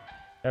game.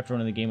 Chapter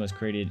 1 of the game was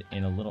created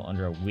in a little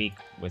under a week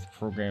with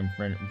program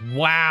friend.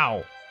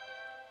 Wow!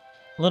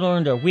 A little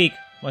under a week,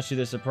 much to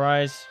their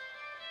surprise.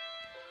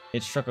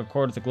 It struck a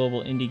chord with the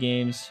global indie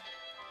games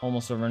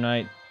almost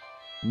overnight.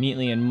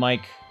 Meatley and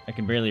Mike, I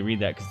can barely read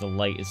that because the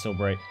light is so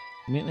bright.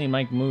 Meatley and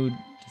Mike Mood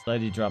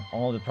decided to drop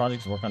all the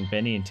projects and work on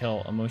Bendy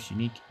until a most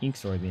unique ink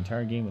story. The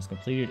entire game was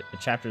completed a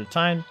chapter at a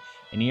time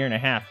in a year and a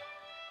half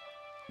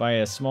by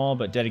a small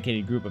but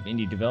dedicated group of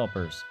indie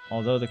developers.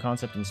 Although the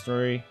concept and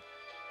story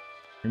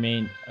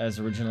remained as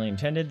originally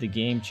intended, the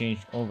game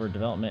changed over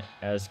development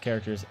as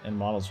characters and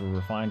models were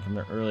refined from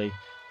their early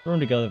thrown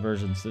together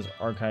versions. This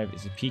archive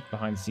is a peek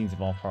behind the scenes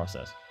of all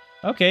process.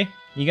 Okay,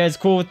 you guys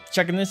cool with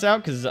checking this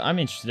out? Because I'm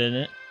interested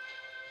in it.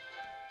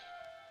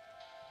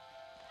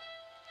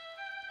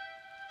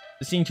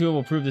 The seeing tool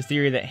will prove the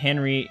theory that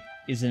Henry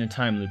is in a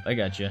time loop. I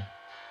gotcha.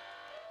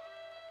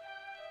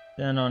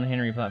 Then on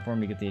Henry platform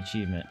to get the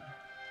achievement.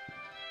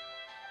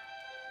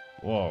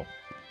 Whoa.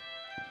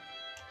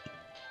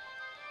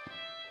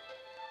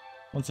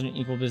 Once an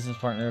equal business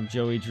partner of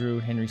Joey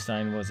Drew, Henry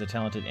Stein was a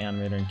talented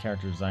animator and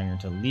character designer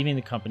until leaving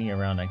the company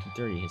around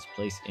 1930. His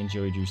place in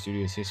Joey Drew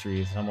Studios'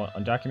 history is somewhat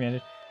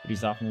undocumented, but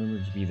he's often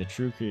rumored to be the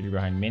true creator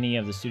behind many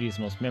of the studio's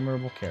most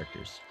memorable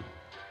characters.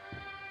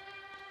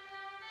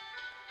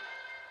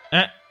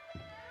 Ah!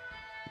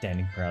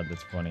 Standing proud,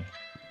 that's funny.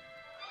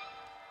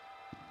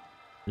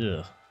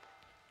 Ugh.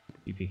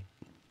 PP.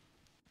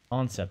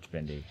 Concept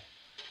Bendy.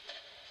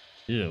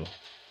 Ew.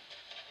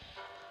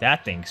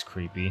 That thing's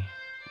creepy.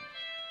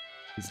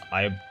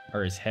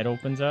 His head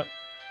opens up.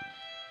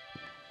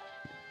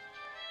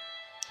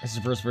 This is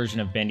the first version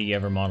of Bendy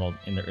ever modeled.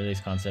 In the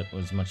earliest concept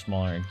was much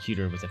smaller and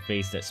cuter with a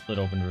face that split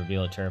open to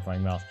reveal a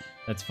terrifying mouth.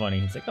 That's funny.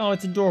 It's like, oh,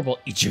 it's adorable.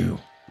 Eat you!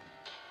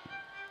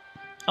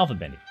 Alpha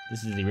Bendy.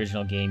 This is the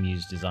original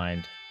game-used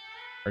design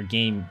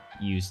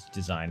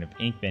of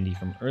Ink Bendy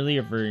from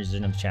earlier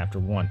version of Chapter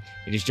 1.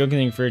 It is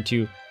jokingly referred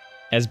to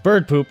as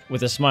bird poop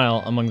with a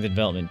smile among the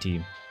development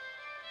team.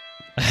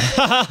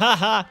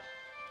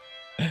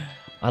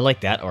 I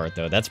like that art,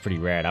 though. That's pretty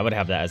rad. I would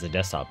have that as a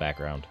desktop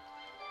background.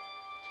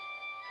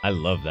 I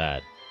love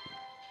that.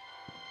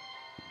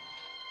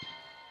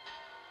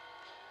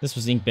 This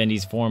was Ink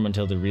Bendy's form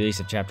until the release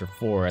of Chapter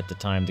 4. At the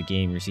time, the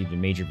game received a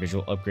major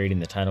visual upgrade and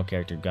the title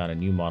character got a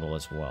new model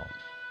as well.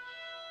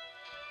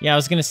 Yeah, I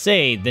was gonna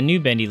say, the new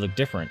Bendy looked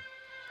different.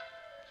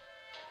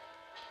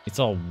 It's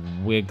all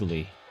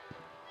wiggly.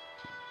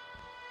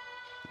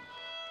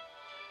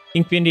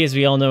 Ink Bendy as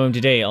we all know him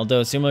today,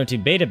 although similar to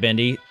Beta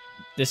Bendy,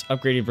 this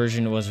upgraded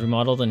version was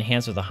remodeled and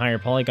enhanced with a higher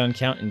polygon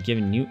count and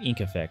given new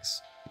ink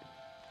effects.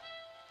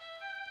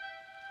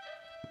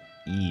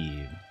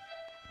 Ew.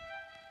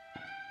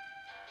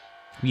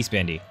 Beast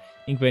Bendy.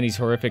 Ink Bendy's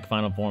horrific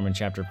final form in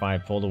Chapter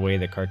 5 pulled away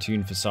the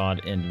cartoon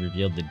facade and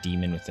revealed the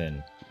demon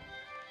within.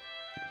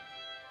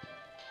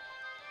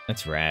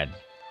 That's rad.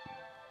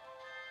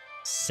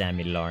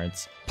 Sammy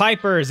Lawrence.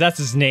 Pipers, that's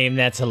his name.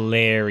 That's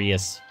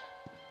hilarious.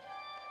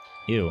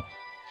 Ew.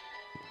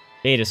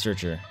 Beta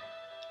searcher.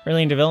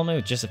 Early in development,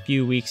 with just a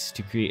few weeks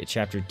to create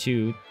Chapter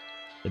 2,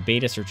 the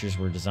beta searchers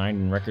were designed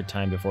in record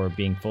time before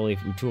being fully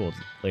retooled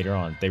later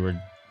on. They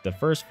were the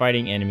first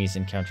fighting enemies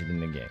encountered in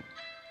the game.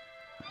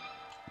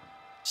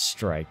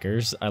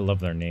 Strikers. I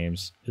love their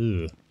names.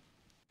 Ugh.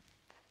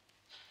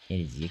 It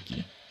is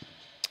yucky.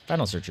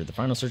 Final Searcher. The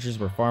Final Searchers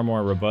were far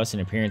more robust in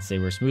appearance. They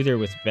were smoother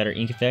with better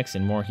ink effects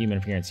and more human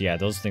appearance. Yeah,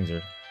 those things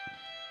are...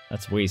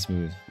 That's way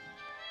smooth.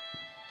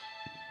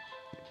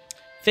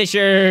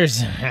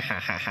 Fishers!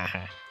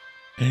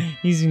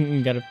 He's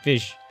even got a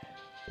fish.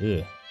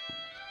 Ugh.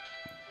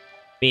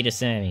 Beta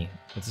Sammy.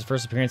 With his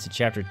first appearance in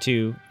Chapter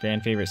 2,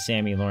 fan favorite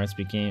Sammy Lawrence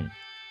became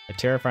a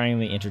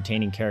terrifyingly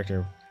entertaining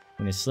character.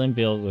 When his slim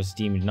build was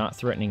deemed not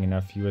threatening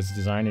enough, he was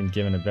designed and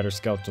given a better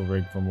skeletal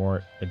rig for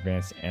more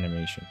advanced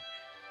animation.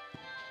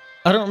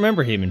 I don't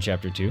remember him in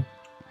Chapter 2.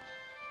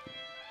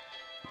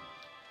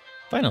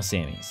 Final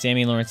Sammy.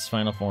 Sammy Lawrence's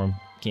final form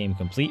came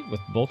complete with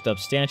bulked up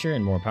stature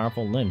and more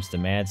powerful limbs. The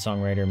mad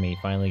songwriter may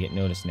finally get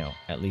noticed now,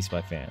 at least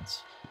by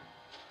fans.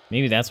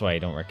 Maybe that's why I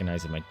don't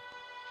recognize him. I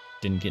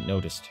didn't get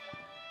noticed.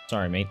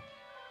 Sorry, mate.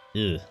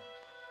 Ugh.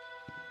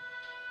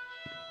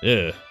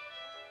 Ugh.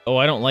 Oh,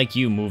 I don't like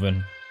you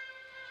moving.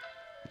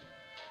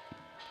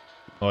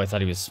 Oh, I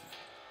thought he was,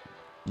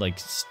 like,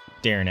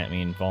 staring at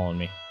me and following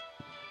me.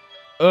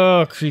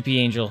 Oh, creepy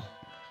angel.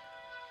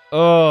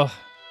 Oh,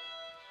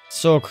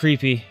 so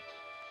creepy.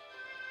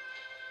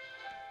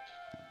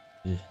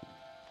 Ugh.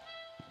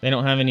 They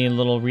don't have any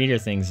little reader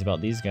things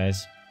about these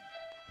guys.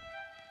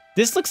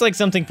 This looks like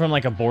something from,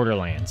 like, a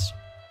Borderlands.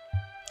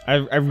 I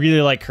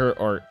really like her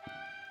art.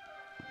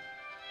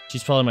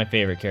 She's probably my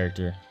favorite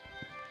character.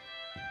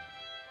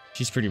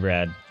 She's pretty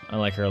rad. I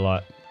like her a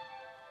lot.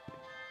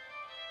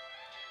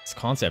 This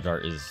concept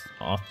art is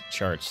off the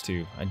charts,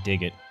 too. I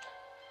dig it.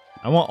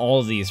 I want all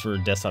of these for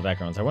desktop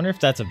backgrounds. I wonder if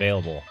that's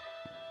available.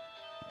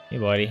 Hey,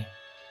 buddy.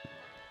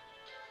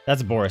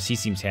 That's Boris. He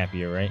seems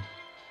happier, right?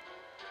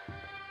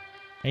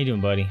 How you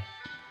doing, buddy?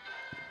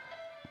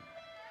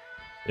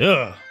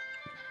 Ugh.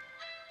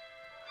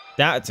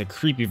 That's a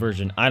creepy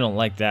version. I don't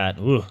like that.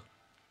 Ugh.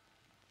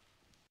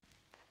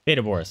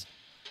 Beta Boris.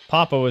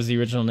 Papa was the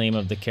original name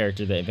of the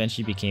character that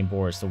eventually became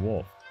Boris the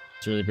Wolf.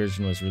 This early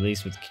version was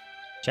released with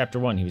Chapter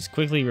 1. He was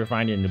quickly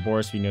refined into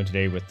Boris we know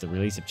today with the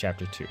release of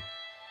Chapter 2.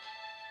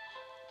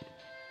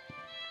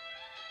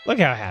 Look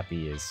how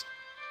happy he is.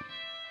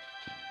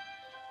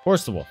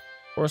 Boris the Wolf.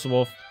 Boris the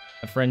Wolf,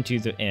 a friend to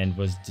the end,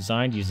 was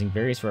designed using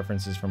various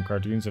references from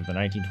cartoons of the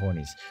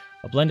 1920s.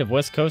 A blend of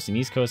West Coast and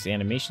East Coast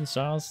animation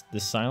styles,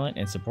 this silent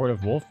and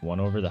supportive wolf won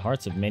over the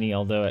hearts of many,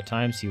 although at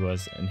times he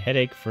was a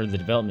headache for the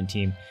development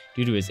team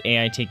due to his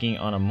AI taking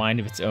on a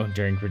mind of its own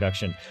during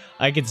production.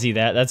 I could see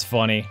that. That's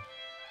funny.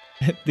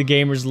 The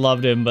gamers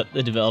loved him, but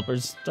the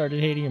developers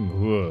started hating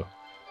him. Whoa.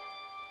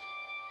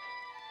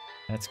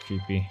 That's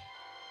creepy.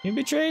 You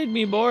betrayed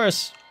me,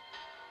 Boris.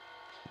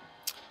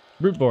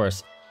 Brute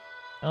Boris.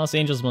 Alice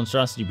Angel's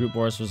monstrosity Brute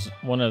Boris was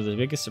one of the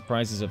biggest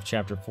surprises of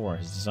Chapter 4.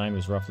 His design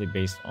was roughly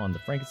based on the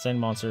Frankenstein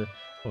monster,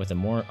 but with a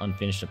more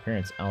unfinished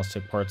appearance. Alice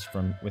took parts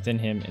from within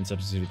him and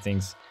substituted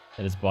things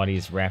that his body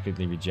is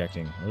rapidly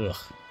rejecting. Ugh.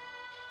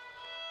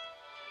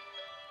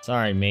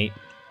 Sorry, mate.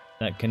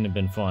 That couldn't have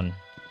been fun.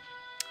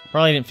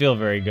 Probably didn't feel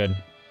very good.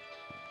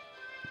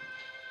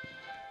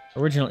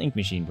 Original ink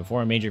machine.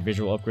 Before a major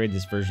visual upgrade,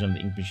 this version of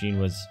the ink machine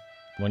was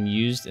one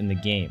used in the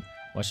game.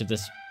 Much of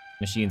this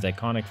machine's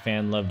iconic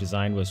fan-loved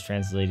design was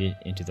translated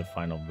into the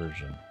final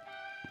version.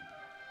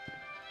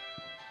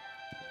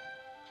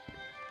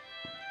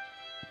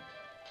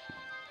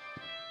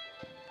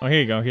 Oh, here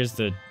you go. Here's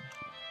the...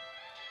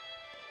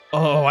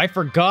 Oh, I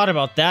forgot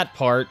about that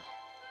part.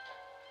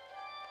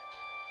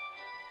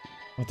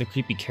 With the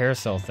creepy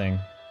carousel thing.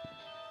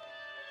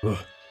 Ugh.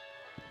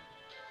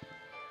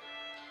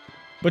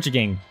 Butcher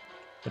Gang.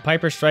 The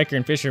Piper, Striker,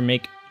 and Fisher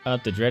make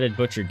up the dreaded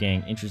Butcher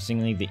Gang.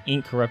 Interestingly, the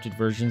ink-corrupted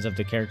versions of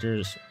the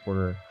characters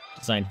were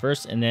designed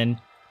first and then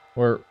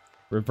were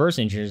reverse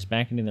engineers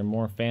back into their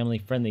more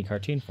family-friendly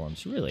cartoon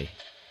forms. Really?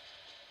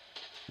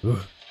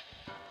 Ugh.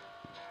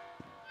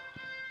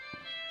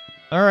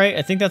 Alright,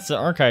 I think that's the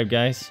archive,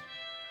 guys.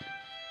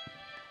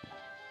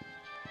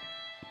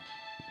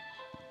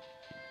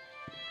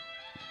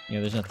 Yeah,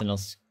 there's nothing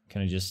else.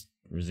 Can I just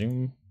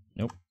resume?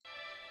 Nope.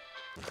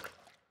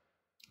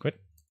 Quit.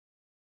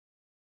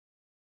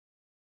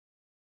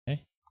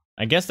 Okay.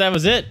 I guess that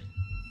was it.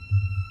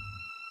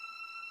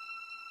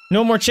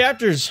 No more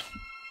chapters.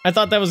 I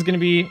thought that was gonna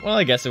be, well,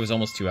 I guess it was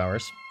almost 2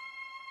 hours.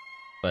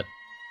 But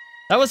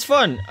that was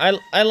fun.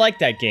 I like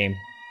that game.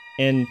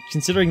 And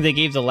considering they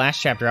gave the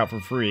last chapter out for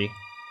free,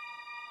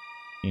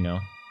 you know.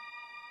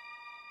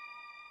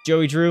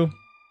 Joey Drew,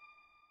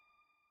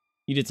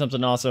 you did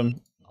something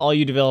awesome. All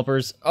you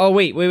developers. Oh,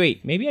 wait.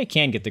 Maybe I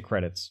can get the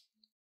credits.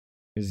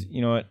 Because,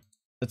 you know what?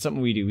 That's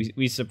something we do.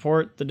 We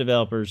support the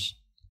developers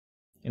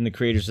and the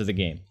creators of the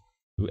game.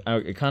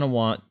 I kind of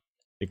want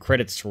the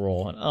credits to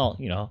roll. And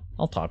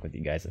I'll talk with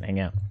you guys and hang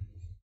out.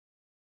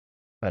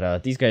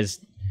 But these guys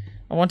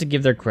I want to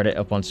give their credit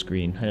up on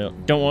screen. I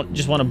don't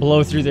just want to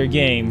blow through their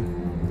game.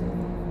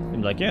 And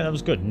be like, yeah, that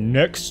was good.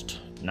 Next.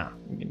 Nah,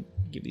 I'm gonna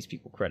give these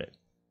people credit.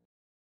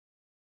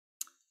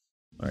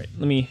 Alright,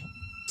 let me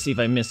see if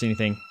I missed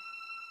anything.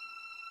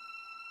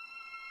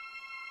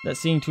 That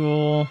seeing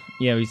tool,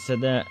 yeah, we said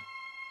that.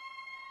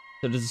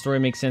 So does the story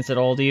make sense at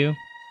all to you?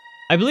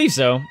 I believe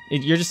so.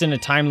 You're just in a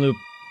time loop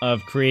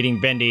of creating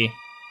Bendy,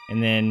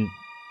 and then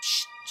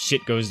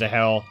shit goes to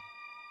hell,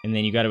 and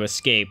then you gotta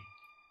escape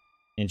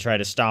and try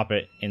to stop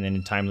it, and then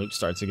the time loop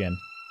starts again.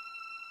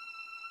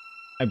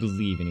 I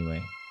believe,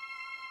 anyway.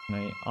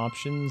 My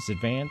options,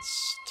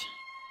 advanced.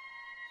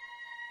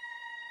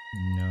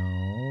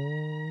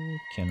 No.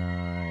 Can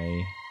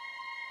I...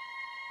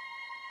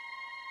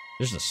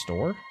 There's a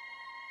store?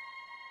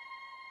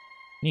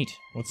 Neat.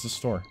 What's the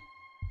store?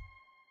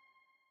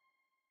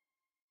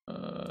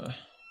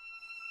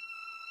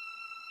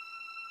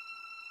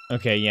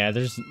 Okay, yeah,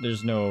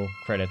 there's no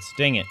credits.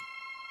 Dang it.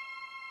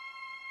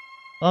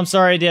 Well, I'm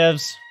sorry,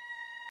 devs.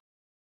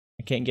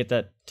 I can't get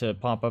that to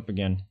pop up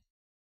again.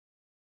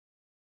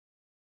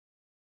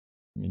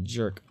 I'm a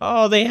jerk.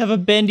 Oh, they have a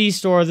Bendy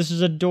store. This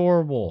is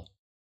adorable.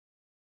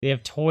 They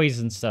have toys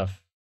and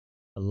stuff.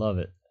 I love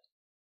it.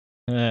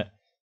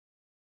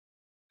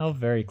 How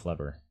very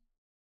clever.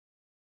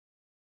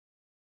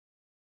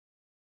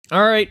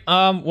 Alright,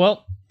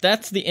 well,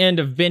 that's the end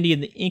of Bendy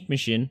and the Ink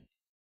Mission.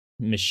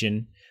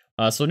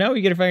 So now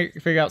we gotta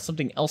figure out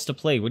something else to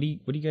play. What do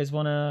you guys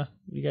wanna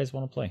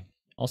play?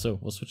 Also,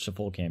 we'll switch to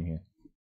full cam here.